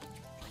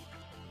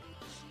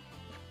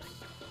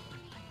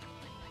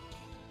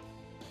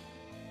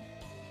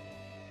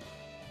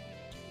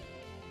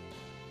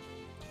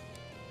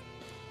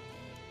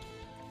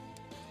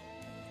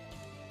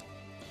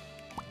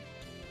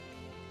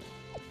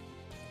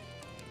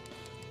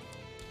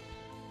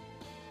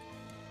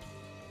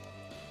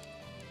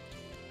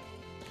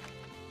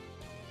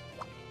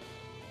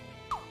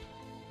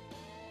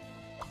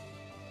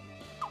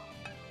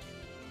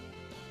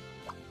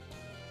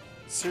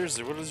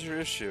 Seriously, what is your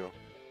issue?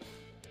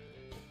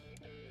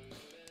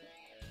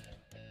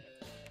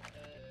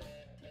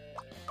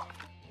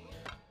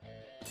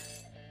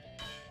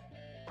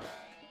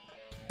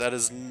 That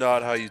is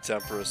not how you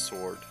temper a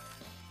sword.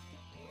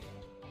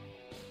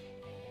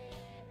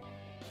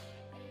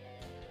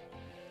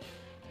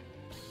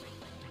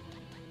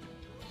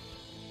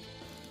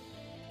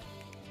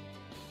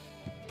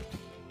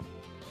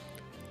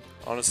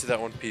 Honestly, that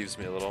one peeves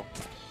me a little.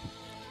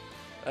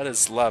 That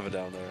is lava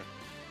down there.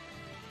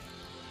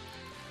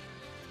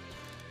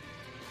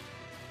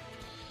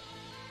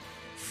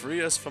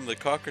 Free us from the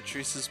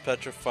cockatrice's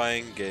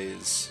petrifying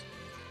gaze.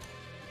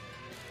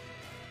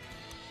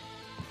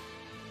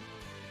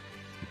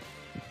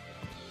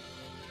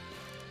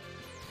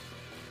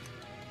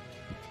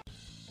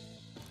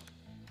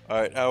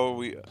 Alright, how are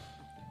we?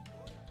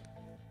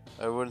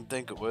 I wouldn't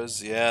think it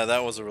was. Yeah,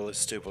 that was a really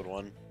stupid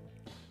one.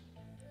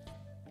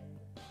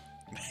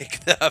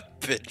 Make that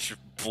bitch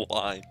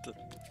blind.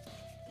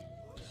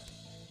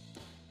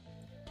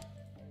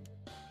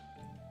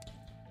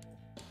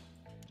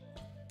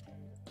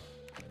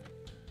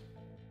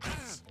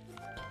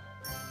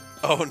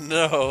 Oh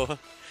no!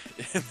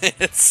 It made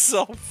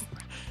itself.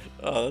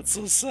 Oh, that's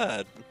so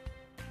sad.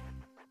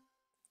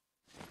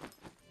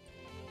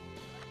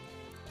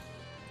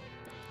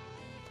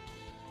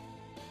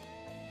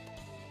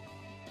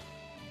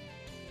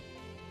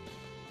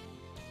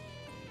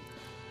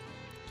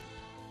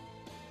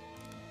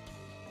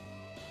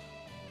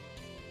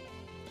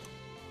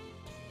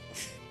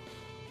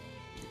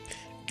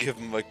 Give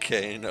him a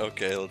cane.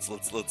 Okay,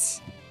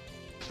 let's.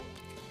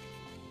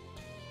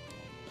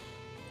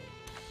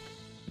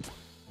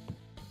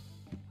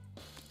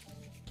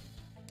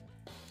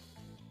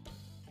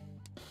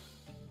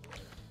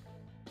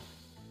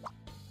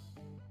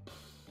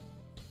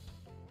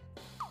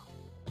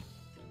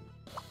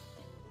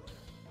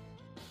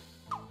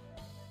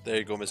 There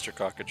you go, Mr.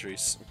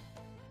 Cockatrice.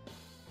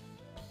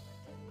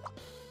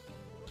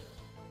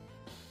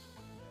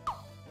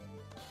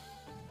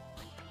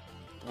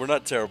 We're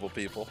not terrible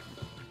people.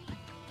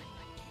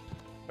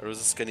 Or does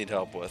this guy need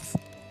help with?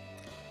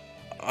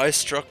 I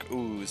struck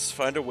ooze.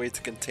 Find a way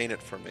to contain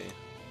it for me.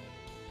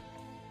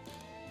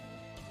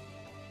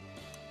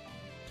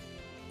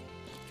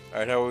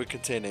 Alright, how are we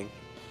containing?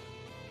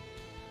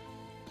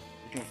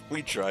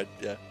 We tried,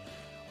 yeah.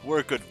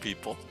 We're good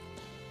people.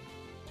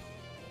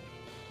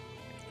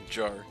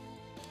 Jar.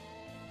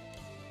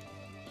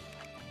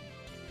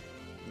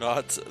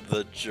 Not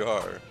the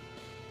jar.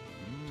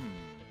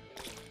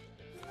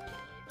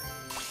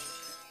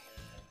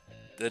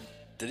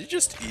 Did he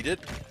just eat it?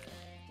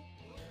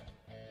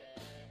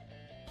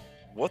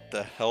 What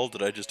the hell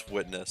did I just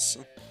witness?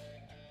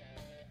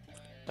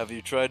 Have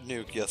you tried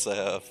Nuke? Yes, I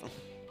have.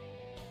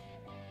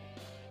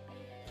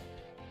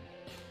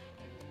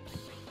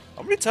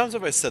 How many times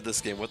have I said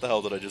this game? What the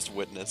hell did I just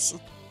witness?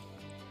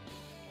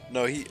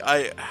 No,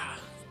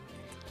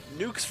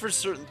 Nukes for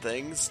certain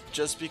things,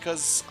 just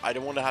because I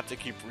don't want to have to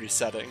keep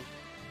resetting.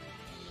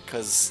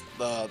 Because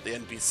the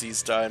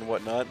NPCs die and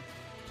whatnot.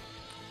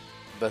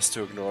 Best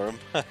to ignore them.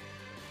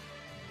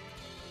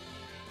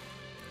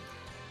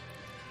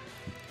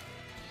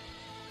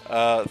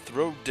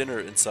 Throw dinner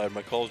inside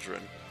my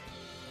cauldron.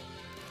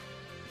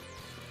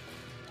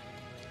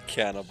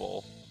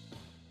 Cannibal.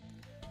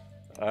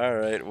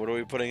 Alright, what are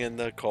we putting in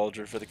the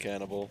cauldron for the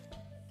cannibal?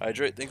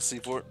 Hydrate, thanks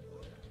C4.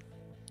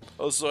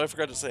 Oh, so I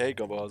forgot to say, hey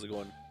Gumbo, how's it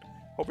going?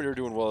 Hoping you're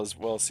doing well as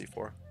well,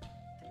 C4.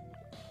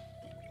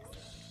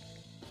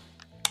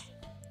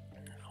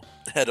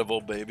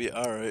 Edible, baby,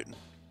 alright.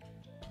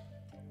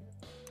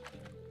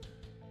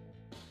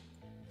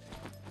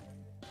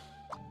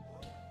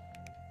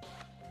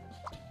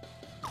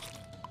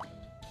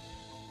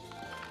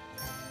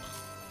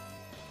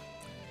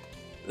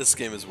 This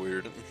game is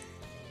weird.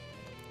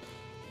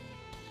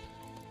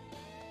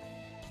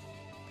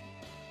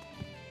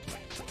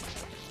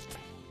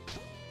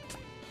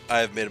 I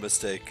have made a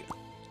mistake.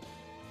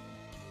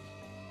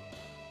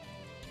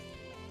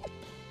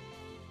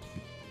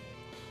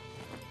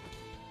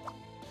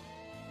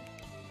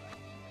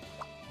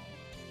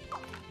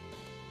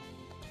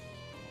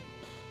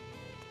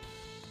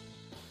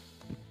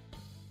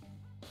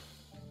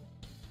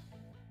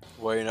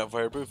 Why are you not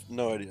fireproof?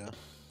 No idea.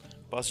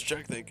 Boss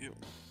check, thank you.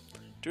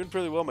 Doing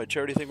pretty well. My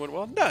charity thing went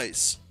well.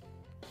 Nice!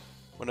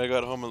 When I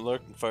got home and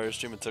lurked and fire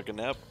stream and took a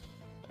nap.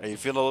 Are you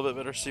feeling a little bit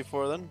better,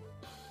 C4, then?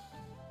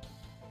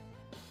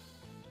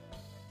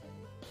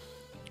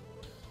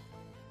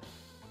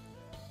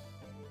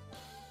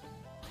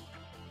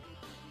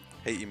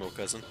 Hey, emo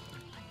cousin.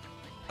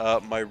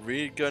 My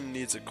ray gun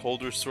needs a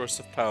colder source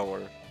of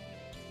power.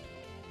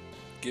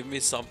 Give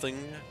me something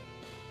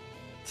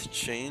to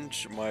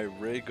change my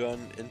ray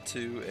gun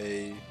into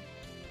a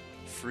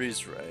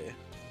freeze ray.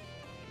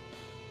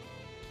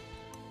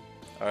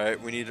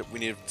 Alright, we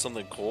need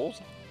something cold,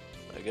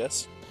 I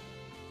guess.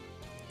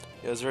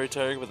 Yeah, it's very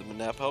tiring, but the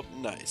nap helped.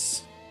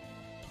 Nice.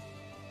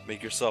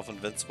 Make yourself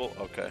invincible?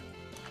 Okay.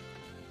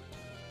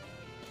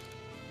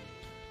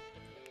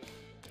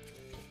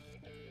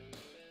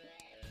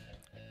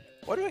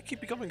 Why do I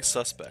keep becoming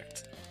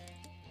suspect?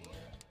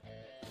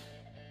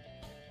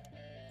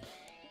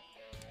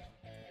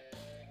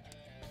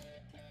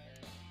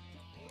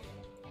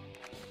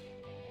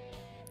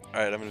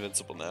 Alright, I'm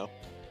invincible now.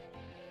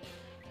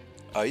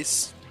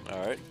 Ice.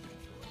 Alright.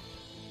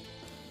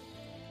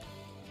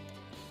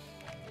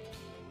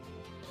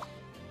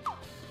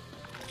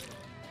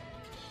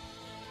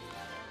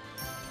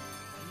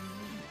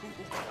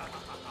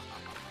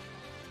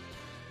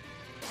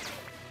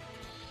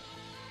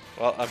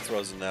 Well, I'm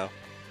frozen now.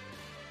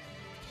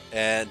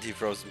 And he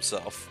froze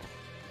himself.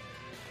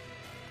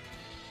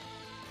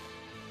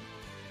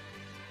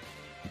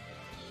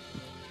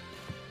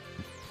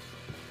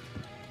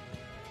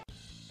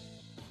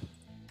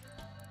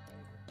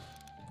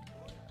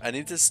 I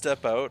need to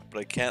step out, but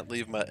I can't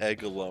leave my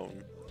egg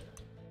alone.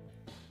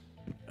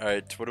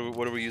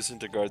 What are we using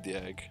to guard the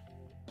egg?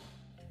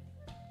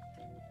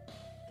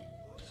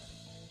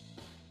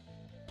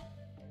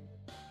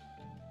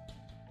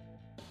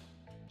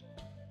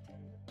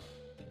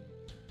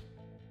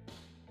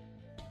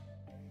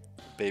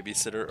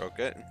 Babysitter,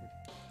 okay.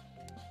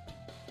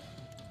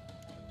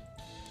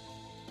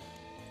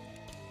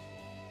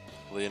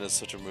 Leona's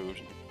such a mood.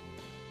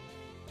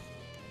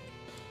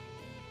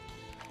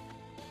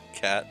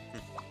 Cat.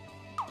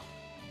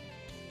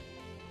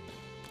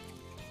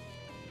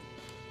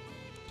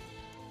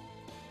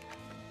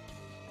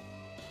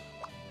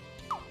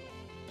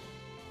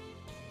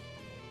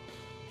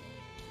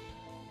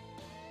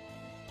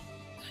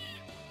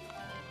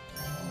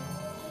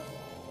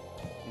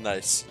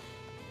 Nice.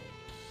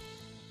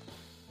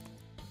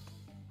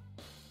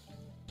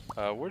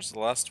 Where's the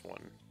last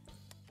one?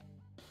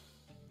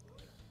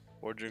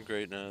 Origin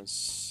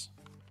greatness.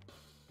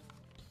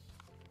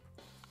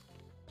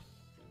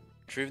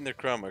 Retrieving the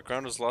crown. My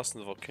crown was lost in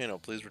the volcano.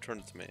 Please return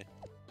it to me.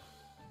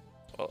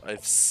 Well,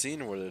 I've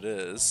seen what it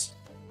is.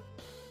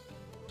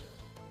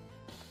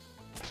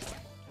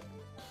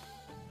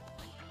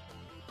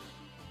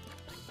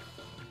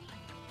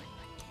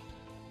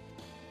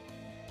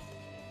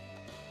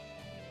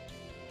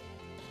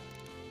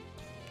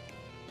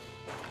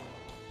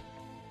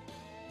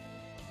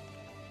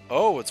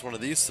 Oh, it's one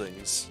of these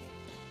things.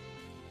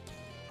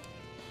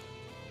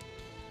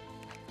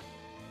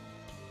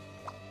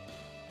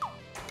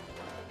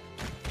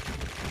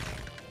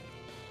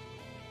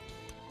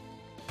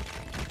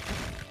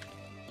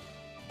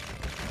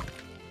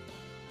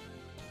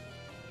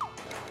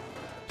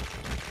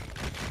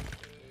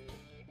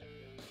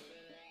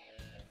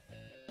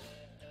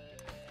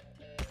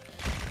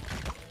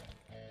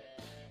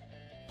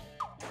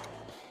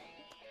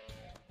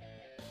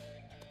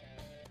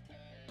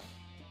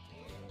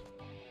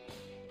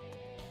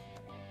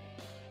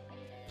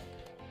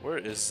 Where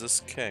is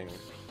this king?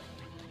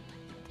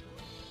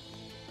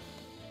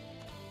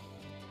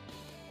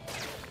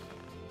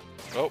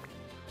 Oh.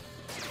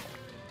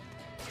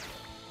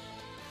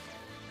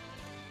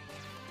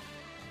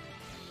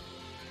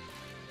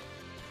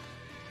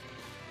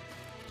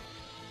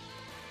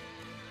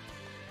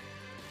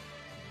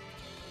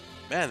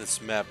 Man,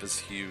 this map is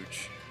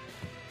huge.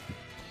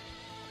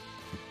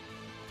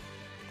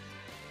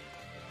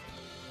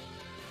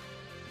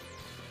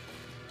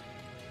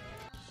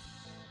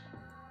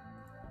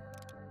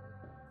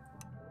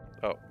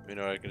 Oh, you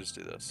know what, I can just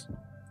do this.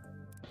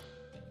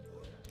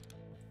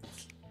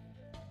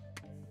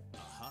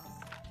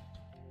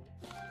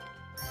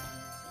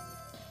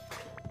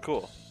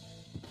 Cool.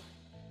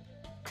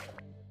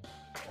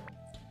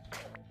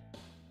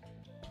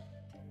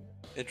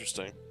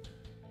 Interesting.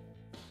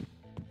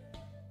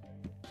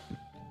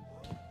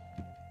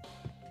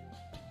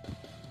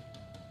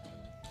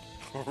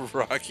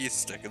 Rocky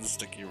stick and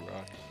sticky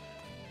rock.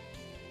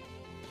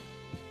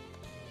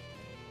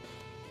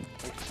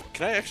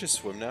 Can I actually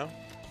swim now?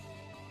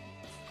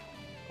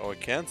 Oh, I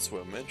can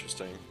swim.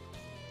 Interesting.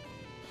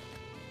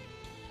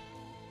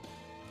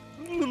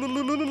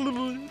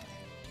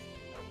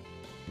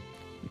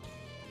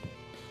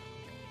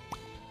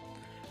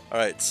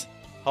 Alright.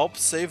 Help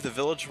save the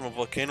village from a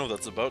volcano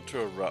that's about to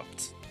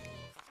erupt.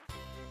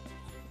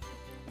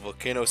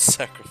 Volcano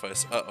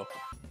sacrifice. Uh-oh.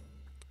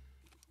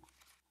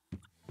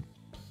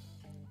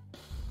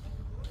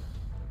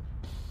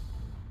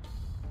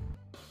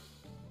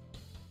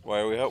 Why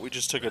are we out? We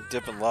just took a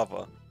dip in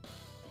lava.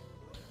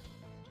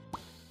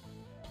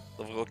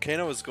 The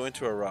volcano is going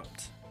to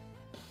erupt.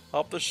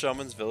 Help the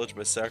shaman's village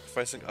by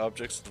sacrificing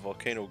objects to the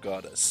volcano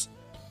goddess.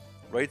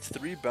 Write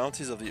 3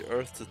 bounties of the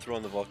earth to throw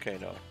on the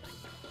volcano.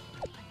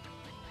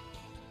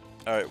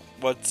 Alright,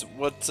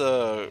 what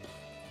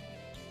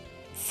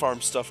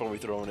farm stuff are we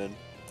throwing in?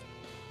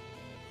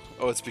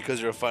 Oh, it's because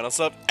you're a final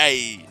sub?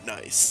 Hey,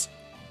 nice.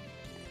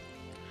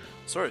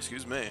 Sorry,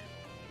 excuse me.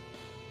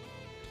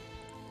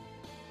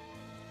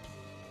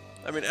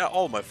 I mean,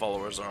 all my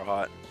followers are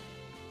hot.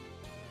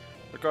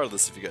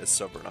 Regardless if you guys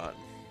sub or not.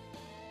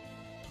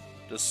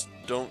 Just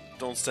don't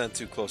stand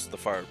too close to the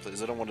fire,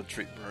 please. I don't want to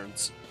treat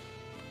burns.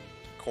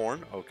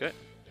 Corn, okay.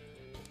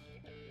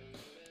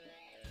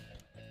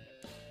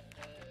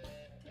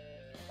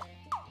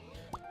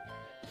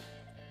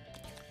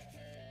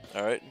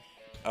 Alright.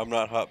 I'm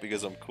not hot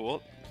because I'm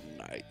cool.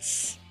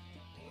 Nice.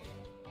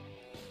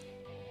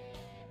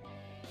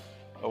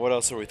 Oh, what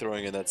else are we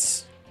throwing in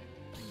that's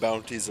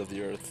bounties of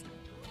the earth?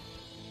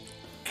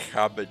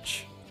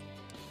 Cabbage.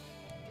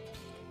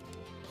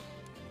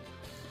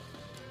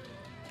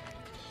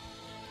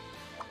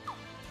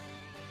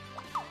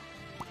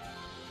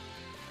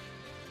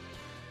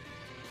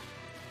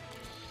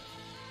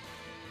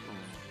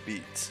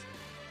 Beet.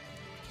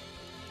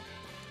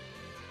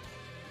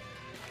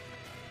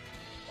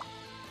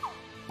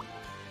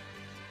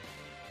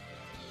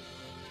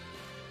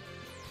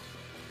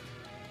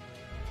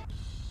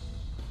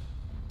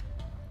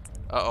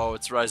 Uh-oh,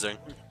 it's rising.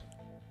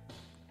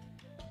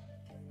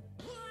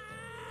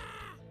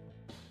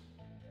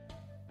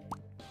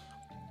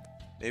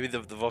 Maybe the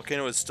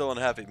volcano is still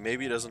unhappy.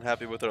 Maybe it isn't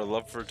happy with our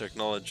love for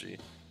technology.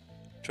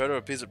 Try to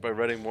appease it by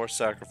writing more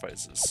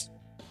sacrifices.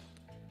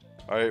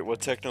 Alright,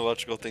 what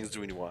technological things do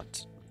we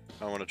want?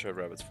 I want to try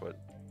rabbit's foot.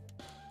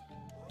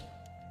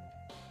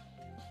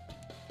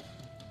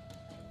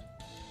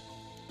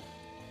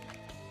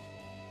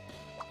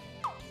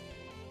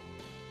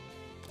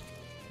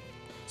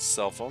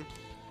 Cell phone.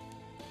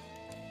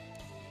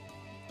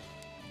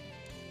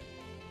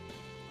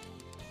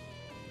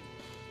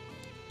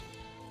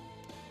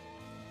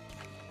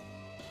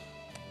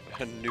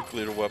 And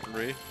nuclear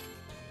weaponry.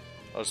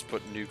 I'll just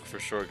put nuke for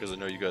sure because I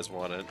know you guys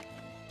want it.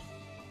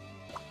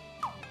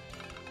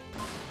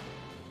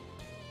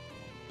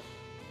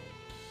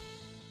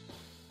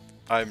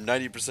 I'm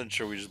 90%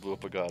 sure we just blew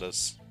up a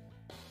goddess.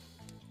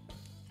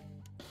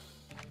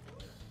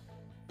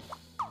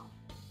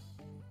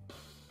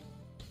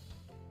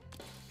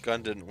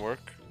 Gun didn't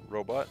work.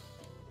 Robot.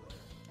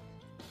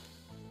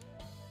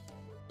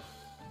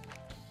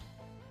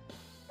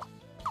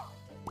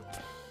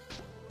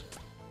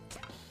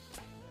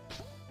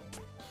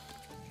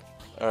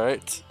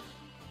 Alright.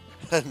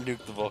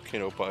 Nuke the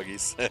volcano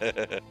poggies.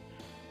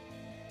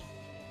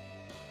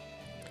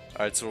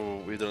 Alright, so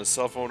we've done a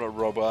cell phone, a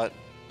robot.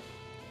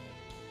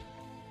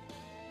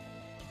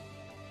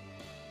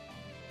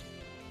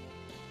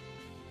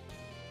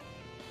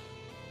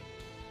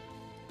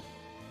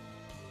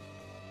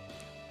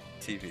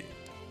 TV.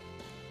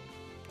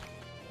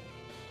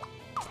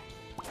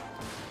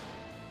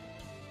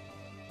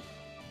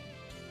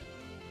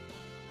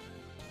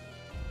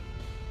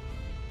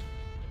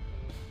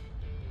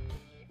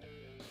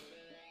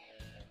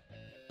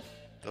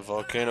 The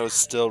volcano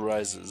still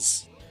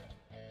rises.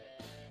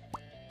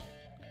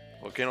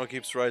 Volcano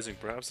keeps rising.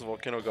 Perhaps the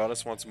volcano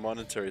goddess wants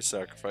monetary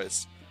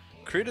sacrifice.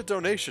 Create a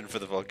donation for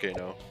the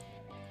volcano.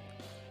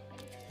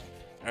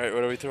 Alright,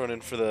 what are we throwing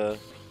in for the...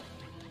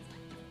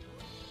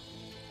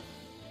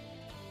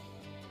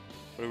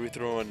 What are we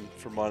throwing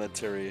for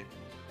monetary?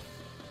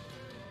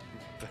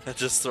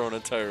 Just throw an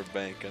entire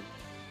bank in.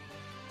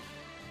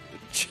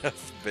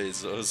 Jeff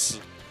Bezos.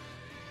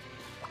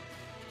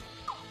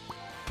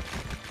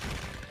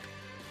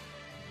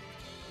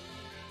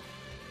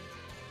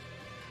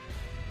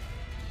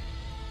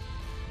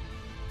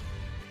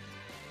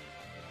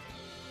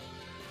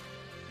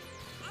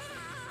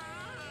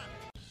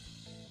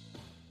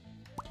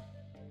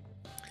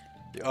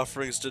 The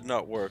offerings did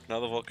not work. Now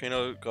the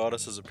volcano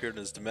goddess has appeared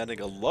and is demanding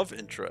a love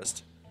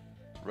interest.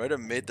 Write a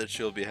mate that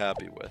she'll be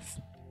happy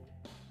with.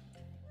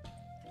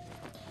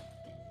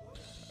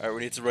 Alright,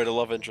 we need to write a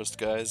love interest,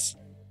 guys.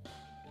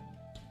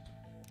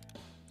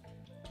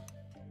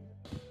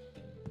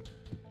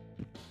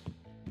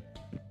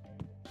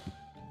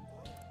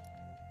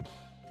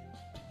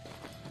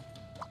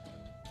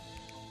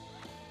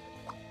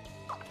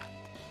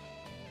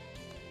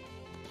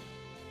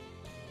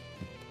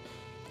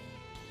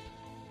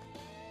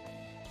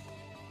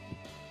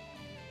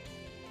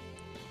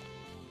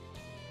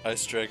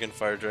 Ice Dragon,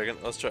 Fire Dragon.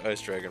 Let's try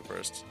Ice Dragon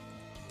first.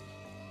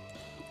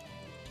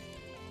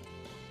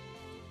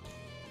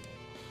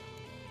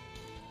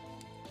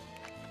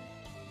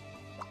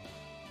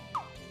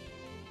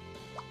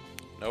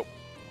 Nope.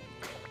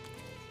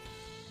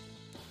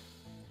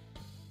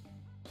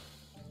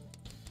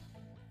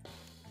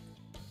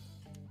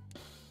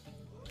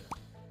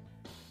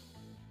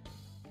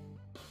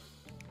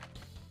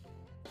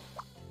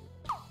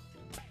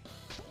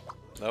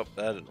 Nope,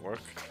 that didn't work.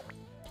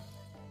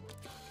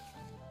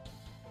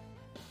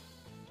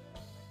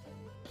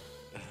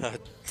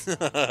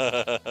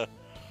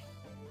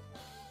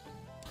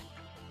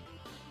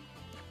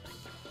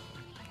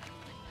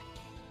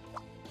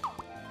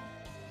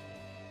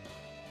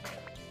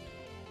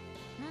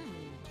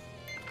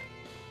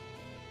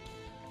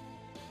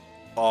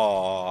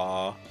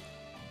 Aww.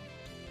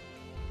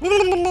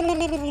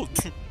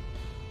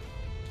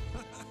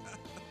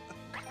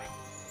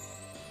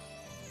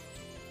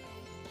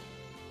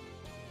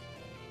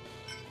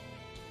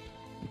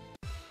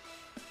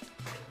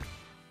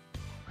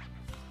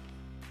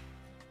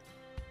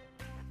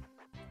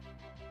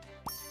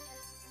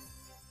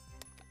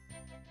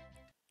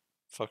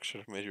 Fuck,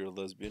 should have made you a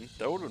lesbian.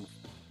 That would have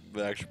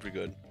been actually pretty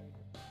good.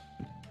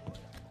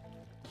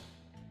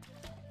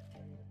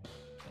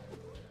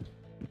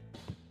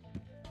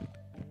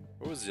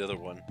 What was the other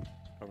one?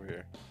 Over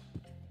here.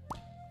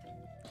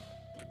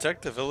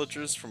 Protect the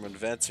villagers from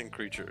advancing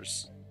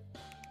creatures.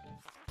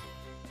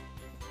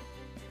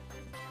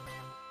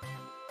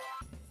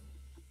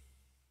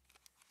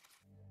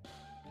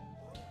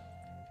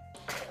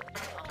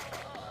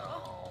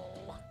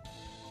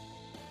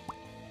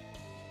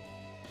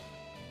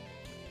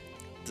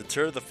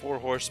 Deter the four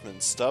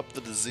horsemen. Stop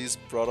the disease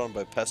brought on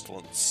by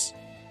pestilence.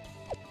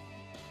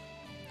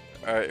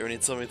 Alright, we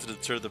need something to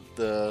deter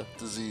the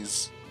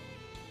disease.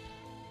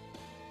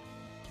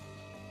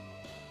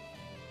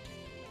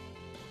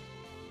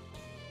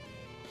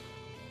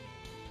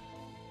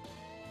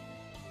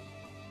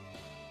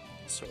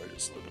 Sorry,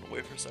 just looking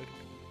away for a second.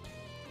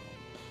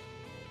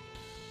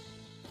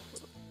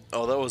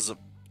 Oh, that was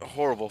a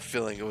horrible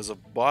feeling. It was a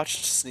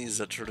botched sneeze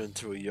that turned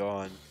into a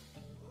yawn.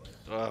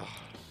 Ugh.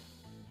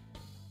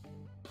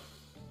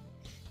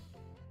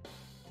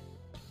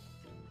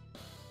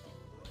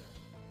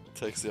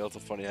 Takes the ultra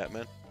funny hat,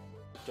 man.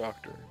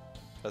 Doctor.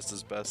 That's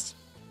his best.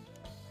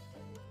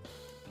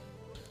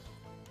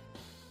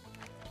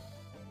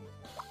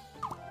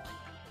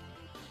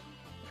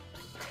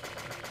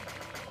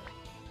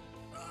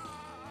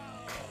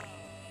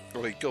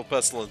 Oh, he killed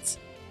Pestilence.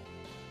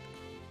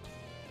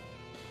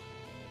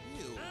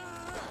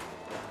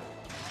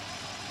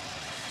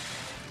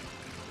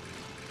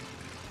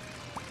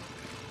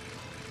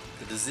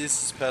 The disease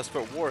has passed,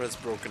 but war has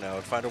broken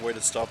out. Find a way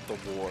to stop the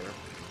war.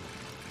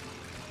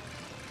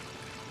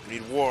 We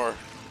need war.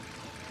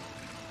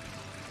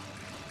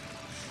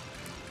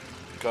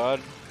 God.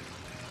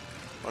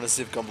 I want to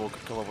see if Gumbo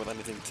could come up with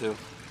anything too.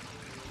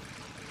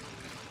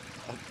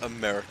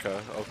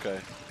 America. Okay.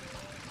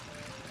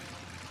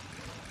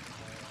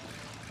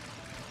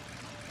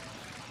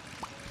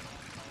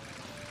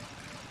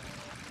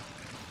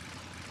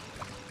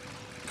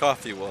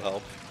 Coffee will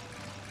help.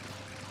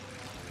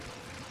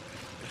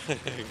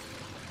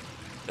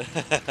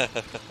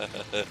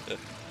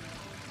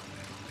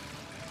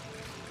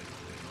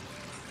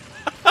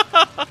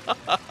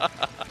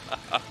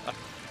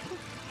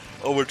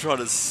 Oh, we're trying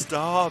to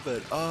stop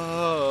it.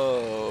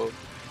 Oh.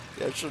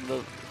 Yeah, I shouldn't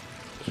have.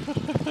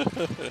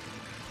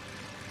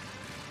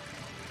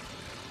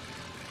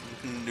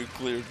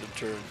 Nuclear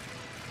deterrent.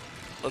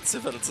 Let's see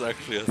if that's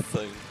actually a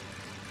thing.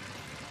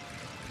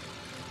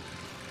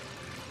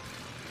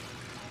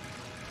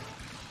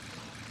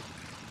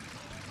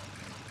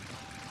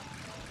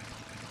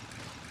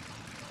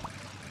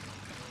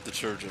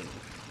 Detergent.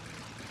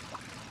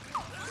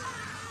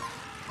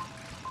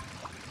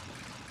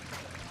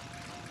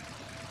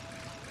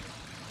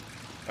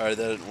 Alright,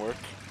 that didn't work.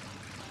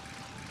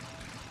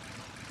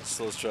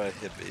 So let's try a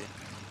hippie.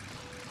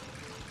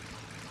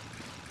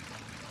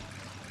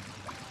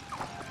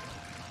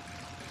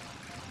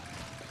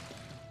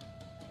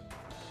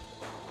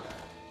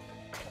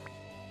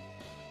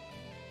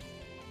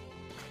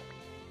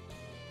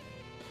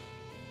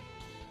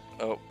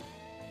 Oh.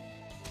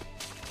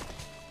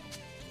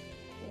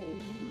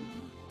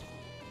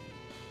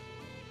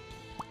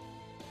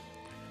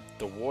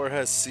 The war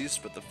has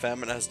ceased, but the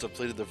famine has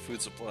depleted their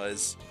food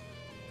supplies.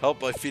 Help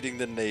by feeding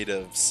the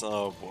natives.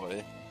 Oh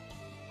boy.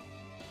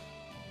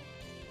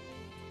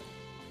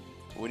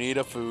 We need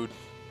a food.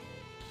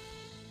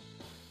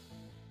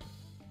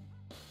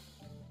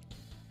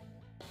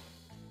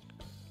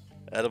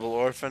 Edible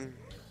orphan.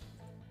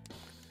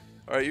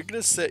 Alright, you're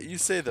gonna say, you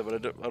say that, but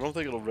I don't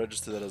think it'll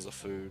register that as a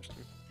food.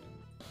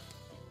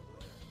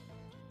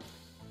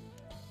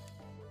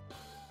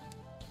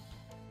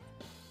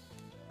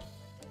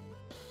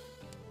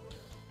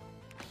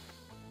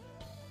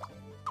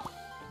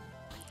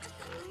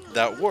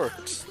 That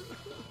worked.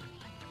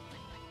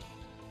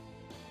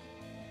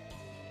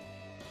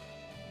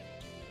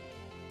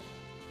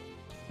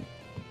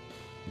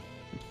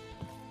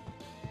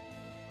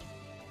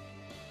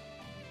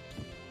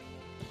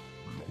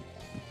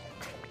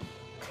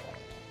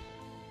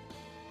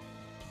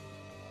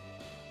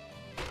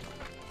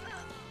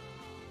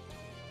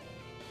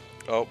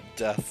 Oh,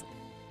 death.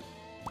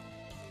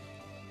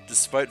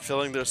 Despite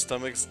filling their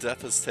stomachs,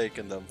 death has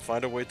taken them.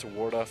 Find a way to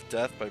ward off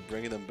death by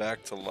bringing them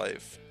back to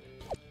life.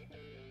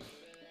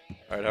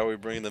 Alright, how are we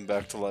bringing them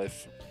back to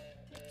life?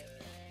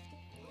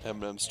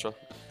 M&M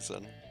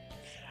Struxon.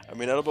 I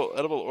mean,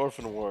 edible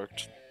orphan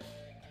worked.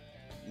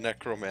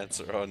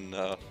 Necromancer, oh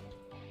no.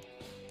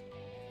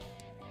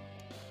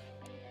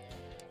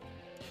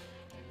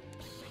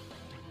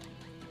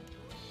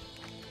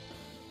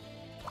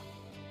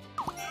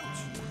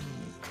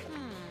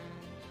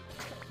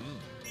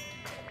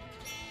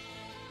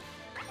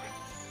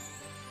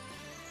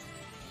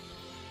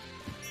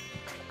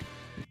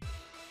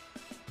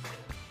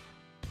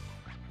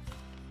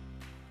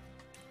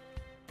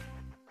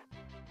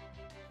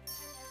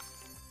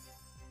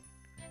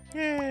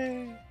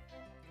 Yay!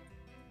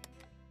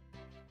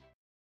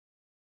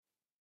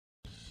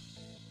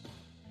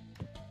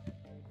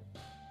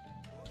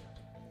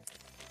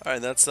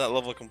 Alright, that's that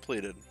level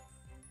completed.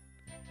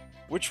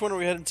 Which one are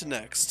we heading to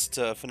next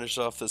to finish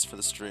off this for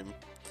the stream?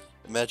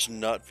 Imagine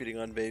not feeding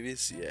on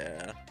babies?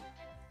 Yeah.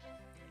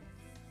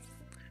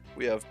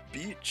 We have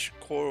beach,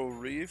 coral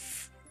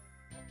reef,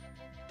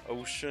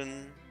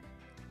 ocean,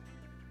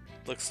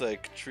 looks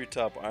like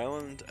treetop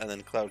island, and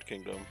then cloud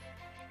kingdom.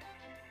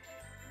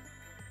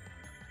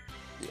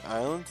 The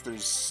island,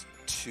 there's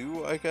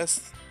two, I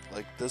guess,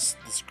 like this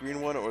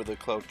green one or the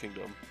cloud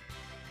kingdom.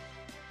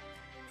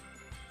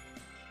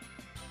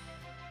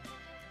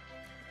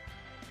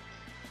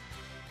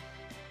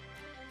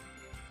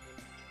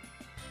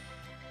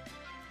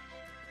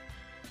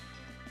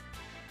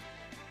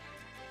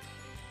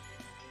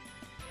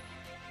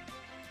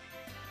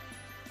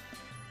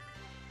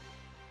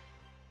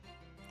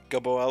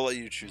 Gubbo, I'll let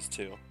you choose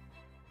too.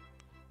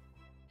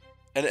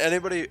 And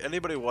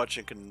anybody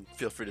watching can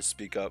feel free to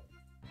speak up.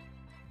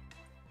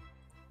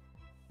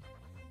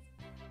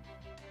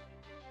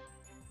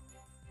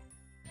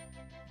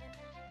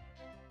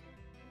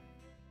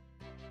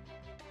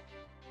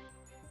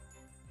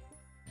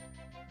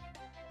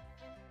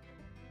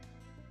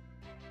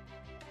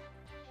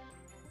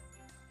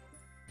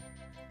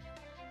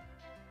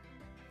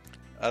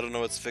 I don't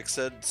know what's fixed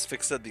said. It's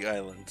fixed said the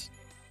island.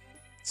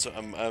 So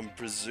I'm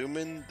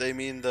presuming they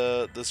mean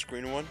the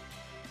screen one.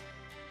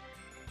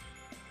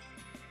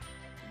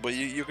 But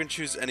you can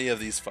choose any of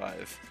these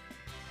 5.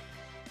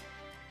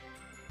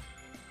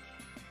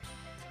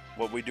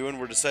 What we doing?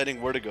 We're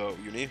deciding where to go,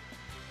 Uni.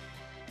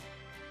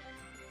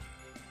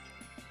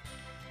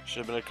 Should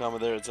have been a comma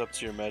there. It's up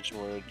to you to imagine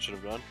where it should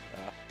have gone.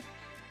 Ah.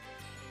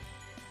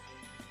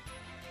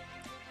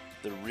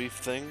 The reef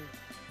thing.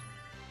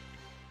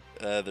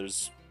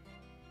 There's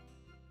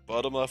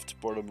bottom left,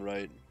 bottom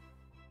right.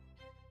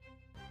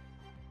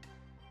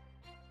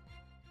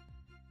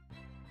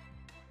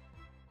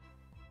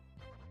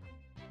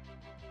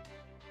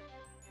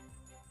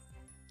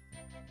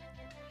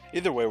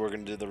 Either way, we're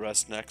gonna do the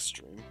rest next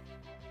stream.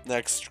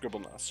 Next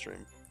Scribblenauts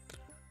stream.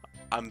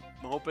 I'm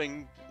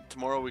hoping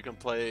tomorrow we can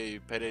play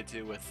Payday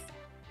 2 with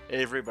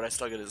Avery, but I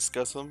still gotta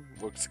discuss him.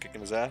 Work's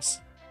kicking his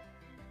ass.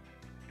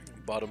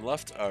 Bottom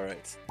left?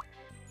 Alright.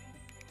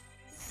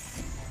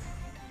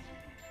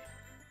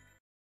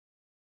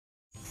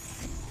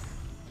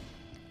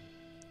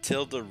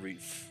 Tilda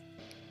Reef.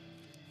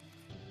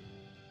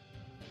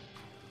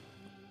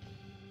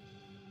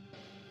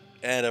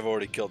 And I've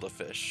already killed a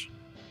fish.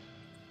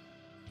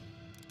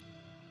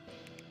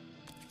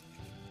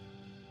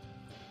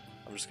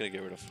 I'm just gonna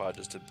get rid of 5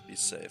 just to be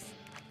safe.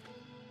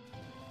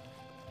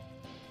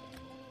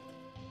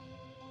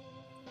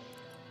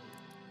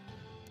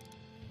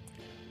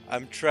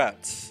 I'm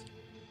trapped.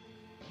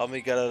 Help me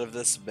get out of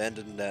this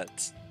abandoned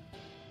net.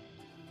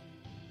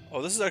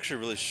 Oh, this is actually a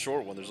really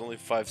short one. There's only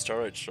 5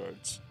 starlight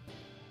shards.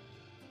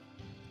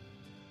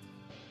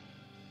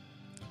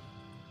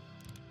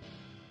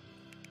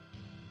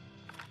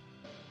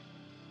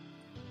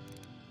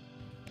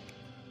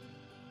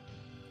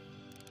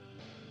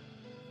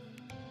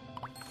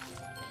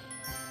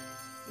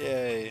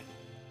 Yay.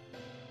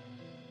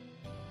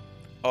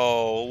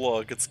 Oh,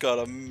 look, it's got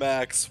a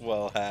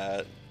Maxwell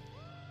hat.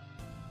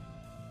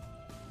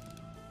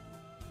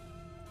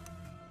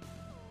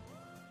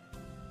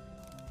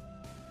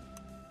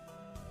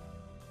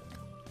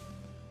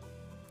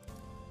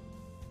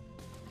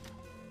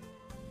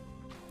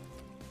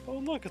 Oh,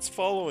 look, it's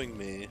following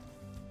me.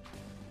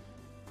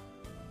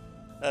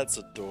 That's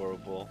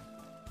adorable.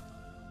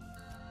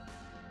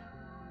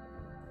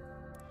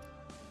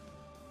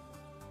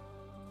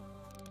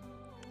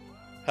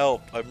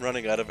 Help, I'm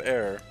running out of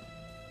air.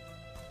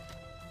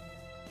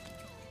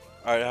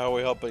 Alright, how are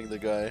we helping the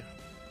guy?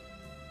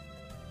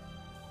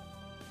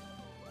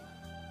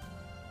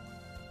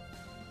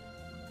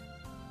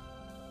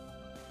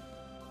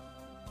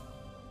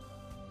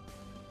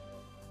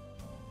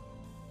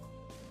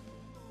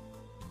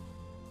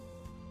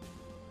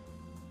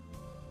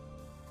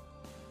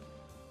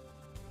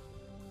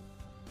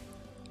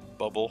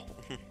 Bubble.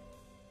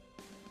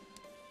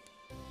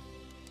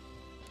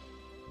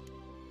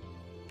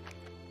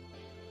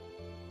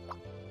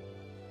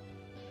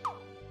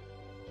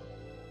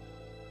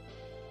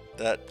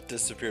 That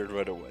disappeared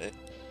right away.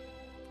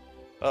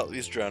 Oh,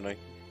 he's drowning.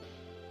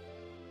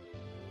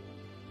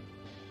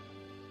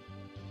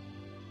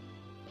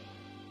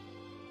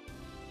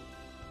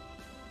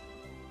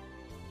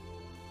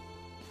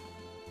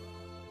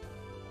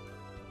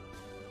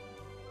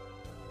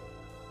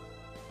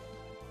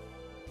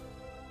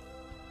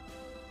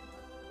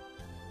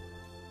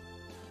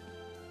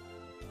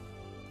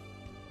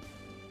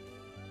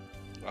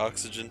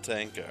 Oxygen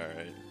tank,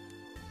 alright.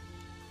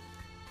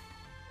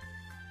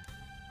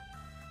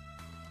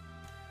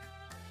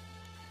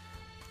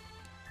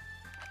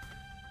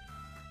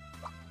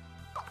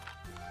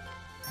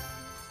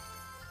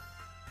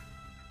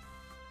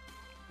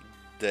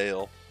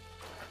 Dale.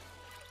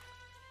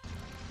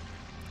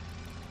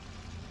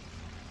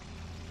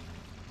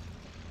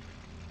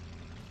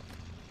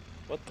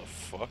 What the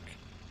fuck?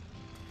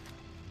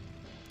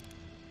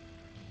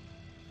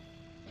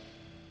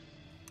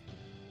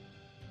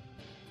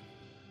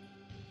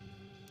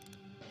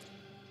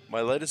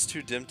 My light is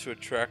too dim to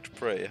attract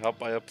prey. Help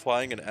by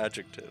applying an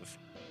adjective.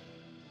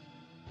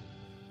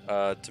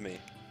 To me.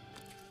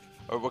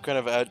 Or what kind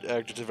of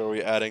adjective are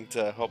we adding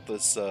to help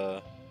this,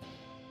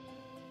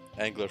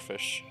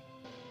 anglerfish?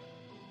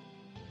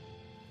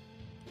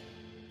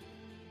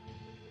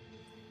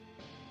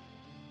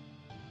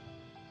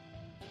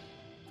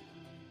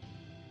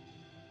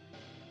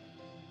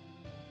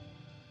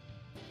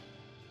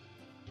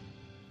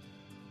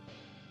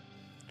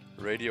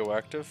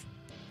 Radioactive?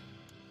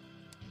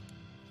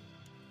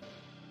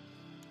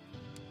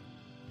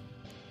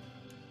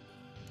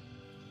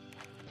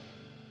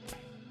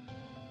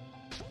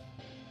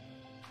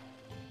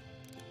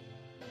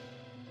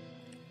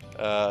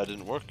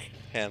 Didn't work.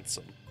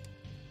 Handsome.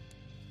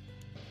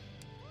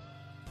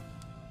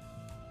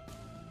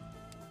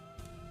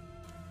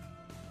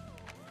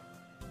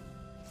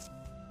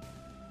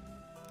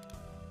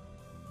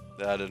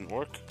 That didn't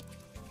work.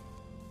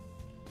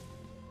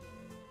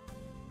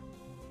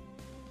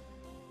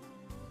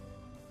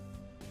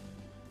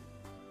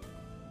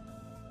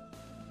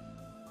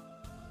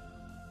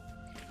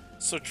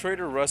 So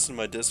Trader Russ in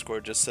my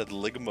Discord just said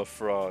Ligma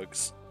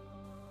frogs.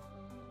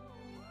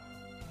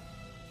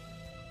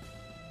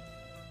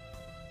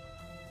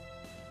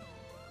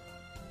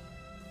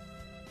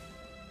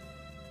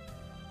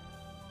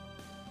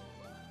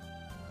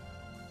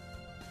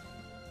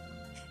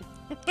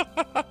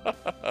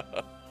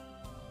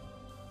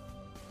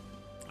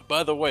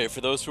 By the way,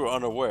 for those who are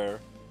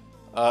unaware,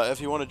 if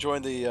you want to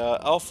join the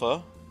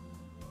alpha,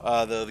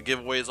 the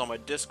giveaway is on my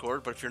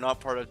Discord. But if you're not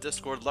part of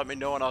Discord, let me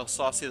know and I'll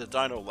sauce you the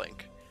Dino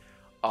link.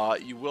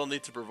 You will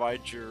need to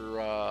provide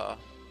your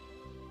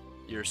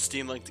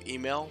Steam linked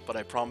email, but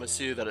I promise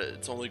you that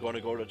it's only going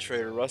to go to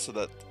Trader Russ, so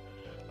that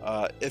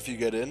if you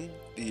get in,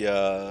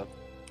 the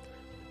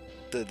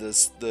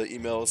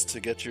email is to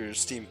get your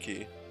Steam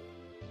key.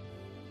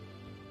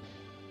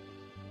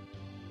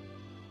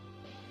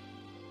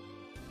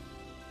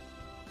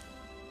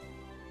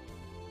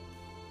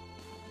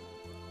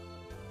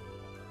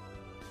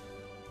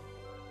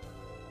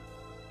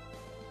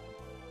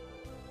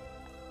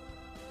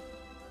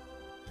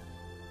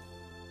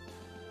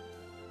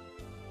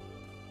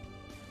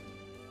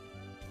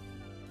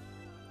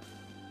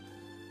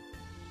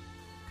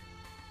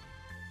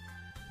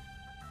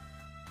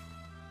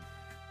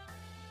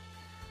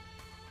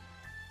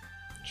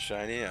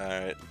 Shiny?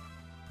 Alright.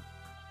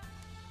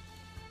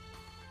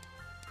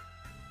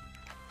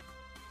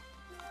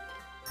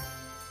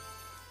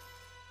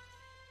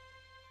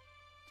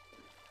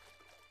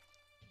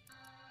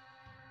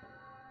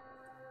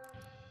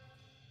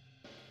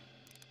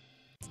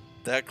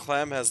 That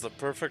clam has the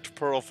perfect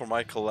pearl for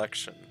my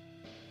collection.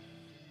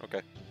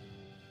 Okay.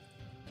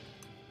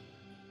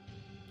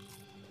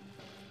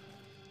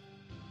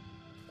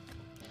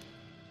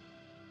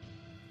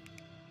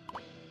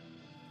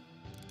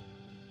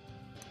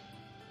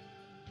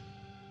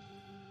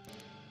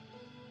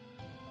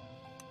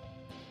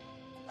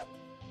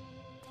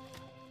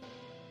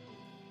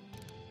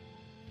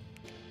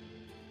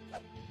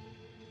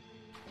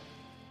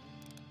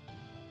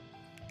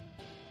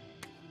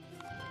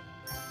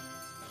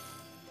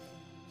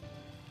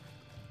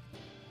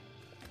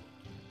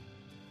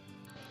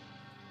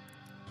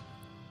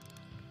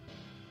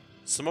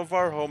 Some of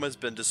our home has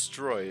been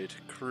destroyed.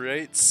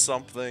 Create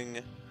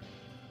something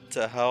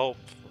to help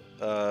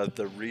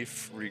the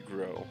reef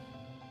regrow.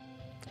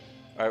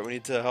 Alright, we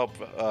need to help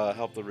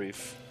the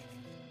reef.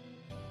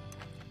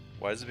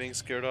 Why is it being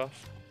scared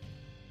off?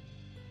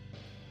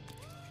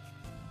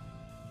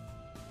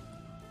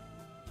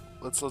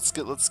 Let's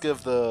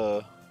give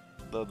the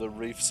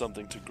reef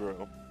something to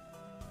grow.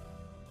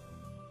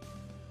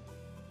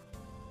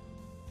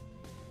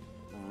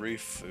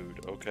 Reef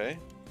food, okay.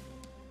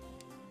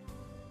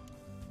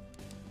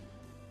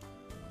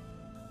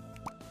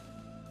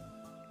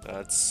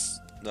 That's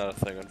not a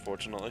thing,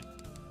 unfortunately.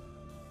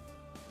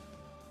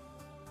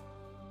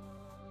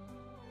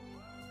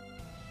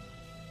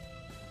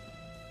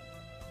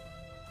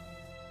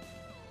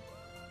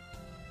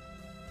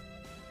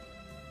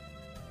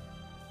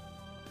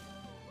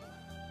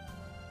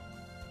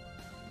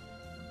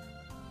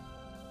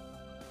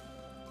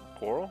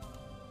 Coral?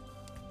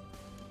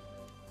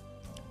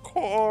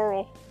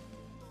 Coral!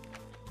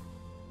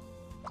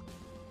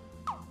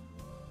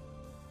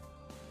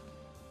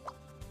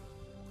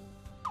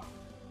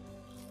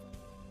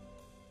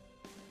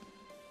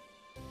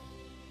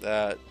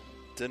 That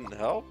didn't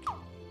help?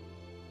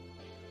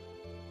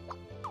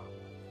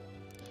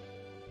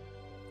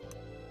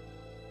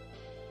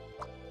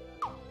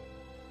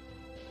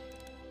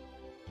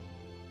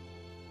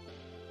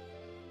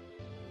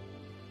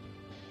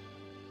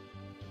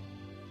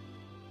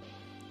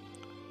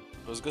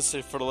 I was gonna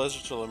say fertilizer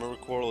till I remember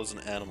coral is an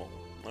animal.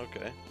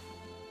 Okay.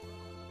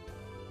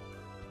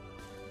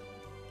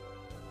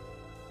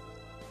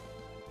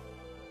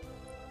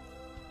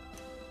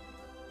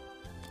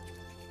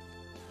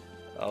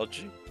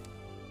 Algae?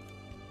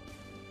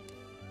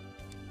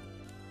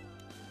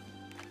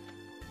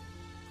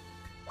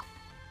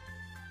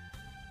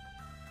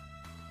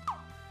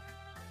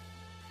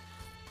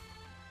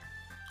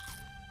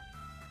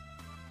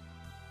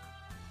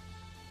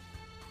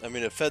 I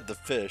mean, it fed the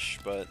fish,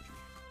 but...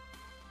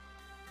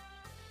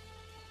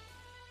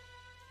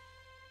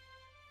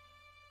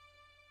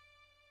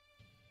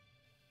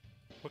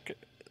 Okay,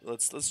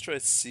 let's try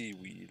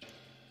seaweed.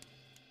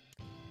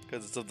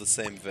 Because it's of the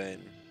same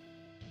vein.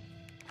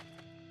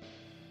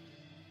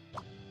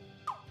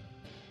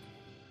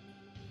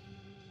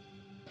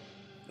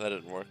 That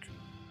didn't work.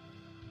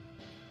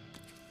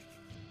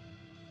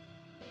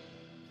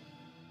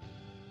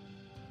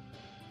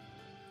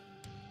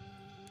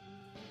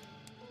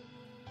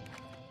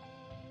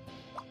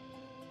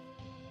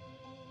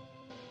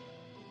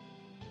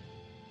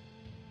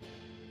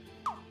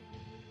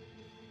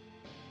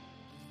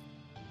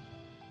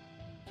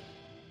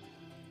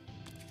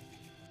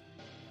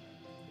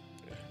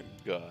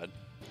 God.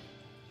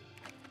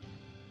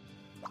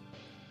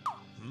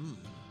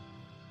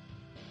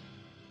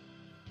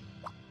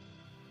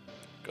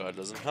 God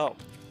doesn't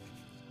help.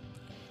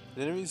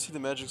 Did any of you see the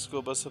Magic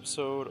School Bus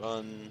episode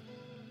on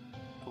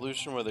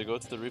pollution where they go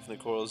to the reef and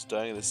the coral is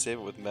dying and they save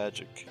it with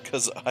magic?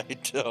 Because I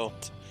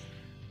don't.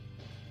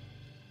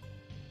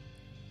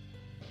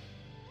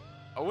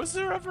 Oh, was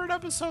there ever an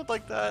episode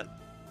like that?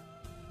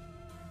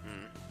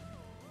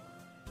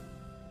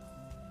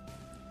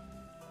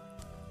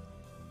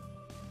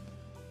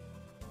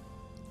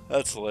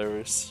 That's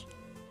hilarious.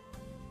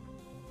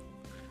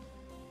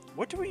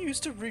 What do we use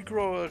to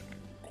regrow a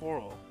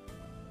coral?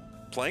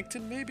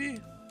 Plankton, maybe?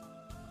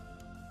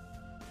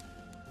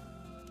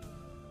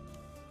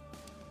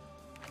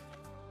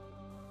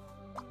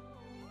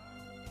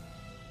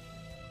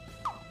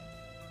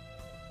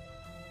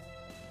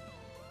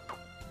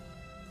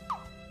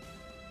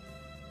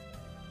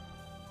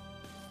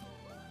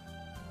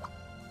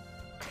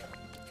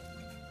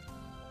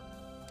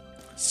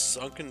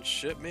 Sunken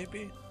ship,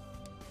 maybe?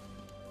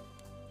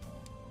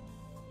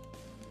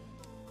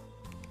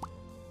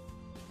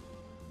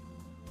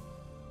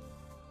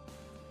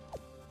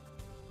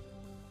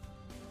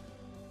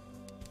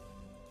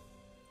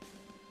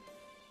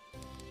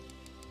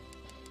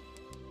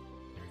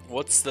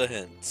 What's the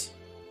hint?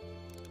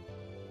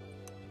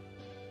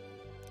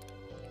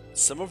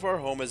 Some of our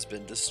home has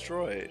been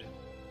destroyed.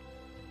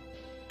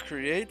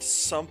 Create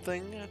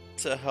something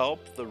to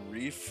help the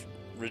reef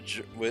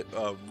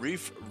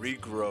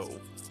regrow.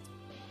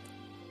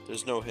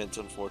 There's no hint,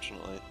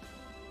 unfortunately.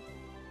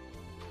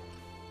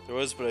 There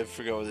was, but I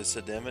forgot what they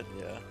said, damn it.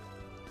 Yeah.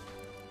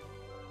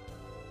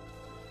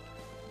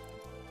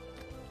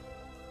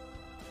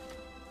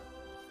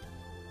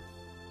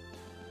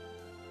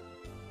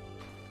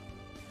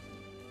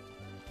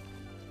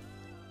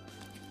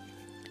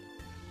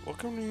 What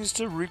can we use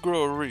to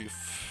regrow a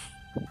reef?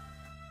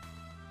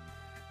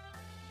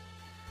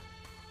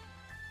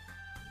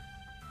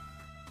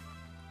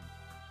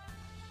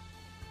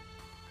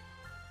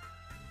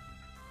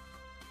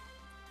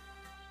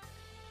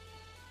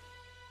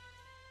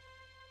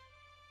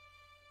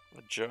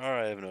 A jar?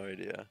 I have no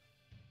idea.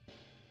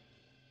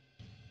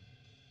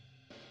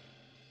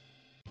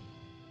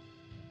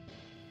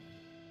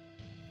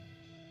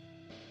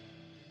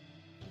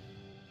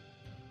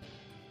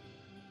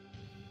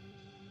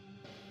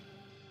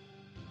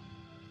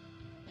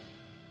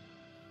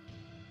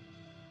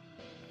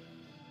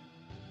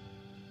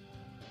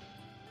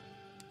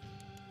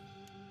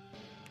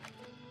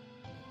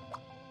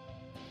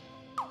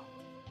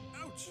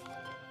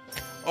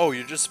 Oh,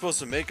 you're just supposed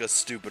to make a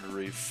stupid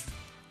reef.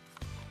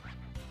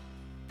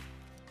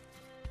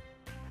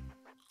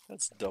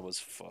 That's dumb as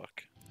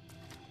fuck.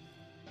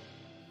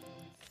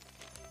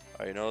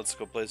 Alright, now let's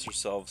go place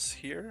ourselves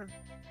here.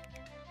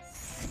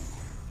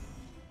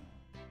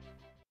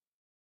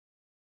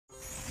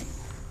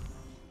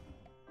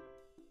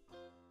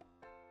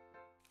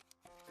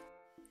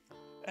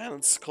 And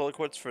let's call it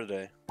quits for the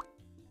day.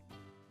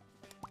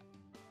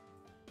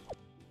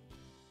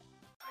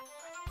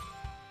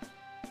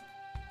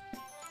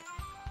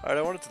 Alright,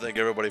 I wanted to thank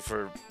everybody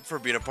for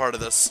being a part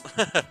of this.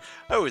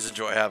 I always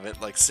enjoy having,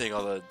 like, seeing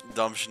all the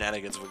dumb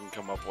shenanigans we can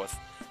come up with.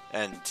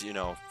 And, you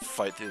know,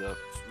 fight through the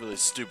really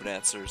stupid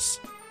answers.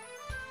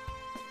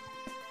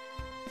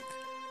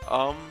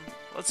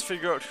 Let's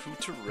figure out who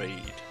to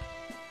raid.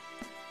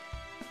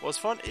 Was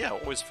fun? Yeah,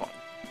 always fun.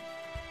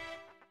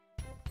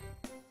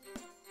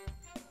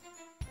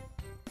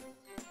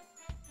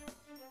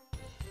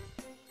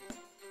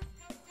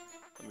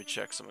 Let me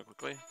check something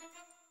quickly.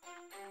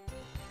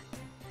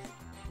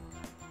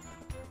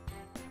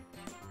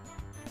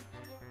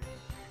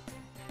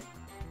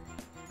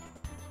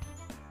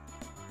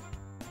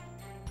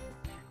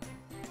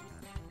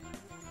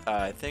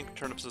 I think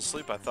Turnip's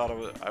asleep. I thought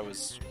I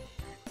was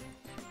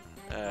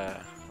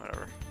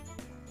whatever.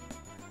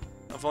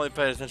 I've only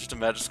paid attention to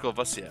Magic School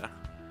Bus, yeah.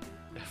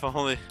 If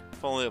only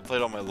I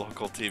played on my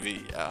local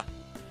TV, yeah.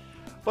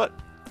 But,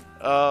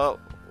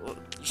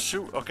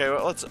 shoot, okay,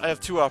 well, I have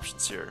two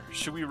options here.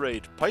 Should we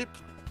raid Pipe,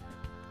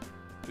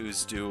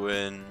 who's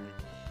doing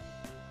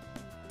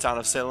Town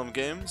of Salem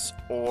games,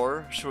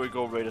 or should we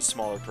go raid a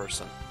smaller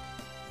person?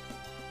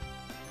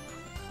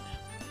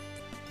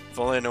 If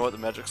only I know what the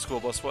Magic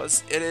School Bus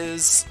was.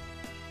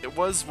 It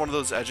was one of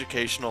those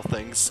educational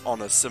things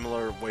on a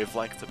similar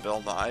wavelength to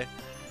Bill Nye,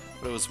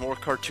 but it was more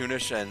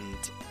cartoonish and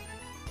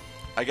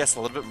I guess a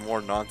little bit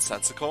more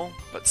nonsensical,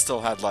 but still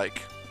had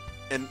like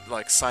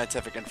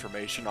scientific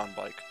information on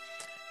like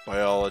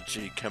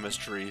biology,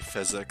 chemistry,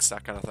 physics,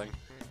 that kind of thing.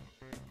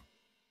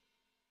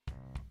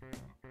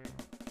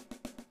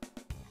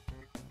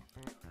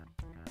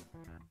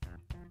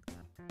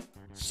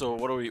 So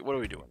what are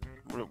we doing?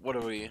 What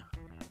are we?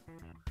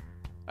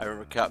 I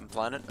remember Captain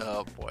Planet.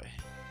 Oh boy.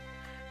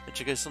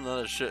 Educational none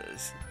of the shit.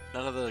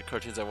 None of the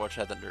cartoons I watched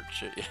had the nerd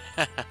shit.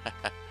 Yeah.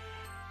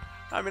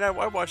 I mean, I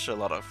watched a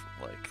lot of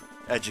like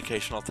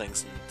educational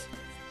things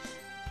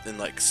in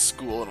like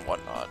school and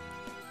whatnot.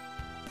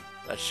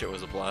 That shit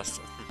was a blast.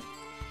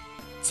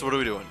 So what are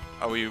we doing?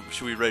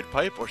 Should we raid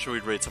Pipe or should we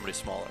raid somebody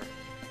smaller?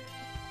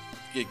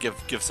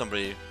 Give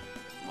somebody.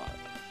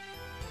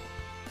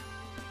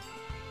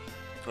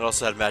 It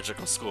also had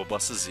magical school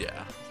buses.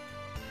 Yeah.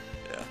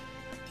 Yeah.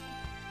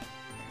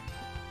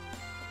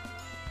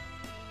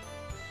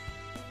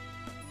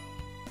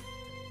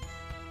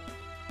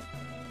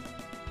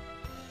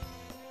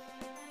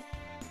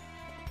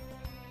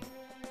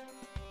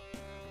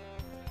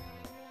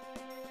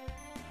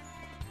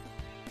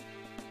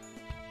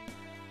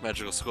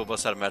 Magical school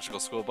bus had a magical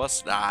school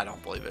bus? Nah, I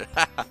don't believe it.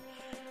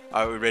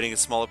 Are we rating a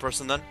smaller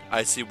person then?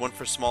 I see one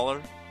for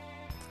smaller.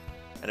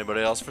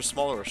 Anybody else for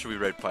smaller, or should we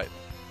raid pipe?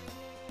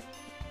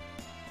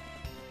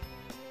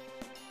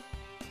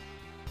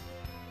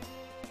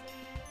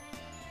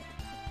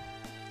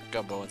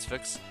 Gumbo and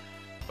fix.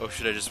 Oh,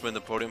 should I just win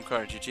the podium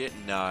car in GTA?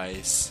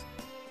 Nice.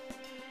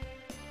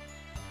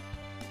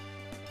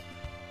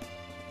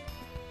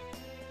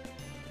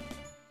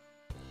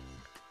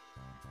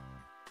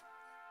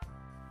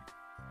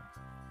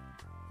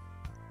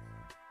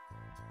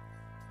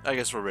 I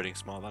guess we're rating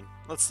small then.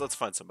 Let's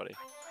find somebody.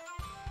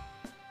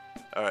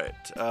 All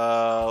right.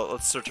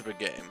 Let's search up a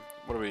game.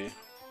 What are we?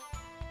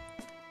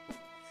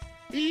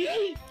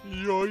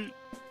 Yoy.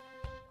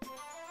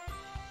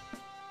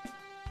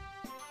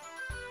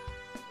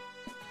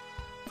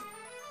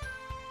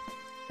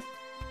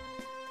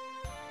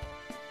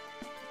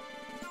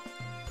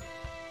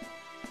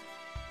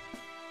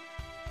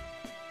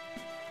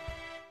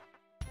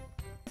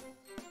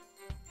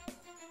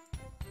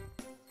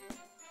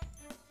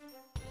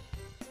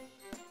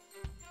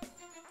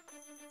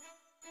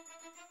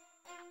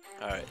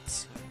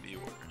 Alright,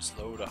 viewers,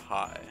 low to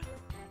high.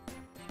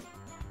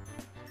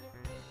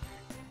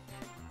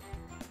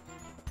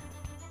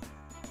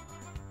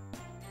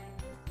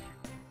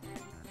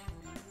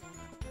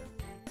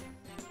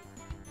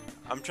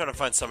 I'm trying to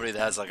find somebody that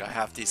has like a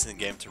half decent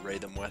game to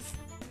raid them with.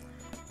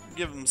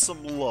 Give them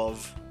some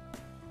love.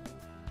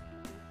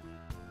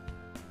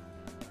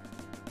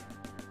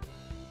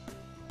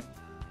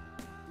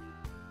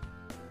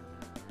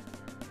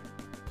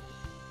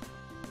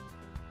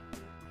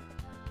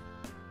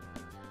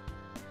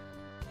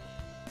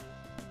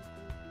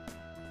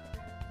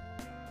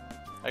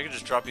 I could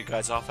just drop you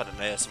guys off at an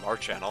ASMR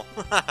channel.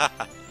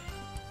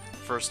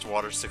 First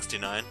Water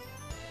 69.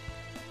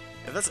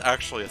 If that's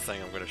actually a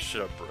thing, I'm gonna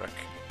shit a brick.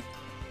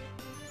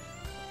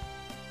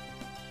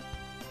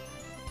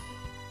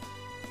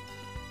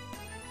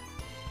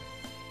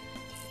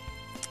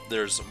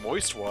 There's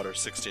Moist Water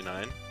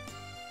 69.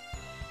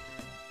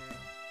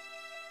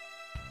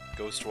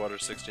 Ghost Water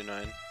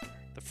 69.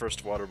 The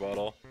First Water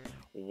Bottle.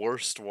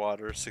 Worst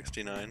Water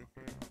 69.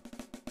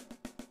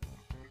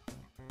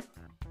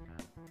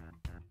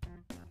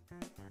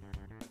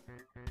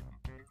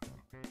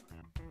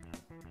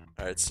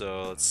 Alright,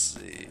 so let's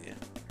see.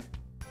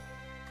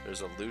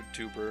 There's a loot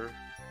tuber.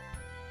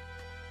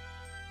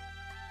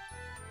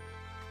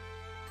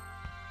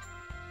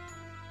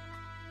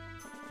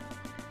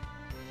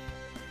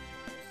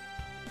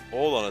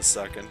 Hold on a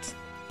second.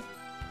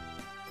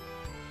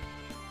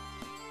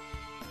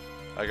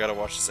 I gotta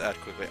watch this ad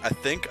quickly. I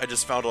think I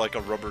just found like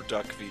a rubber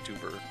duck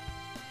VTuber.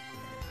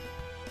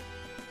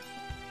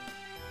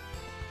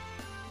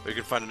 We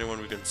can find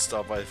anyone we can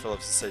stop by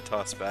Phillips and say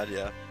toss bad,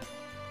 yeah.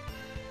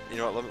 You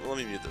know what, let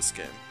me mute this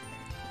game.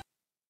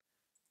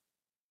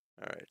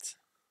 Alright.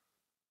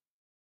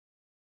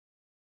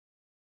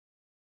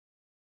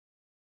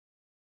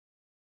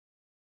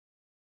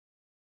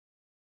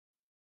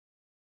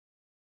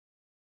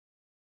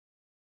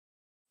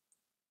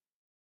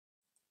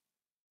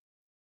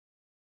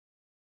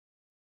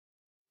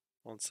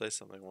 Let's say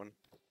something, one.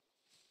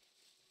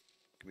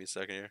 Give me a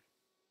second here.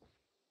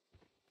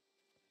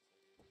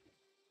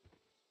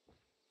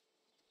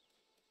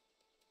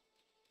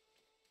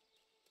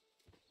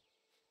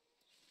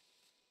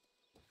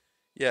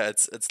 Yeah,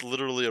 it's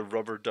literally a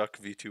rubber duck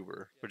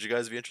VTuber. Would you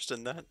guys be interested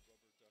in that?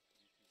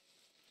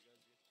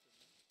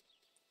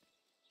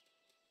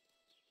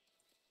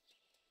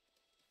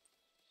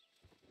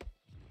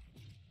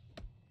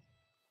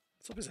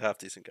 So he's a half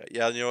decent guy.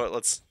 Yeah, you know what?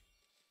 Let's.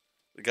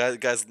 The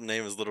guy's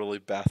name is literally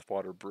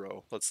Bathwater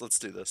Bro. Let's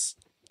do this.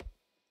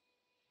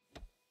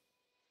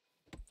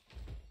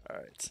 All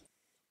right.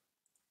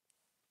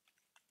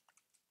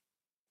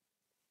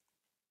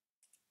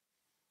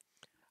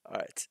 All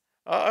right.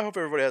 I hope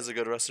everybody has a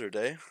good rest of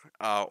their day,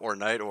 or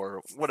night,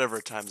 or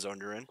whatever time zone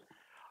you're in.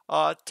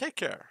 Take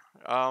care.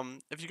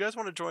 If you guys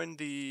want to join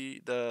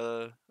the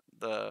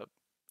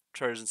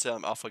Treasures in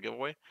Salem Alpha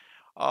giveaway,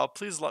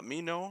 please let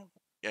me know.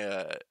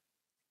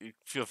 You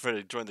feel free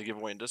to join the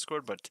giveaway in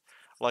Discord, but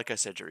like I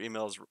said, your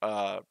email is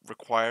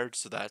required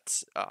so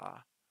that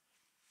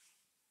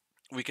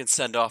we can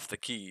send off the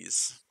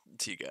keys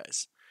to you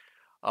guys.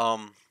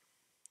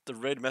 The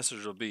raid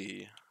message will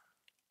be.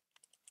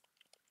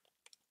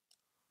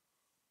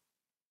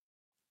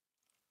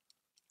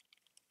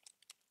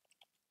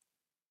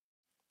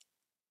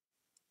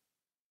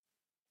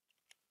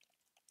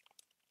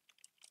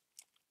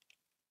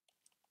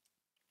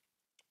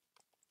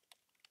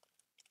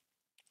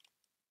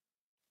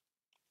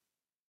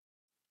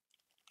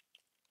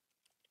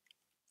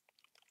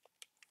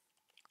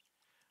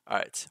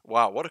 Alright,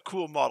 wow, what a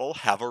cool model,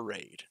 have a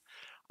raid.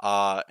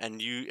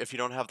 And if you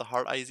don't have the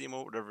heart eyes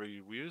emote, whatever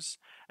you use,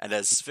 and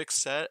as Fix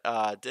said,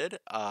 there's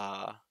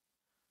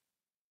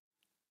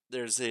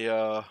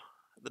the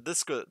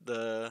Discord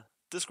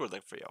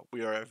link for you.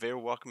 We are a very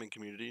welcoming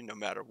community, no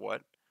matter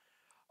what.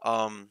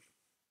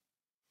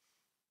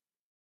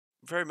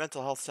 Very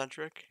mental health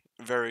centric,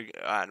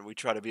 and we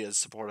try to be as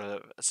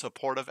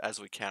supportive as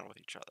we can with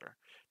each other.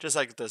 Just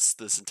like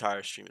this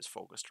entire stream is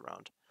focused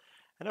around.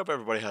 I hope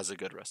everybody has a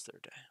good rest of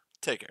their day.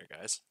 Take care,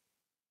 guys.